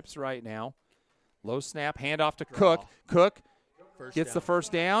go trips right now. Low snap, handoff to Cook. Cook gets the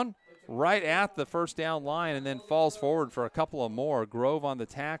first down right at the first down line and then falls forward for a couple of more. Grove on the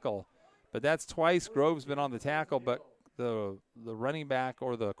tackle. But that's twice Grove's been on the tackle, but the running back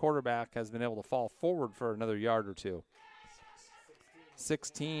or the quarterback has been able to fall forward for another yard or two.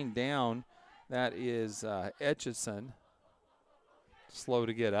 16 down. That is Etchison. Slow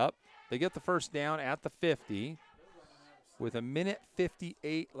to get up. They get the first down at the 50 with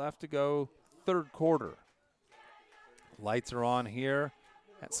 1:58 left to go, 3rd quarter. Lights are on here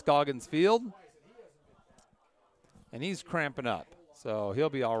at Scoggins Field. And he's cramping up, so he'll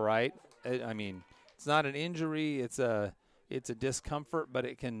be all right. I mean, it's not an injury. It's a discomfort, but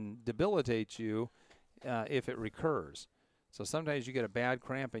it can debilitate you if it recurs. So sometimes you get a bad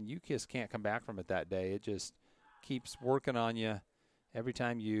cramp and you just can't come back from it that day. It just keeps working on you. Every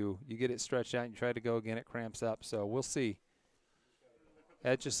time you get it stretched out and you try to go again, it cramps up. So we'll see.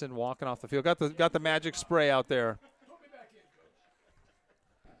 Etchison walking off the field. Got the magic spray out there.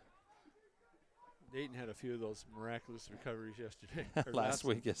 Dayton had a few of those miraculous recoveries yesterday. Last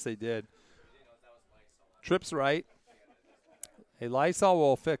week, yes, they did. Trips right. Hey, Lysol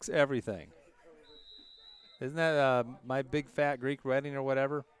will fix everything. Isn't that my big fat Greek wedding or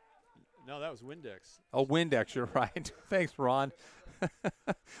whatever? No, that was Windex. Oh, Windex, you're right. Thanks, Ron.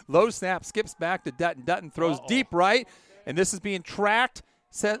 Low snap, skips back to Dutton. Dutton throws deep right, and this is being tracked.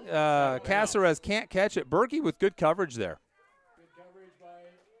 Caceres can't catch it. Berkey with good coverage there. Good coverage by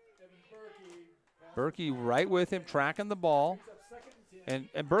Evan Berkey. Berkey right with him, tracking the ball. And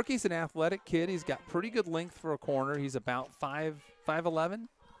Berkey's an athletic kid. He's got pretty good length for a corner. He's about 5'11",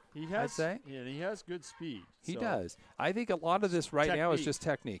 he has, I'd say. Yeah, he has good speed. He does. I think a lot of this now is just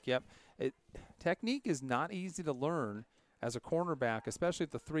technique. Yep. Technique is not easy to learn as a cornerback, especially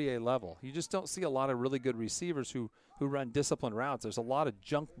at the 3A level. You just don't see a lot of really good receivers who run disciplined routes. There's a lot of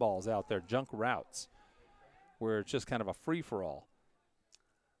junk balls out there, junk routes, where it's just kind of a free-for-all.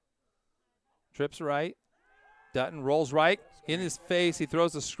 Trips right. Dutton rolls right. In his face, he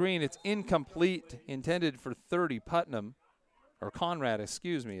throws a screen. It's incomplete, intended for 30. Putnam, or Conrad,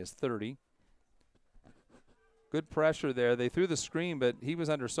 excuse me, is 30. Good pressure there. They threw the screen, but he was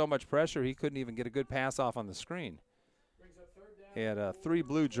under so much pressure he couldn't even get a good pass off on the screen. He had 3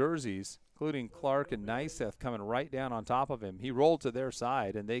 blue jerseys, including Clark and Nyseth, coming right down on top of him. He rolled to their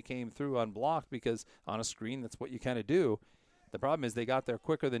side, and they came through unblocked because on a screen, that's what you kind of do. The problem is they got there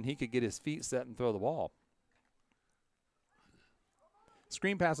quicker than he could get his feet set and throw the ball.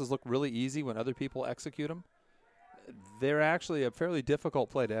 Screen passes look really easy when other people execute them. They're actually a fairly difficult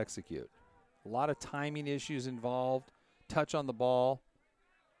play to execute. A lot of timing issues involved, touch on the ball.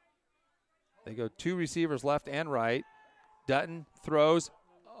 They go 2 receivers left and right. Dutton throws.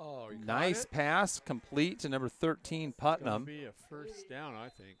 Nice pass, complete to number 13, Putnam. It's going to be a first down, I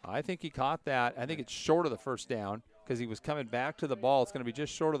think. I think he caught that. I think it's short of the first down because he was coming back to the ball. It's going to be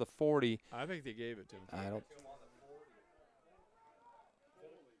just short of the 40. I think they gave it to him.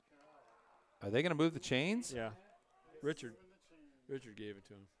 Are they going to move the chains? Yeah. Richard gave it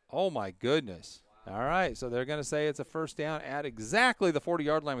to him. Oh, my goodness. All right, so they're going to say it's a first down at exactly the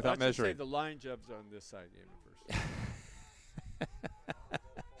 40-yard line without measuring. Say the line jumps on this side gave it first.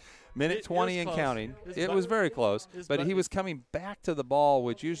 Minute 20 and counting. It was very close, but he was coming back to the ball,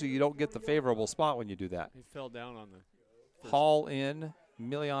 which usually you don't get the favorable spot when you do that. He fell down on the Hall in,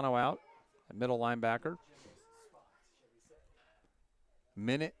 Miliano out, middle linebacker.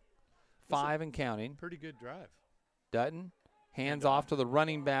 Minute 5 and counting. Pretty good drive. Dutton hands off to the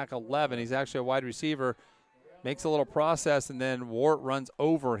running back 11. He's actually a wide receiver. Makes a little process, and then Wart runs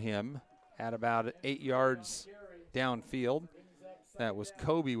over him at about 8 yards downfield. That was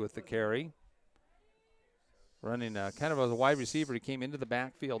Kobe with the carry. Running kind of as a wide receiver. He came into the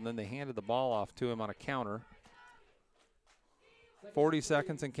backfield, and then they handed the ball off to him on a counter. 40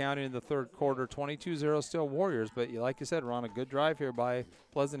 seconds and counting in the third quarter. 22-0 still Warriors, but like you said, Ron, a good drive here by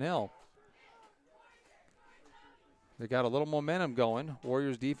Pleasant Hill. They got a little momentum going.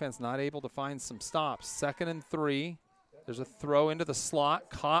 Warriors defense not able to find some stops. 2nd and 3. There's a throw into the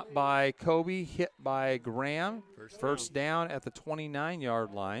slot, caught by Kobe, hit by Graham. First down at the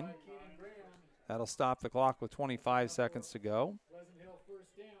 29-yard line. That'll stop the clock with 25 seconds to go.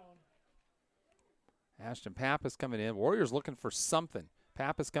 Ashton Pappas coming in. Warriors looking for something.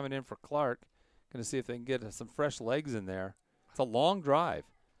 Pappas coming in for Clark. Going to see if they can get some fresh legs in there. It's a long drive.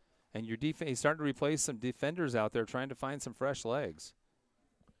 And your defense, he's starting to replace some defenders out there trying to find some fresh legs.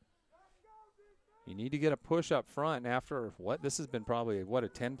 You need to get a push up front after what? This has been probably, a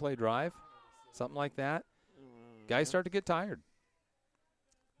 10-play drive? Something like that. Guys start to get tired.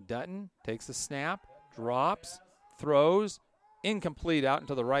 Dutton takes the snap, drops, throws, incomplete out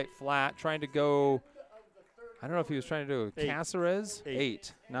into the right flat, trying to go, I don't know if he was trying to do a Caceres.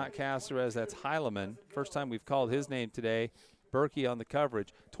 8, not Caceres. That's Heileman. First time we've called his name today. Berkey on the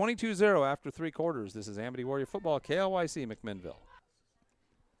coverage. 22-0 after 3 quarters. This is Amity Warrior Football, KLYC McMinnville.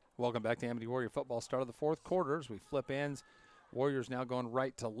 Welcome back to Amity Warrior Football. Start of the fourth quarter as we flip ends. Warriors now going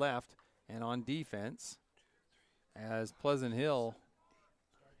right to left. And on defense, as Pleasant Hill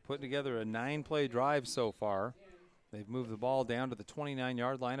putting together a 9-play drive so far. They've moved the ball down to the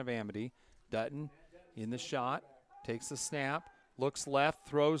 29-yard line of Amity. Dutton in the shot, takes the snap, looks left,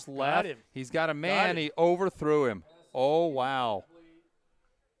 throws left. He's got a man. He overthrew him. Oh, wow.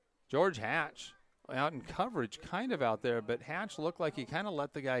 George Hatch out in coverage, kind of out there, but Hatch looked like he kind of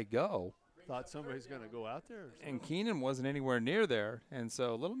let the guy go. Thought somebody's going to go out there. Or And Keenan wasn't anywhere near there, and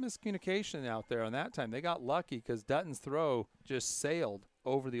so a little miscommunication out there on that time. They got lucky because Dutton's throw just sailed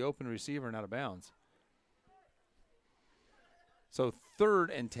over the open receiver and out of bounds. So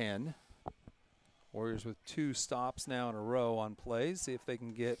 3rd and 10. Warriors with 2 stops now in a row on plays. See if they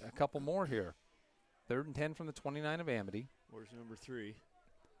can get a couple more here. 3rd and 10 from the 29 of Amity. Where's number 3?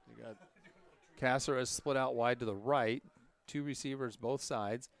 They got Caceres split out wide to the right. 2 receivers both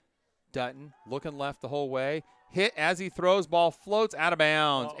sides. Dutton looking left the whole way. Hit as he throws. Ball floats out of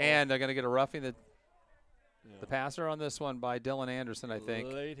bounds. And they're going to get a roughing the passer on this one by Dylan Anderson, I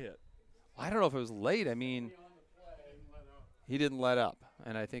think. Late hit. I don't know if it was late. I mean, he didn't let up.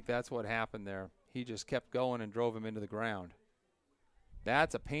 And I think that's what happened there. He just kept going and drove him into the ground.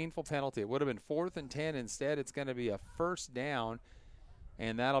 That's a painful penalty. It would have been 4th and 10. Instead, it's going to be a 1st down,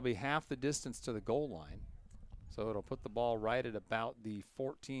 and that'll be half the distance to the goal line. So it'll put the ball right at about the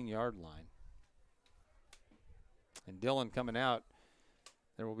 14-yard line. And Dylan coming out,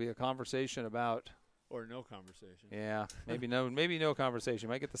 there will be a conversation about. Or no conversation. Yeah, maybe no conversation.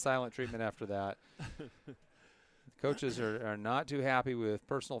 Might get the silent treatment after that. Coaches are not too happy with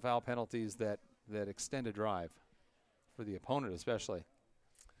personal foul penalties that extend a drive for the opponent especially.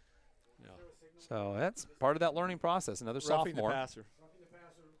 Yeah. So that's part of that learning process. Another Roughing sophomore. the passer.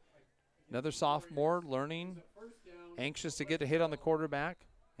 Another sophomore learning, anxious to get a hit on the quarterback,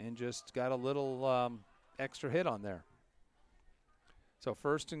 and just got a little extra hit on there. So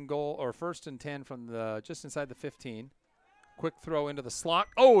 1st and goal, or 1st and 10 from the just inside the 15. Quick throw into the slot.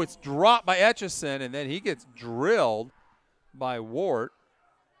 Oh, it's dropped by Etchison, and then he gets drilled by Wart.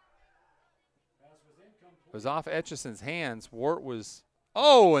 It was off Etchison's hands. Wart was,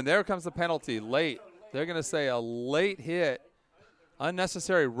 and there comes the penalty late. They're going to say a late hit.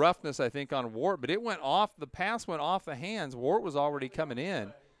 Unnecessary roughness, I think, on Wart, but it went off. The pass went off the hands. Wart was already coming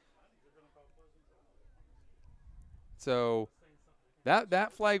in. So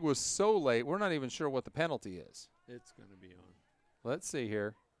that flag was so late, we're not even sure what the penalty is. It's going to be on. Let's see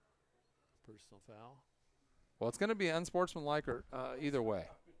here. Personal foul. Well, it's going to be unsportsmanlike or either way.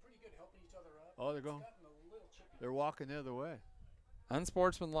 Oh, they're going. They're walking the other way.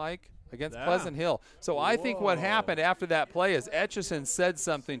 Unsportsmanlike against Pleasant Hill. So I think what happened after that play is Etchison said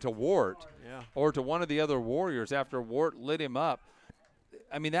something to Wart or to one of the other Warriors after Wart lit him up.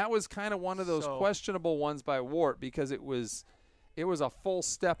 I mean, that was kind of one of those questionable ones by Wart because it was a full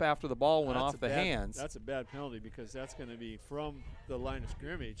step after the ball went off the hands. That's a bad penalty because that's going to be from the line of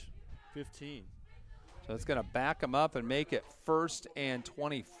scrimmage, 15. So it's going to back him up and make it 1st and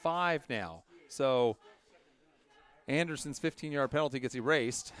 25 now. So Anderson's 15-yard penalty gets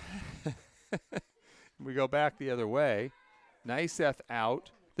erased. We go back the other way. Niceth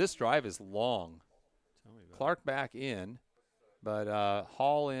out. This drive is long. Clark back in, but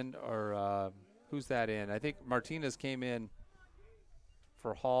Hall in, or who's that in? I think Martinez came in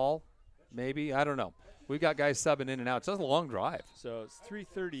for Hall, maybe. I don't know. We've got guys subbing in and out. It's just a long drive. So it's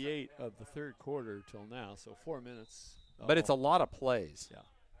 3:38 of the 3rd quarter till now, so 4 minutes. But it's a lot of plays. Yeah.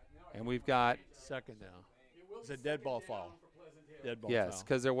 And we've got 2nd down. It's a dead ball foul. Yes,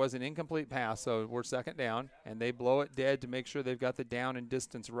 because there was an incomplete pass, so we're 2nd down, and they blow it dead to make sure they've got the down and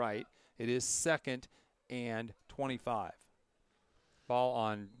distance right. It is 2nd and 25. Ball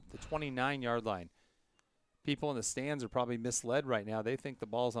on the 29-yard line. People in the stands are probably misled right now. They think the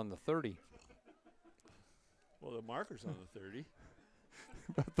ball's on the 30. Well, the marker's on the 30.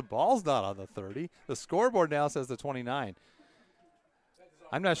 But the ball's not on the 30. The scoreboard now says the 29.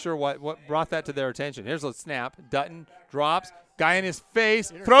 I'm not sure what brought that to their attention. Here's a snap. Dutton drops. Guy in his face.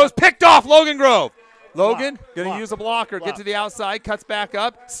 Throws. Picked off. Logan Grove. Logan going to use a blocker. Get to the outside. Cuts back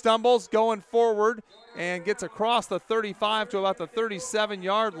up. Stumbles. Going forward. And gets across the 35 to about the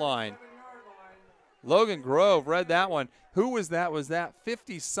 37-yard line. Logan Grove read that one. Who was that? Was that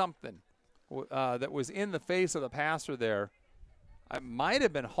 50-something that was in the face of the passer there? It might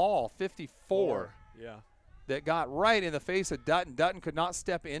have been Hall, 54. Yeah. That got right in the face of Dutton. Dutton could not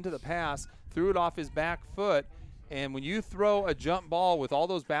step into the pass, threw it off his back foot. And when you throw a jump ball with all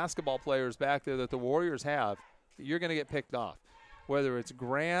those basketball players back there that the Warriors have, you're going to get picked off. Whether it's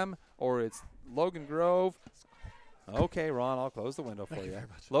Graham or it's Logan Grove. Okay, Ron, I'll close the window for you.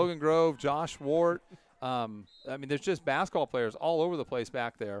 Logan Grove, Josh Wart. I mean, there's just basketball players all over the place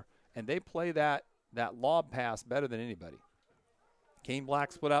back there, and they play that lob pass better than anybody. Kane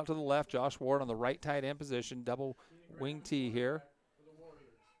Black split out to the left. Josh Ward on the right tight end position. Double wing T here.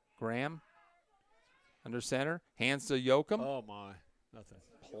 Graham under center. Hands to Yoakum. Oh, my. Nothing.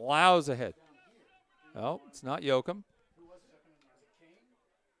 Plows ahead. Oh, it's not Yoakum.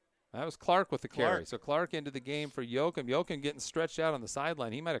 That was Clark with the carry. Clark. So Clark into the game for Yoakum. Yoakum getting stretched out on the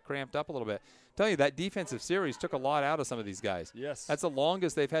sideline. He might have cramped up a little bit. Tell you, that defensive series took a lot out of some of these guys. Yes. That's the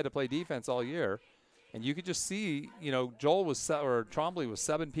longest they've had to play defense all year. And you could just see, Joel or Trombley was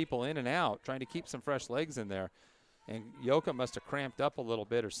subbing people in and out, trying to keep some fresh legs in there. And Yoakum must have cramped up a little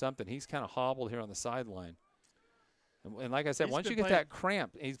bit or something. He's kind of hobbled here on the sideline. And like I said, once you get that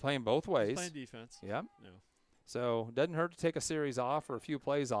cramp, he's playing both ways. He's playing defense. Yep. No. So doesn't hurt to take a series off or a few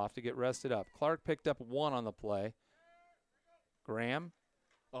plays off to get rested up. Clark picked up 1 on the play. Graham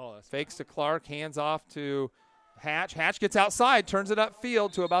fakes to Clark, hands off to Hatch. Hatch gets outside, turns it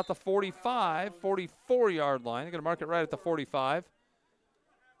upfield to about the 45, 44-yard line. They're going to mark it right at the 45.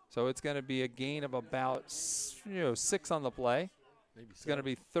 So it's going to be a gain of about 6 on the play. Maybe it's going to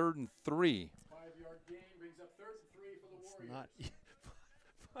be 3rd and 3. 5-yard gain brings up 3rd and 3 for the Warriors. Not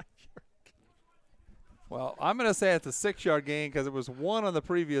 5-yard. Well, I'm going to say it's a 6-yard gain because it was 1 on the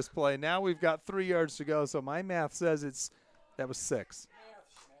previous play. Now we've got 3 yards to go, so my math says that was 6.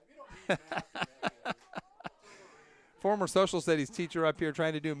 Former social studies teacher up here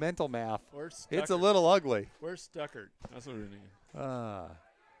trying to do mental math. It's a little ugly. Where's Stuckert? That's what we need.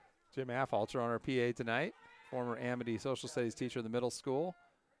 Jim Afalter on our PA tonight. Former Amity social studies teacher in the middle school.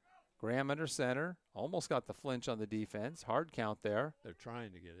 Graham under center. Almost got the flinch on the defense. Hard count there. They're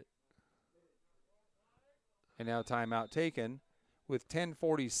trying to get it. And now timeout taken with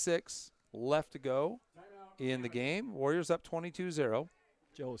 10:46 left to go in the game. Warriors up 22-0.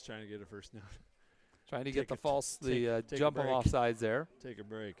 Joe was trying to get a first down. Trying to get the take jump on offsides there. Take a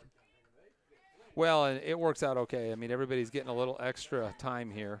break. Well, and it works out okay. I mean, everybody's getting a little extra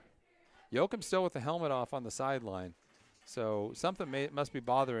time here. Yoakum's still with the helmet off on the sideline. So something must be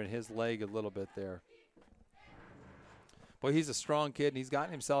bothering his leg a little bit there. Boy, he's a strong kid, and he's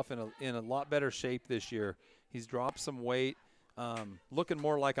gotten himself in a lot better shape this year. He's dropped some weight, looking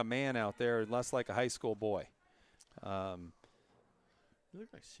more like a man out there, less like a high school boy. You look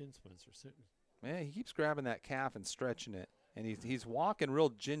like shin splints or something. Man, he keeps grabbing that calf and stretching it, and he's walking real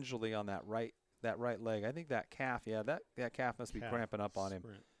gingerly on that right leg. I think that calf, that calf must be cramping up on him.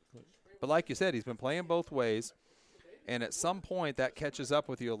 But like you said, he's been playing both ways, and at some point that catches up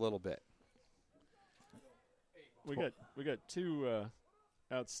with you a little bit. We got 2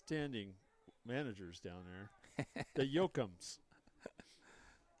 outstanding managers down there. The Yokums.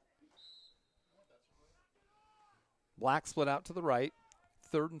 Black split out to the right.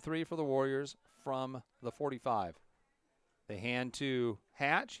 3rd and 3 for the Warriors from the 45. They hand to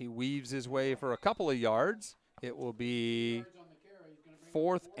Hatch. He weaves his way for a couple of yards. It will be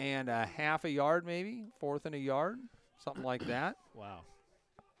 4th and a half a yard, maybe 4th and a yard, something like that. Wow.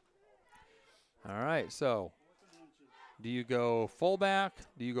 All right, so do you go fullback?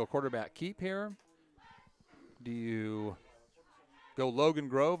 Do you go quarterback keep here? Do you go Logan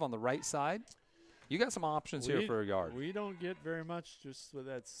Grove on the right side? You got some options here for a yard. We don't get very much just with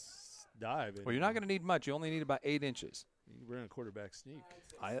that dive. Well, you're not going to need much. You only need about 8 inches. You run a quarterback sneak.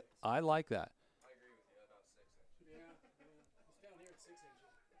 I like that.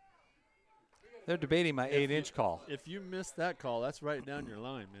 They're debating my 8-inch call. If you miss that call, that's right down your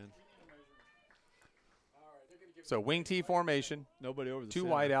line, man. So wing T formation. Nobody over the 2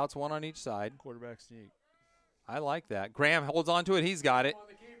 center. wideouts, 1 on each side. Quarterback sneak. I like that. Graham holds on to it. He's got it.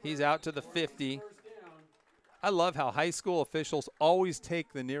 He's out to the 50. I love how high school officials always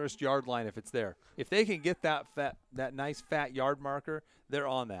take the nearest yard line if it's there. If they can get that nice fat yard marker, they're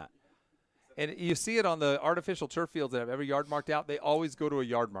on that. And you see it on the artificial turf fields that have every yard marked out. They always go to a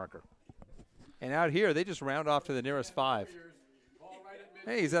yard marker. And out here, they just round off to the nearest 5.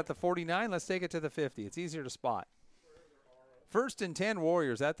 Hey, he's at the 49. Let's take it to the 50. It's easier to spot. 1st and 10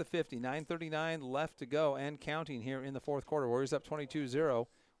 Warriors at the 50. 9:39 left to go and counting here in the 4th quarter. Warriors up 22-0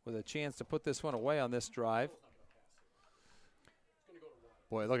 with a chance to put this one away on this drive.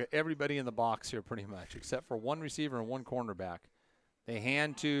 Boy, look at everybody in the box here pretty much, except for 1 receiver and 1 cornerback. They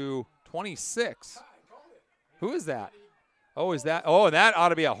hand to 26. Who is that? Oh, is that? Oh, that ought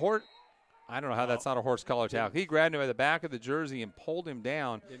to be a horse. I don't know how that's not a horse collar tackle. He grabbed him by the back of the jersey and pulled him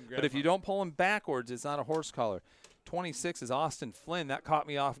down. But if you don't pull him backwards, it's not a horse collar. 26 is Austin Flynn. That caught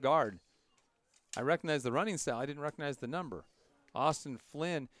me off guard. I recognize the running style. I didn't recognize the number. Austin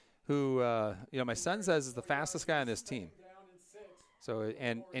Flynn, who my son says is the fastest guy on this team. So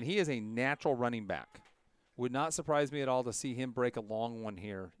and he is a natural running back. Would not surprise me at all to see him break a long one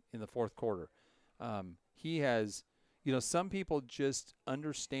here in the 4th quarter. He has, some people just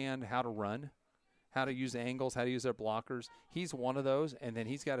understand how to run, how to use angles, how to use their blockers. He's one of those, and then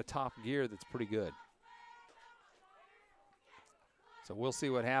he's got a top gear that's pretty good. So we'll see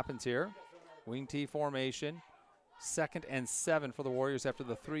what happens here. Wing T formation. 2nd and 7 for the Warriors after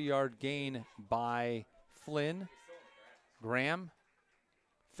the 3-yard gain by Flynn. Graham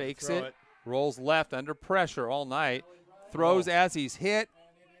fakes it, rolls left under pressure all night, throws as he's hit,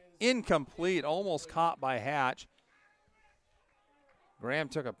 incomplete, almost caught by Hatch. Graham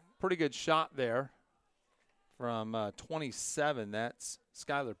took a pretty good shot there from 27. That's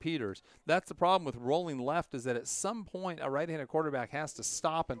Skylar Peters. That's the problem with rolling left, is that at some point a right-handed quarterback has to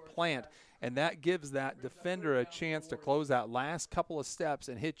stop and plant, and that gives that defender a chance to close that last couple of steps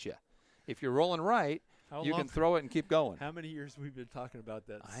and hit you. If you're rolling right, you can throw it and keep going. How many years we've been talking about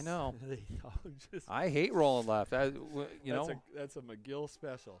that? I know. Just, I hate rolling left. That's a McGill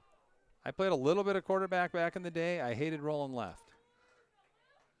special. I played a little bit of quarterback back in the day. I hated rolling left.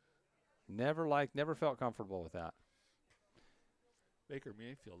 Never felt comfortable with that. Baker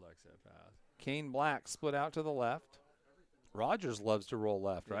Mayfield likes that pass. Kane Black split out to the left. Rogers loves to roll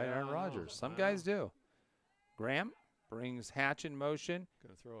left, right? Yeah, Aaron Rodgers. Some guys do. Graham brings Hatch in motion.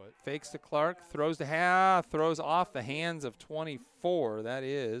 Gonna throw it. Fakes to Clark. Throws to throws off the hands of 24. That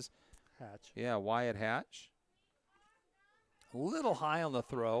is Hatch. Yeah, Wyatt Hatch. A little high on the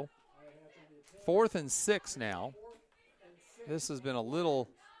throw. 4th and 6 now. This has been a little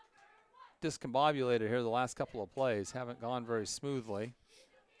discombobulated here the last couple of plays. Haven't gone very smoothly.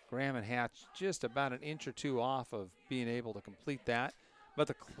 Graham and Hatch just about an inch or two off of being able to complete that.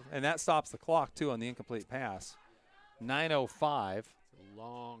 And that stops the clock, too, on the incomplete pass. 9:05. It's a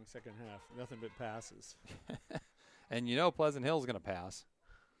long second half. Nothing but passes. And you know Pleasant Hill's going to pass.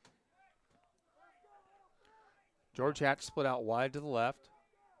 George Hatch split out wide to the left.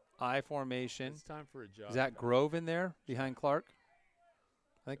 I formation. It's time for a jog. Is that Grove in there behind Clark?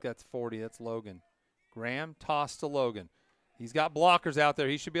 I think that's 40. That's Logan. Graham, toss to Logan. He's got blockers out there.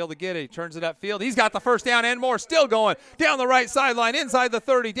 He should be able to get it. He turns it upfield. He's got the first down and more. Still going down the right sideline, inside the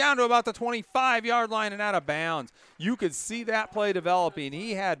 30, down to about the 25-yard line and out of bounds. You could see that play developing.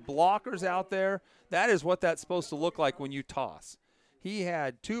 He had blockers out there. That is what that's supposed to look like when you toss. He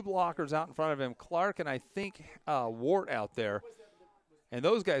had 2 blockers out in front of him, Clark and I think Wart out there. And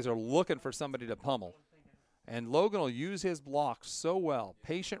those guys are looking for somebody to pummel. And Logan will use his blocks so well.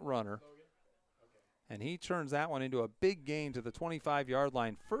 Patient runner. And he turns that one into a big gain to the 25-yard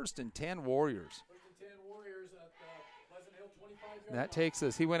line. 1st and 10 Warriors. That takes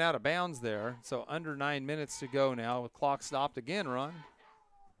us, he went out of bounds there. So under 9 minutes to go now with clock stopped again, Ron.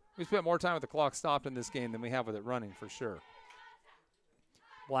 We spent more time with the clock stopped in this game than we have with it running for sure.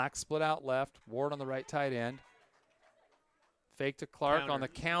 Black split out left. Ward on the right tight end. Fake to Clark on the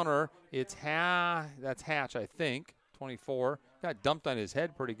counter. It's that's Hatch, I think. 24. Got dumped on his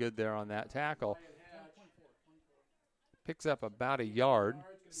head pretty good there on that tackle. Picks up about a yard.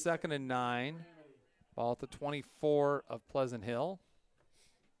 2nd and 9. Ball at the 24 of Pleasant Hill.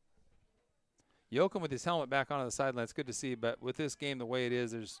 Yoakum with his helmet back onto the sideline. It's good to see, but with this game the way it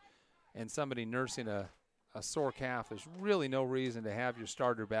is, and somebody nursing a sore calf, there's really no reason to have your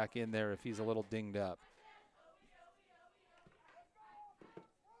starter back in there if he's a little dinged up.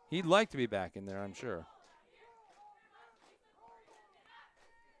 He'd like to be back in there, I'm sure.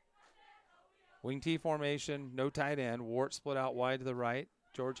 Wing T formation, no tight end. Wart split out wide to the right.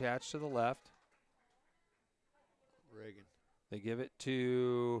 George Hatch to the left. Reagan. They give it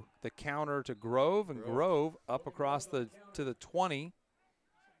to the counter to Grove, and Grove up across to the 20.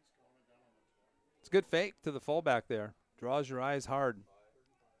 It's a good fake to the fullback there. Draws your eyes hard.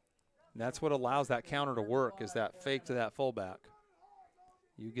 And that's what allows that counter to work, is that fake to that fullback.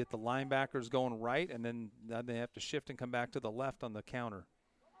 You get the linebackers going right, and then they have to shift and come back to the left on the counter.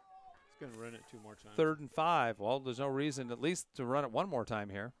 He's going to run it 2 more times. 3rd and 5. Well, there's no reason at least to run it one more time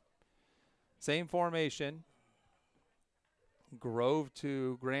here. Same formation. Grove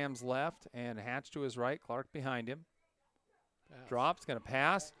to Graham's left and Hatch to his right. Clark behind him. Pass. Drops, going to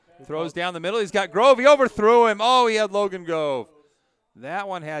pass. Throws down the middle. He's got Grove. He overthrew him. Oh, he had Logan Grove. That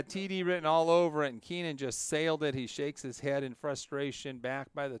one had TD written all over it, and Keenan just sailed it. He shakes his head in frustration back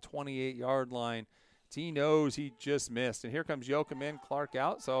by the 28-yard line. He knows he just missed. And here comes Yoakum in, Clark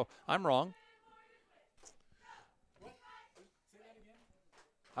out, so I'm wrong.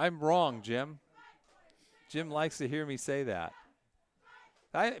 I'm wrong, Jim. Jim likes to hear me say that.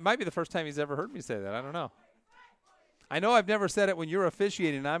 It might be the first time he's ever heard me say that. I don't know. I know I've never said it when you're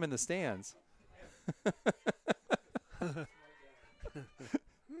officiating and I'm in the stands.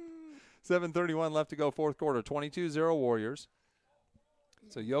 7:31 left to go, 4th quarter. 22-0 Warriors.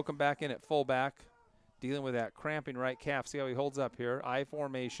 So Yoakum back in at fullback, dealing with that cramping right calf. See how he holds up here. I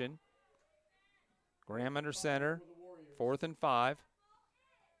formation. Graham under center. 4th and 5.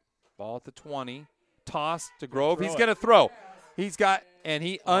 Ball at the 20. Toss to Grove. He's going to throw. He's got, and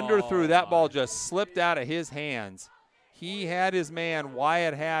he underthrew. That ball just slipped out of his hands. He had his man,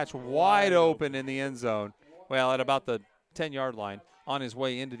 Wyatt Hatch, wide open in the end zone. Well, at about the 10-yard line on his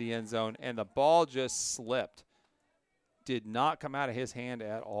way into the end zone, and the ball just slipped. Did not come out of his hand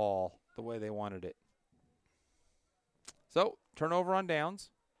at all the way they wanted it. So, turnover on downs.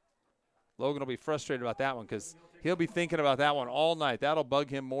 Logan will be frustrated about that one because he'll be thinking about that one all night. That'll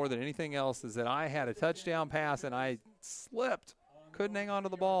bug him more than anything else, is that I had a touchdown pass and I slipped. Couldn't hang on to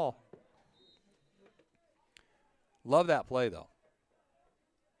the ball. Love that play, though.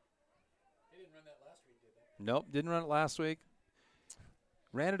 They didn't run that last week, did they? Nope, didn't run it last week.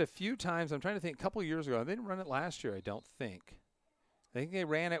 Ran it a few times. I'm trying to think. A couple years ago. They didn't run it last year, I don't think. I think they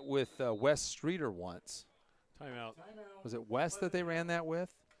ran it with Wes Streeter once. Timeout. Was it Wes that they ran that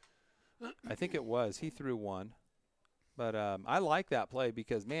with? I think it was. He threw one. But I like that play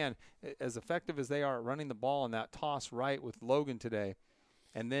because, man, as effective as they are at running the ball in that toss right with Logan today,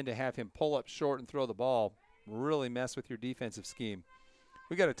 and then to have him pull up short and throw the ball, really mess with your defensive scheme.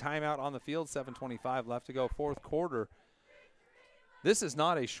 We got a timeout on the field, 7:25 left to go, fourth quarter. This is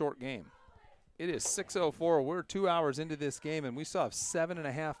not a short game. It is 6:04. We're 2 hours into this game, and we still have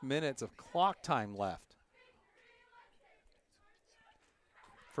 7.5 minutes of clock time left.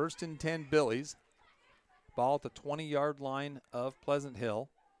 First and 10, Billies. Ball at the 20-yard line of Pleasant Hill.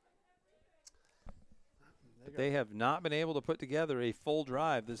 They have not been able to put together a full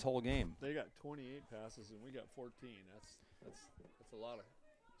drive this whole game. They got 28 passes and we got 14. That's a lot of.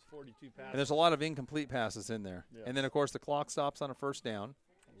 It's 42 passes. And there's a lot of incomplete passes in there. Yes. And then, of course, the clock stops on a first down.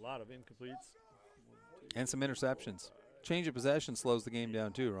 A lot of incompletes. And some interceptions. Change of possession slows the game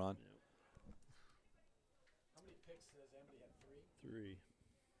down too, Ron. How many picks does Amity have? 3? 3.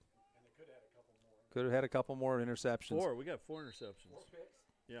 And they could have had a couple more. Could have had a couple more interceptions. 4. We got 4 interceptions. 4 picks?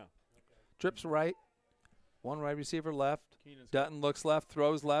 Yeah. Trips right. One wide receiver left. Keenan's Dutton looks left,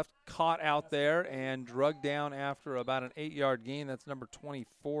 throws left, caught out there, and drugged down after about an 8-yard gain. That's number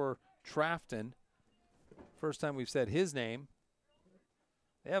 24, Trafton. First time we've said his name.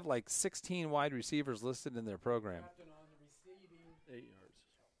 They have like 16 wide receivers listed in their program. Captain on the receiving. 8 yards.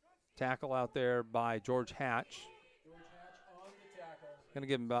 Tackle out there by George Hatch. George Hatch on the tackle. Going to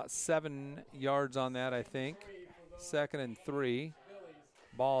give him about 7 yards on that, I think. 2nd and 3. Billies.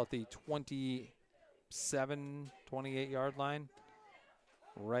 Ball at the 28-yard line.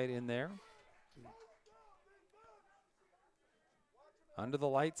 Right in there. Under the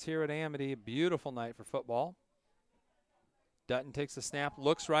lights here at Amity. A beautiful night for football. Dutton takes the snap,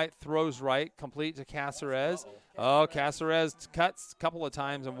 looks right, throws right, complete to Caceres. Oh, Caceres cuts a couple of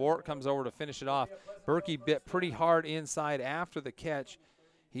times, and Wart comes over to finish it off. Berkey bit pretty hard inside after the catch.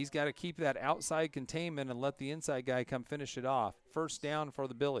 He's got to keep that outside containment and let the inside guy come finish it off. First down for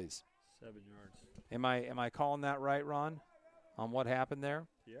the Billies. 7 yards. Am I calling that right, Ron, on what happened there?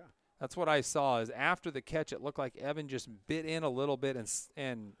 Yeah. That's what I saw. Is after the catch, it looked like Evan just bit in a little bit,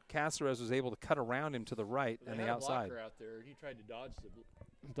 and Caceres was able to cut around him to the right and the outside. Blocker out there, and he tried to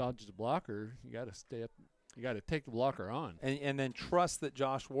dodge the blocker. You got to stay up. You got to take the blocker on, and then trust that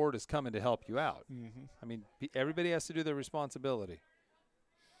Josh Ward is coming to help you out. Mm-hmm. I mean, everybody has to do their responsibility.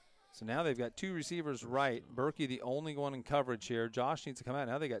 So now they've got 2 receivers right. Berkey the only one in coverage here. Josh needs to come out.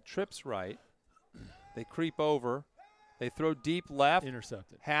 Now they got trips right. They creep over. They throw deep left.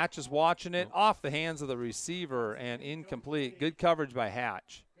 Intercepted. Hatch is watching it off the hands of the receiver and incomplete. Good coverage by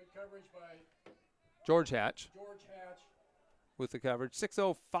Hatch. Good coverage by George Hatch George Hatch. with the coverage.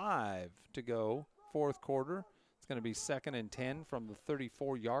 6:05 to go, fourth quarter. It's going to be 2nd and 10 from the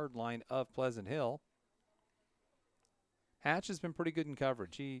 34-yard line of Pleasant Hill. Hatch has been pretty good in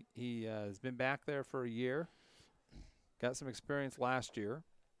coverage. He has been back there for a year. Got some experience last year.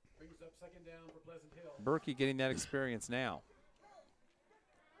 Brings up 2nd down for Pleasant Hill. Berkey getting that experience now.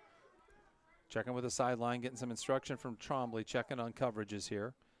 Checking with the sideline, getting some instruction from Trombley, checking on coverages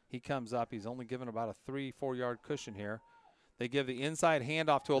here. He comes up. He's only given about a 3-4 yard cushion here. They give the inside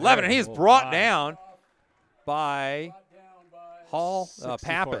handoff to 11, and he's brought down by Hall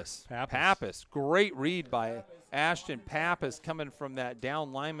Pappas. Pappas. Great read by Ashton Pappas coming from that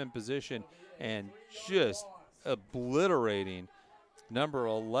down lineman position and just obliterating number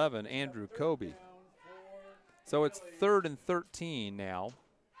 11, Andrew Kobe. So it's 3rd and 13 now.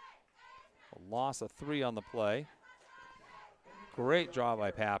 A loss of 3 on the play. Great draw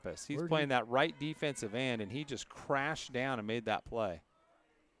by Pappas. He's playing that right defensive end, and he just crashed down and made that play.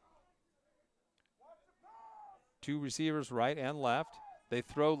 2 receivers right and left. They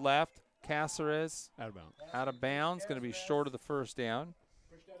throw left. Caceres Out of bounds. out of bounds. Going to be short of the first down.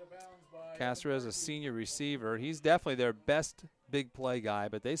 Caceres, a senior receiver. He's definitely their best big play guy,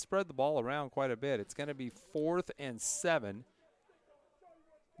 but they spread the ball around quite a bit. It's going to be 4th and 7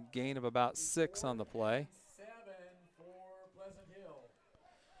 Gain of about 6 on the play. 7 for Pleasant Hill.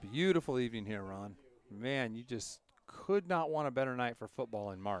 Beautiful evening here, Ron. Man, you just could not want a better night for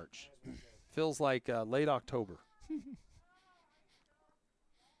football in March. Feels like late October.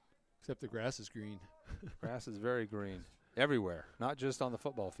 Except the grass is green. Grass is very green everywhere, not just on the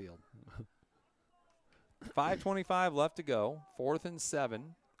football field. 5:25 left to go. 4th and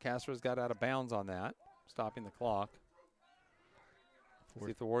 7. Castro's got out of bounds on that, stopping the clock. See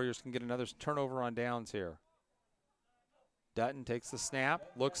if the Warriors can get another turnover on downs here. Dutton takes the snap,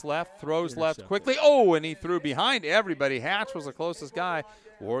 looks left, throws left quickly. Oh, and he threw behind everybody. Hatch was the closest guy.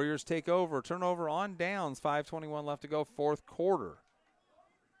 Warriors take over. Turnover on downs. 5:21 left to go, 4th quarter.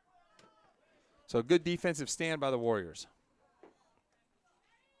 So good defensive stand by the Warriors.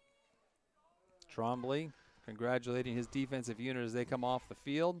 Trombley congratulating his defensive unit as they come off the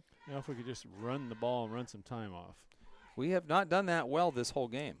field. Now if we could just run the ball and run some time off. We have not done that well this whole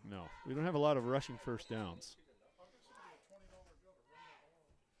game. No, we don't have a lot of rushing first downs.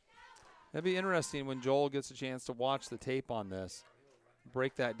 That'd be interesting when Joel gets a chance to watch the tape on this,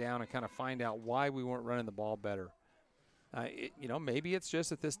 break that down and kind of find out why we weren't running the ball better. Maybe it's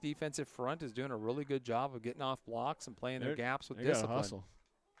just that this defensive front is doing a really good job of getting off blocks and playing their gaps with discipline. Gotta hustle.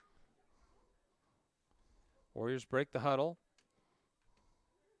 Warriors break the huddle.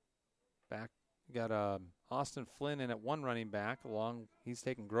 Back, got Austin Flynn in at one running back. He's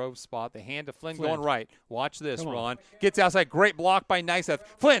taking Grove's spot. The hand to Flynn going right. Watch this, Ron. Gets outside. Great block by Niceth.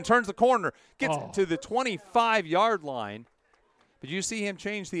 Flynn turns the corner. Gets to the 25-yard line. But you see him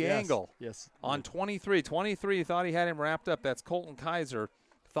change the angle. Yes. On 23. 23 thought he had him wrapped up. That's Colton Kaiser.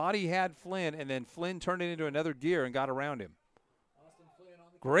 Thought he had Flynn, and then Flynn turned it into another gear and got around him.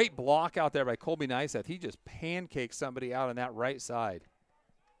 Great block out there by Colby Niceth. He just pancaked somebody out on that right side.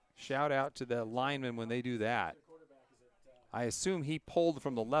 Shout out to the linemen when they do that. I assume he pulled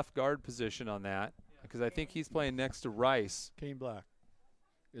from the left guard position on that because I think he's playing next to Rice. Kane Black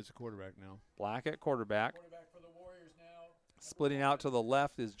is a quarterback now. Black at quarterback. Splitting out to the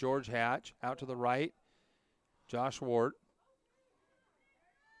left is George Hatch. Out to the right, Josh Ward.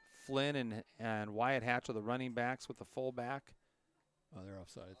 Flynn and Wyatt Hatch are the running backs with the fullback. Oh, they're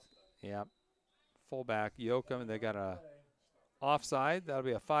offsides. Yep. Fullback, Yoakum, and they got a offside. That'll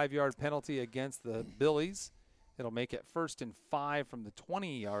be a 5-yard penalty against the Billies. It'll make it 1st and 5 from the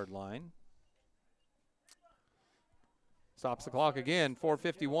 20-yard line. Stops the clock again,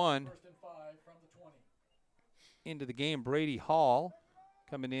 4:51. Into the game, Brady Hall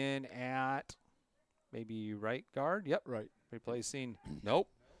coming in at maybe right guard. Yep. Right. Replacing. Nope.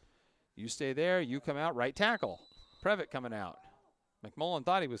 You stay there. You come out. Right tackle. Previtt coming out. McMullen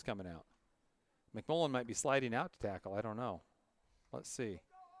thought he was coming out. McMullen might be sliding out to tackle. I don't know. Let's see.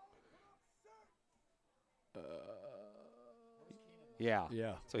 Yeah.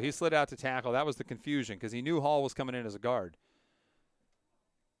 So he slid out to tackle. That was the confusion because he knew Hall was coming in as a guard.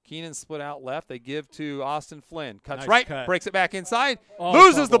 Keenan split out left. They give to Austin Flynn. Cuts right. Breaks it back inside.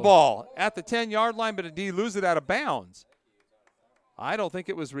 Loses the ball at the 10-yard line, but indeed loses it out of bounds. I don't think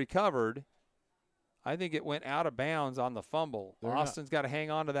it was recovered. I think it went out of bounds on the fumble. Austin's got to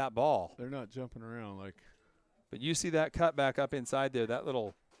hang on to that ball. They're not jumping around like. But you see that cut back up inside there, that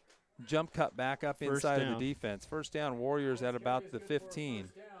little jump cut back up inside of the defense. First down, Warriors at about the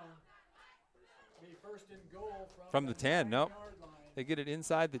 15. From the 10, nope. They get it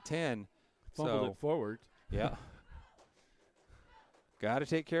inside the 10. Fumbled it forward. Yeah. Got to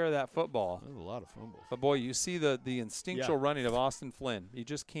take care of that football. There's a lot of fumbles. But, boy, you see the instinctual running of Austin Flynn. You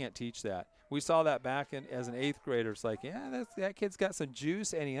just can't teach that. We saw that back as an 8th grader. It's like, yeah, that kid's got some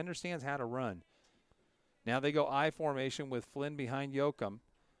juice, and he understands how to run. Now they go I formation with Flynn behind Yoakum.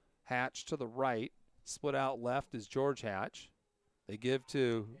 Hatch to the right. Split out left is George Hatch. They give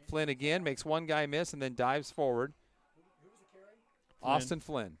to Flynn again, makes one guy miss, and then dives forward. Austin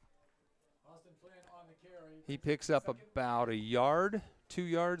Flynn. He picks up about a yard, 2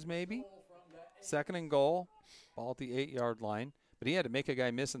 yards maybe. 2nd and goal. Ball at the 8-yard line. But he had to make a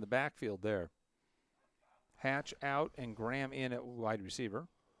guy miss in the backfield there. Hatch out and Graham in at wide receiver.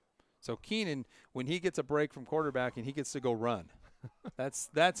 So Keenan, when he gets a break from quarterback and he gets to go run,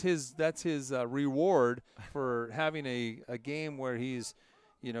 that's his reward for having a game where he's,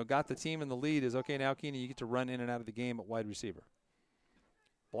 got the team in the lead. Is okay. Now Keenan, you get to run in and out of the game at wide receiver.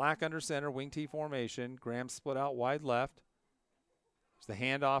 Black under center, wing T formation. Graham split out wide left. There's the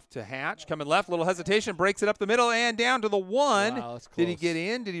handoff to Hatch. Coming left, little hesitation, breaks it up the middle and down to the 1. Wow, that's close. Did he get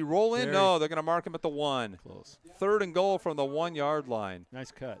in? Did he roll in? No, they're going to mark him at the 1. Close. 3rd and goal from the 1-yard line.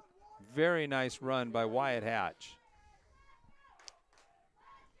 Nice cut. Very nice run by Wyatt Hatch.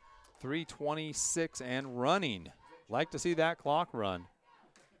 3:26 and running. Like to see that clock run.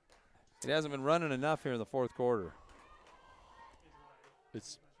 It hasn't been running enough here in the fourth quarter.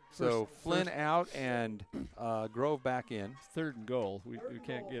 It's So Flynn out and Grove back in. 3rd and goal. We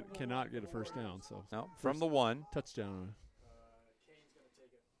cannot get a first down. So No, from the 1. touchdown.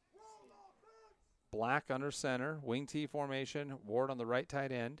 Black under center, wing T formation, Ward on the right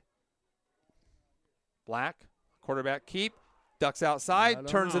tight end. Black, quarterback keep, ducks outside,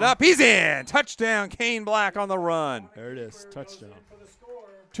 turns it up. He's in. Touchdown, Kane Black on the run. There it is. Touchdown.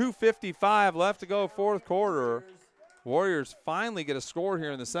 2:55 left to go, fourth quarter. Warriors finally get a score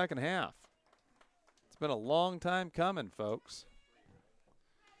here in the second half. It's been a long time coming, folks.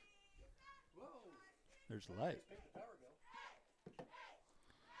 There's light.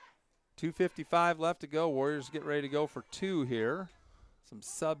 2:55 left to go. Warriors get ready to go for 2 here. Some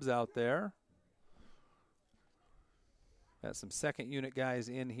subs out there. Got some second unit guys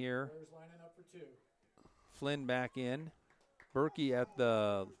in here. Flynn back in. Berkey at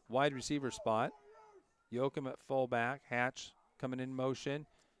the wide receiver spot. Yoakum at fullback. Hatch coming in motion.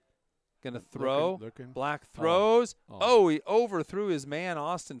 Going to throw. Looking. Black throws. Oh. Oh, he overthrew his man,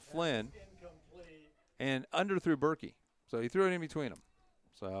 Austin Flynn, and underthrew Berkey. So he threw it in between them.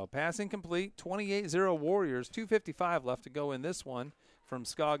 So pass incomplete. 28-0 Warriors. 2:55 left to go in this one from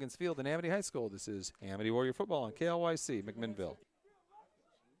Scoggins Field in Amity High School. This is Amity Warrior Football on KLYC, McMinnville.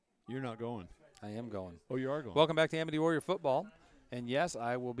 You're not going. I am going. Oh, you are going. Welcome back to Amity Warrior Football. And, yes,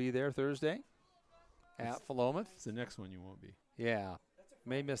 I will be there Thursday at Philomath. It's the next one you won't be. Yeah.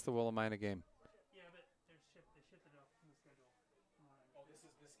 May miss the Willamina game. Yeah, but they shipped it up from the schedule. Oh, this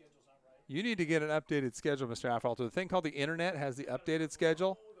schedule's not right. You need to get an updated schedule, Mr. Afralto. The thing called the Internet has the updated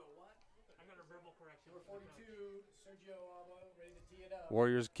schedule. I got a verbal correction. Number 42, Sergio Alba, ready to tee it up.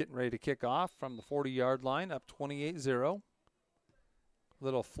 Warriors getting ready to kick off from the 40-yard line, up 28-0.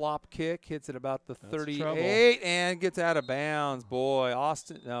 Little flop kick, hits it about the 38 trouble. and gets out of bounds. Boy,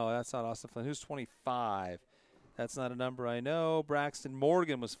 Austin. No, that's not Austin Flynn. Who's 25? That's not a number I know. Braxton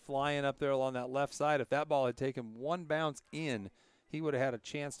Morgan was flying up there along that left side. If that ball had taken one bounce in, he would have had a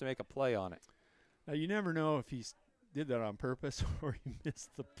chance to make a play on it. Now, you never know if he did that on purpose or he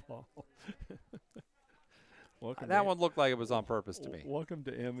missed the ball. That one looked like it was on purpose to me. Welcome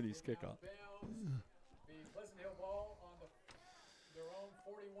to Amity's kickoff. The Pleasant Hill ball on their own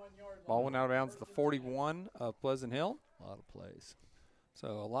 41-yard line. Ball went out of bounds at the 41 of Pleasant Hill. A lot of plays. So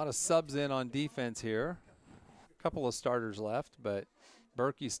a lot of subs in on defense here. A couple of starters left, but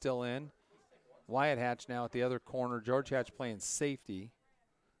Berkey's still in. Wyatt Hatch now at the other corner. George Hatch playing safety,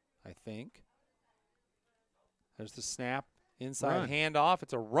 I think. There's the snap. Inside handoff.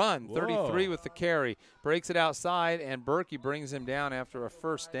 It's a run. Whoa. 33 with the carry. Breaks it outside, and Berkey brings him down after a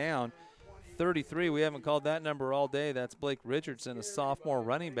first down. 33, we haven't called that number all day. That's Blake Richardson, a sophomore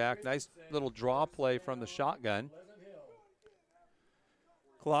running back. Nice little draw play from the shotgun.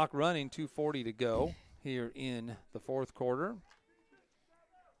 Clock running, 2:40 to go here in the fourth quarter.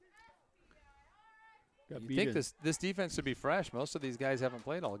 You think this defense should be fresh. Most of these guys haven't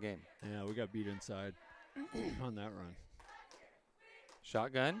played all game. Yeah, we got beat inside on that run.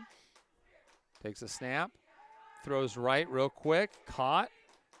 Shotgun. Takes a snap. Throws right real quick. Caught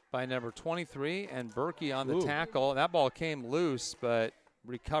by number 23, and Berkey on the tackle. That ball came loose, but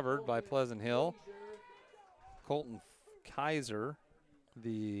recovered by Pleasant Hill. Colton Kaiser,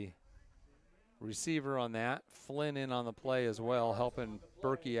 the receiver on that. Flynn in on the play as well, helping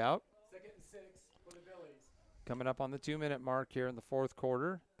Berkey out. 2nd and 6 for the Billies. Coming up on the 2-minute mark here in the fourth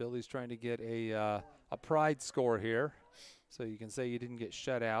quarter. Billy's trying to get a pride score here, so you can say you didn't get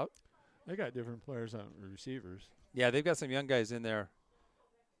shut out. They got different players on receivers. Yeah, they've got some young guys in there,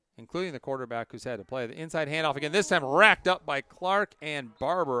 including the quarterback who's had to play. The inside handoff again, this time racked up by Clark and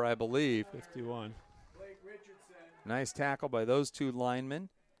Barber, I believe. 51. Blake Richardson. Nice tackle by those two linemen.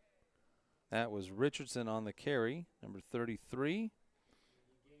 That was Richardson on the carry, number 33.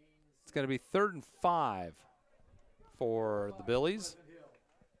 It's going to be 3rd and 5 for the Billies.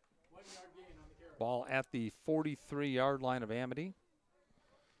 1 yard gain on the carry. Ball at the 43-yard line of Amity.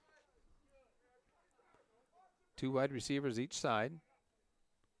 2 wide receivers each side.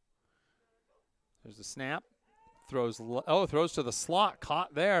 There's the snap. Throws to the slot.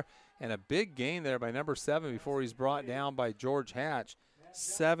 Caught there. And a big gain there by number 7 before he's brought down by George Hatch.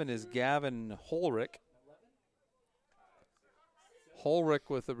 7 is Gavin Holrick. Holrick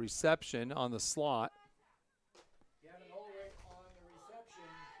with the reception on the slot. Gavin Ulrich on the reception.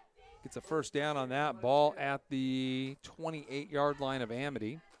 Gets a first down on that. Ball at the 28-yard line of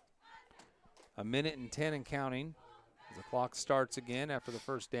Amity. 1:10 and counting as the clock starts again after the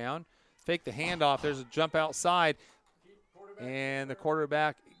first down. Fake the handoff. There's a jump outside. And the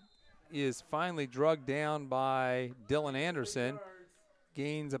quarterback is finally drugged down by Dylan Anderson.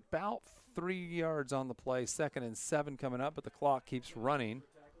 gains about 3 yards on the play. 2nd and 7 coming up, but the clock keeps running.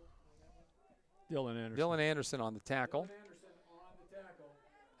 Dylan Anderson on the tackle.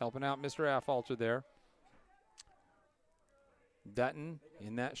 Helping out Mr. Affolter there. Dutton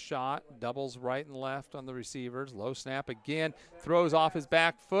in that shot, doubles right and left on the receivers. Low snap again, throws off his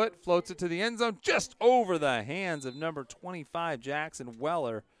back foot, floats it to the end zone, just over the hands of number 25, Jackson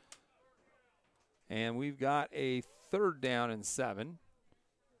Weller. And we've got a 3rd down and 7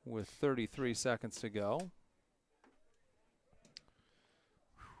 with 33 seconds to go.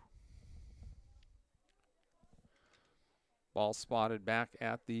 Ball spotted back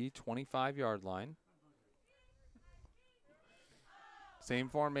at the 25-yard line. Same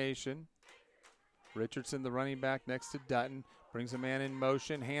formation. Richardson, the running back, next to Dutton. Brings a man in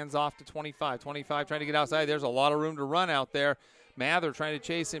motion. Hands off to 25. 25 trying to get outside. There's a lot of room to run out there. Mather trying to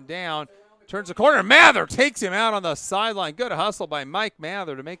chase him down. Turns the corner. Mather takes him out on the sideline. Good hustle by Mike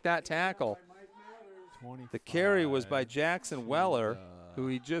Mather to make that tackle. The carry was by Jackson Weller, who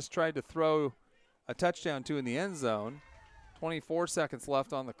he just tried to throw a touchdown to in the end zone. 24 seconds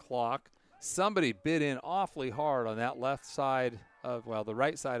left on the clock. Somebody bit in awfully hard on that left side of, well, the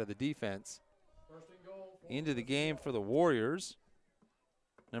right side of the defense. Into the game for the Warriors.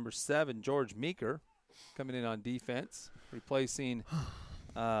 Number 7, George Meeker, coming in on defense, replacing,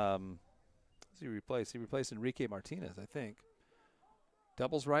 he replaced Enrique Martinez, I think.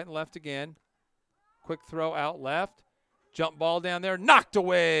 Doubles right and left again. Quick throw out left. Jump ball down there, knocked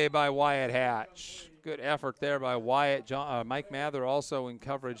away by Wyatt Hatch. Good effort there by Wyatt. Mike Mather also in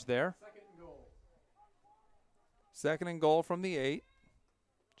coverage there. 2nd and goal from the 8.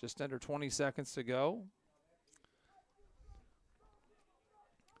 Just under 20 seconds to go.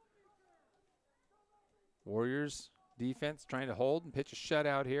 Warriors defense trying to hold and pitch a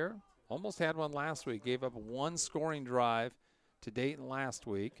shutout here. Almost had one last week. Gave up one scoring drive to Dayton last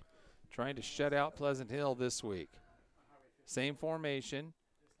week. Trying to shut out Pleasant Hill this week. Same formation.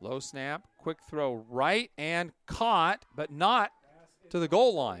 Low snap. Quick throw right and caught, but not to the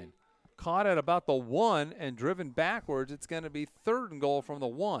goal line. Caught at about the 1 and driven backwards. It's going to be 3rd and goal from the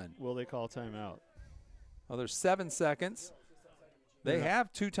 1. Will they call timeout? Well, there's 7 seconds. They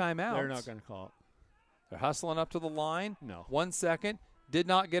have 2 timeouts. They're not going to call it. They're hustling up to the line. No. 1 second. Did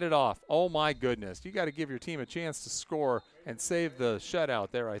not get it off. Oh, my goodness. You got to give your team a chance to score and save the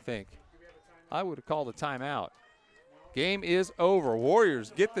shutout there, I think. I would have called a timeout. Game is over.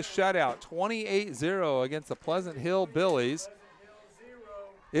 Warriors get the shutout 28-0 against the Pleasant Hill Billies.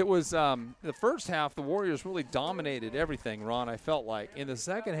 It was the first half, the Warriors really dominated everything, Ron, I felt like. In the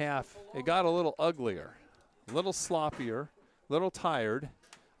second half, it got a little uglier, a little sloppier, a little tired,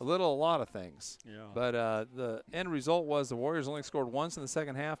 a lot of things. Yeah. But the end result was the Warriors only scored once in the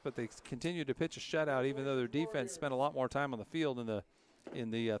second half, but they continued to pitch a shutout even though their defense spent a lot more time on the field in the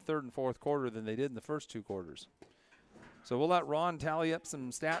 3rd and 4th quarter than they did in the first 2 quarters. So we'll let Ron tally up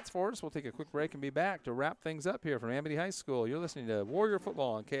some stats for us. We'll take a quick break and be back to wrap things up here from Amity High School. You're listening to Warrior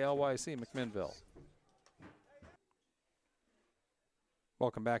Football on KLYC McMinnville.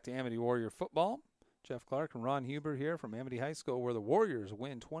 Welcome back to Amity Warrior Football. Jeff Clark and Ron Huber here from Amity High School, where the Warriors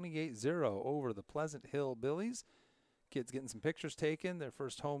win 28-0 over the Pleasant Hill Billies. Kids getting some pictures taken. Their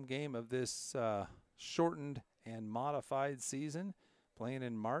first home game of this shortened and modified season. Playing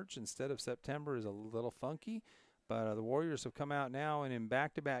in March instead of September is a little funky. But the Warriors have come out now and in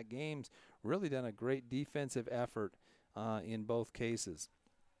back-to-back games really done a great defensive effort in both cases.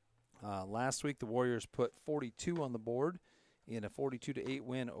 Last week the Warriors put 42 on the board in a 42-8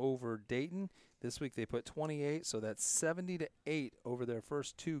 win over Dayton. This week they put 28, so that's 70-8 over their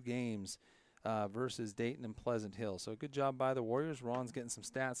first 2 games versus Dayton and Pleasant Hill. So good job by the Warriors. Ron's getting some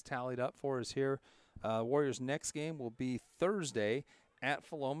stats tallied up for us here. Warriors' next game will be Thursday at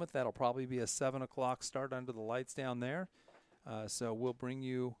Philomath. That'll probably be a 7 o'clock start under the lights down there. So we'll bring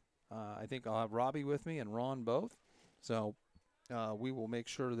you, I think I'll have Robbie with me and Ron both. So we will make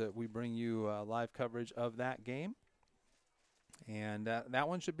sure that we bring you live coverage of that game. And that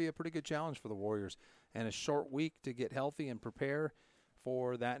one should be a pretty good challenge for the Warriors. And a short week to get healthy and prepare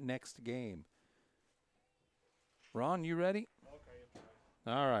for that next game. Ron, you ready? Okay.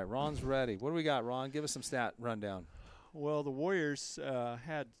 All right, Ron's ready. What do we got, Ron? Give us some stat rundown. Well, the Warriors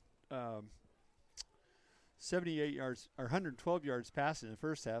had 78 yards or 112 yards passing in the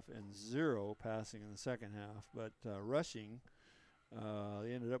first half and 0 passing in the second half. But rushing,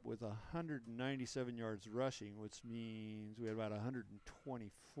 they ended up with 197 yards rushing, which means we had about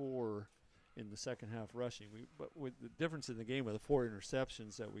 124 in the second half rushing. But with the difference in the game with the 4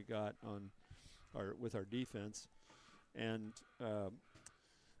 interceptions that we got with our defense, and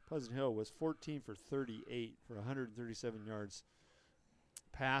Pleasant Hill was 14 for 38 for 137 yards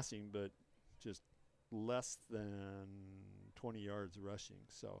passing, but just less than 20 yards rushing.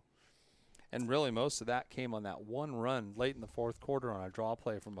 So, And really, most of that came on that one run late in the fourth quarter on a draw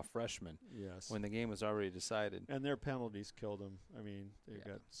play from a freshman yes. when the game was already decided. And their penalties killed them. I mean, they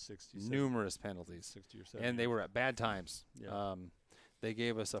got 60, numerous penalties. 60 or 70. And they were at bad times. Yeah. They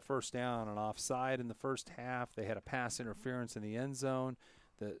gave us a first down and offside in the first half. They had a pass interference in the end zone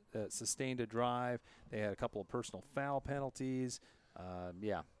that sustained a drive. They had a couple of personal foul penalties.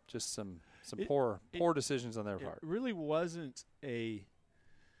 Just some poor decisions on their part. It really wasn't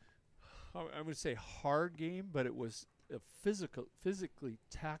I would say hard game, but it was a physically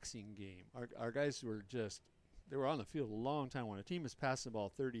taxing game. Our guys were they were on the field a long time. When a team is passing the ball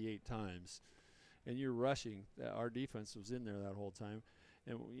 38 times and you're rushing, our defense was in there that whole time.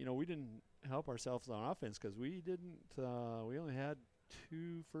 And, we didn't help ourselves on offense because we only had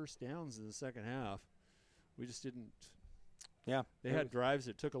 2 first downs in the second half. We just didn't. Yeah. They had drives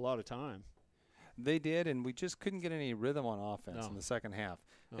that took a lot of time. They did, and we just couldn't get any rhythm on offense in the second half.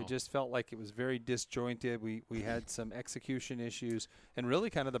 No. It just felt like it was very disjointed. We had some execution issues, and really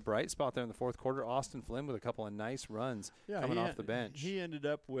kind of the bright spot there in the fourth quarter, Austin Flynn with a couple of nice runs coming off the bench. He ended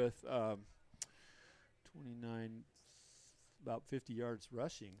up with 29, about 50 yards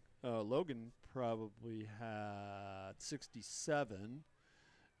rushing. Logan probably had 67,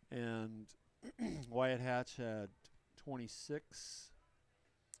 and Wyatt Hatch had 26.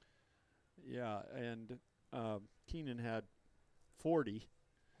 Yeah, and Keenan had 40.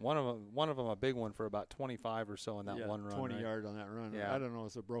 One of them a big one for about 25 or so on that one run. 20 right? yard on that run. Yeah. I don't know if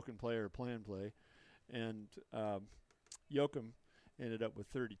it's a broken play or planned play. And Yoakum ended up with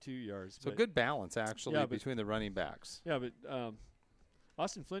 32 yards. So good balance, actually, between the running backs. Yeah, but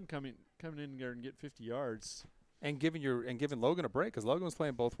Austin Flynn coming in there and get 50 yards. And giving Logan a break, because Logan was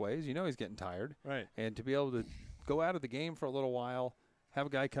playing both ways. He's getting tired. Right. And to be able to go out of the game for a little while, have a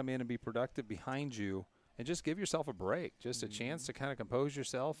guy come in and be productive behind you, and just give yourself a break, just a chance to kind of compose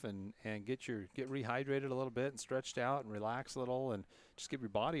yourself and get rehydrated a little bit and stretched out and relax a little and just give your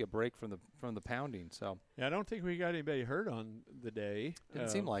body a break from the pounding. So yeah, I don't think we got anybody hurt on the day. Didn't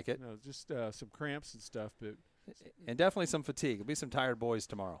seem like it. No, just some cramps and stuff, and definitely some fatigue. There'll be some tired boys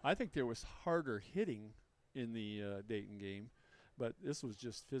tomorrow. I think there was harder hitting in the Dayton game, but this was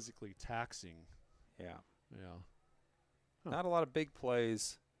just physically taxing. Yeah. Huh. Not a lot of big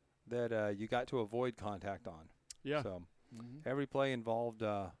plays that you got to avoid contact on. Yeah. So every play involved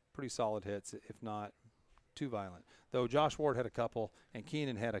pretty solid hits, if not too violent. Though Josh Ward had a couple, and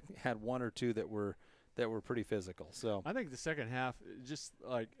Keenan had one or two that were pretty physical. So I think the second half, just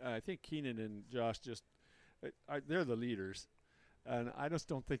like I think Keenan and Josh they're the leaders, and I just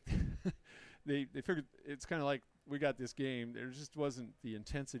don't think they figured it's kind of like we got this game. There just wasn't the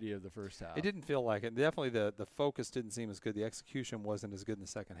intensity of the first half. It didn't feel like it. Definitely the focus didn't seem as good. The execution wasn't as good in the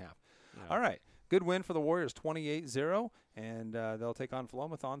second half. Yeah. All right. Good win for the Warriors, 28-0, and they'll take on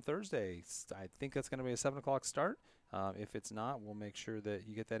Philomath on Thursday. I think that's going to be a 7 o'clock start. If it's not, we'll make sure that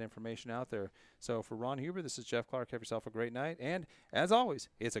you get that information out there. So for Ron Huber, this is Jeff Clark. Have yourself a great night. And as always,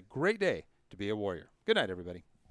 it's a great day to be a Warrior. Good night, everybody.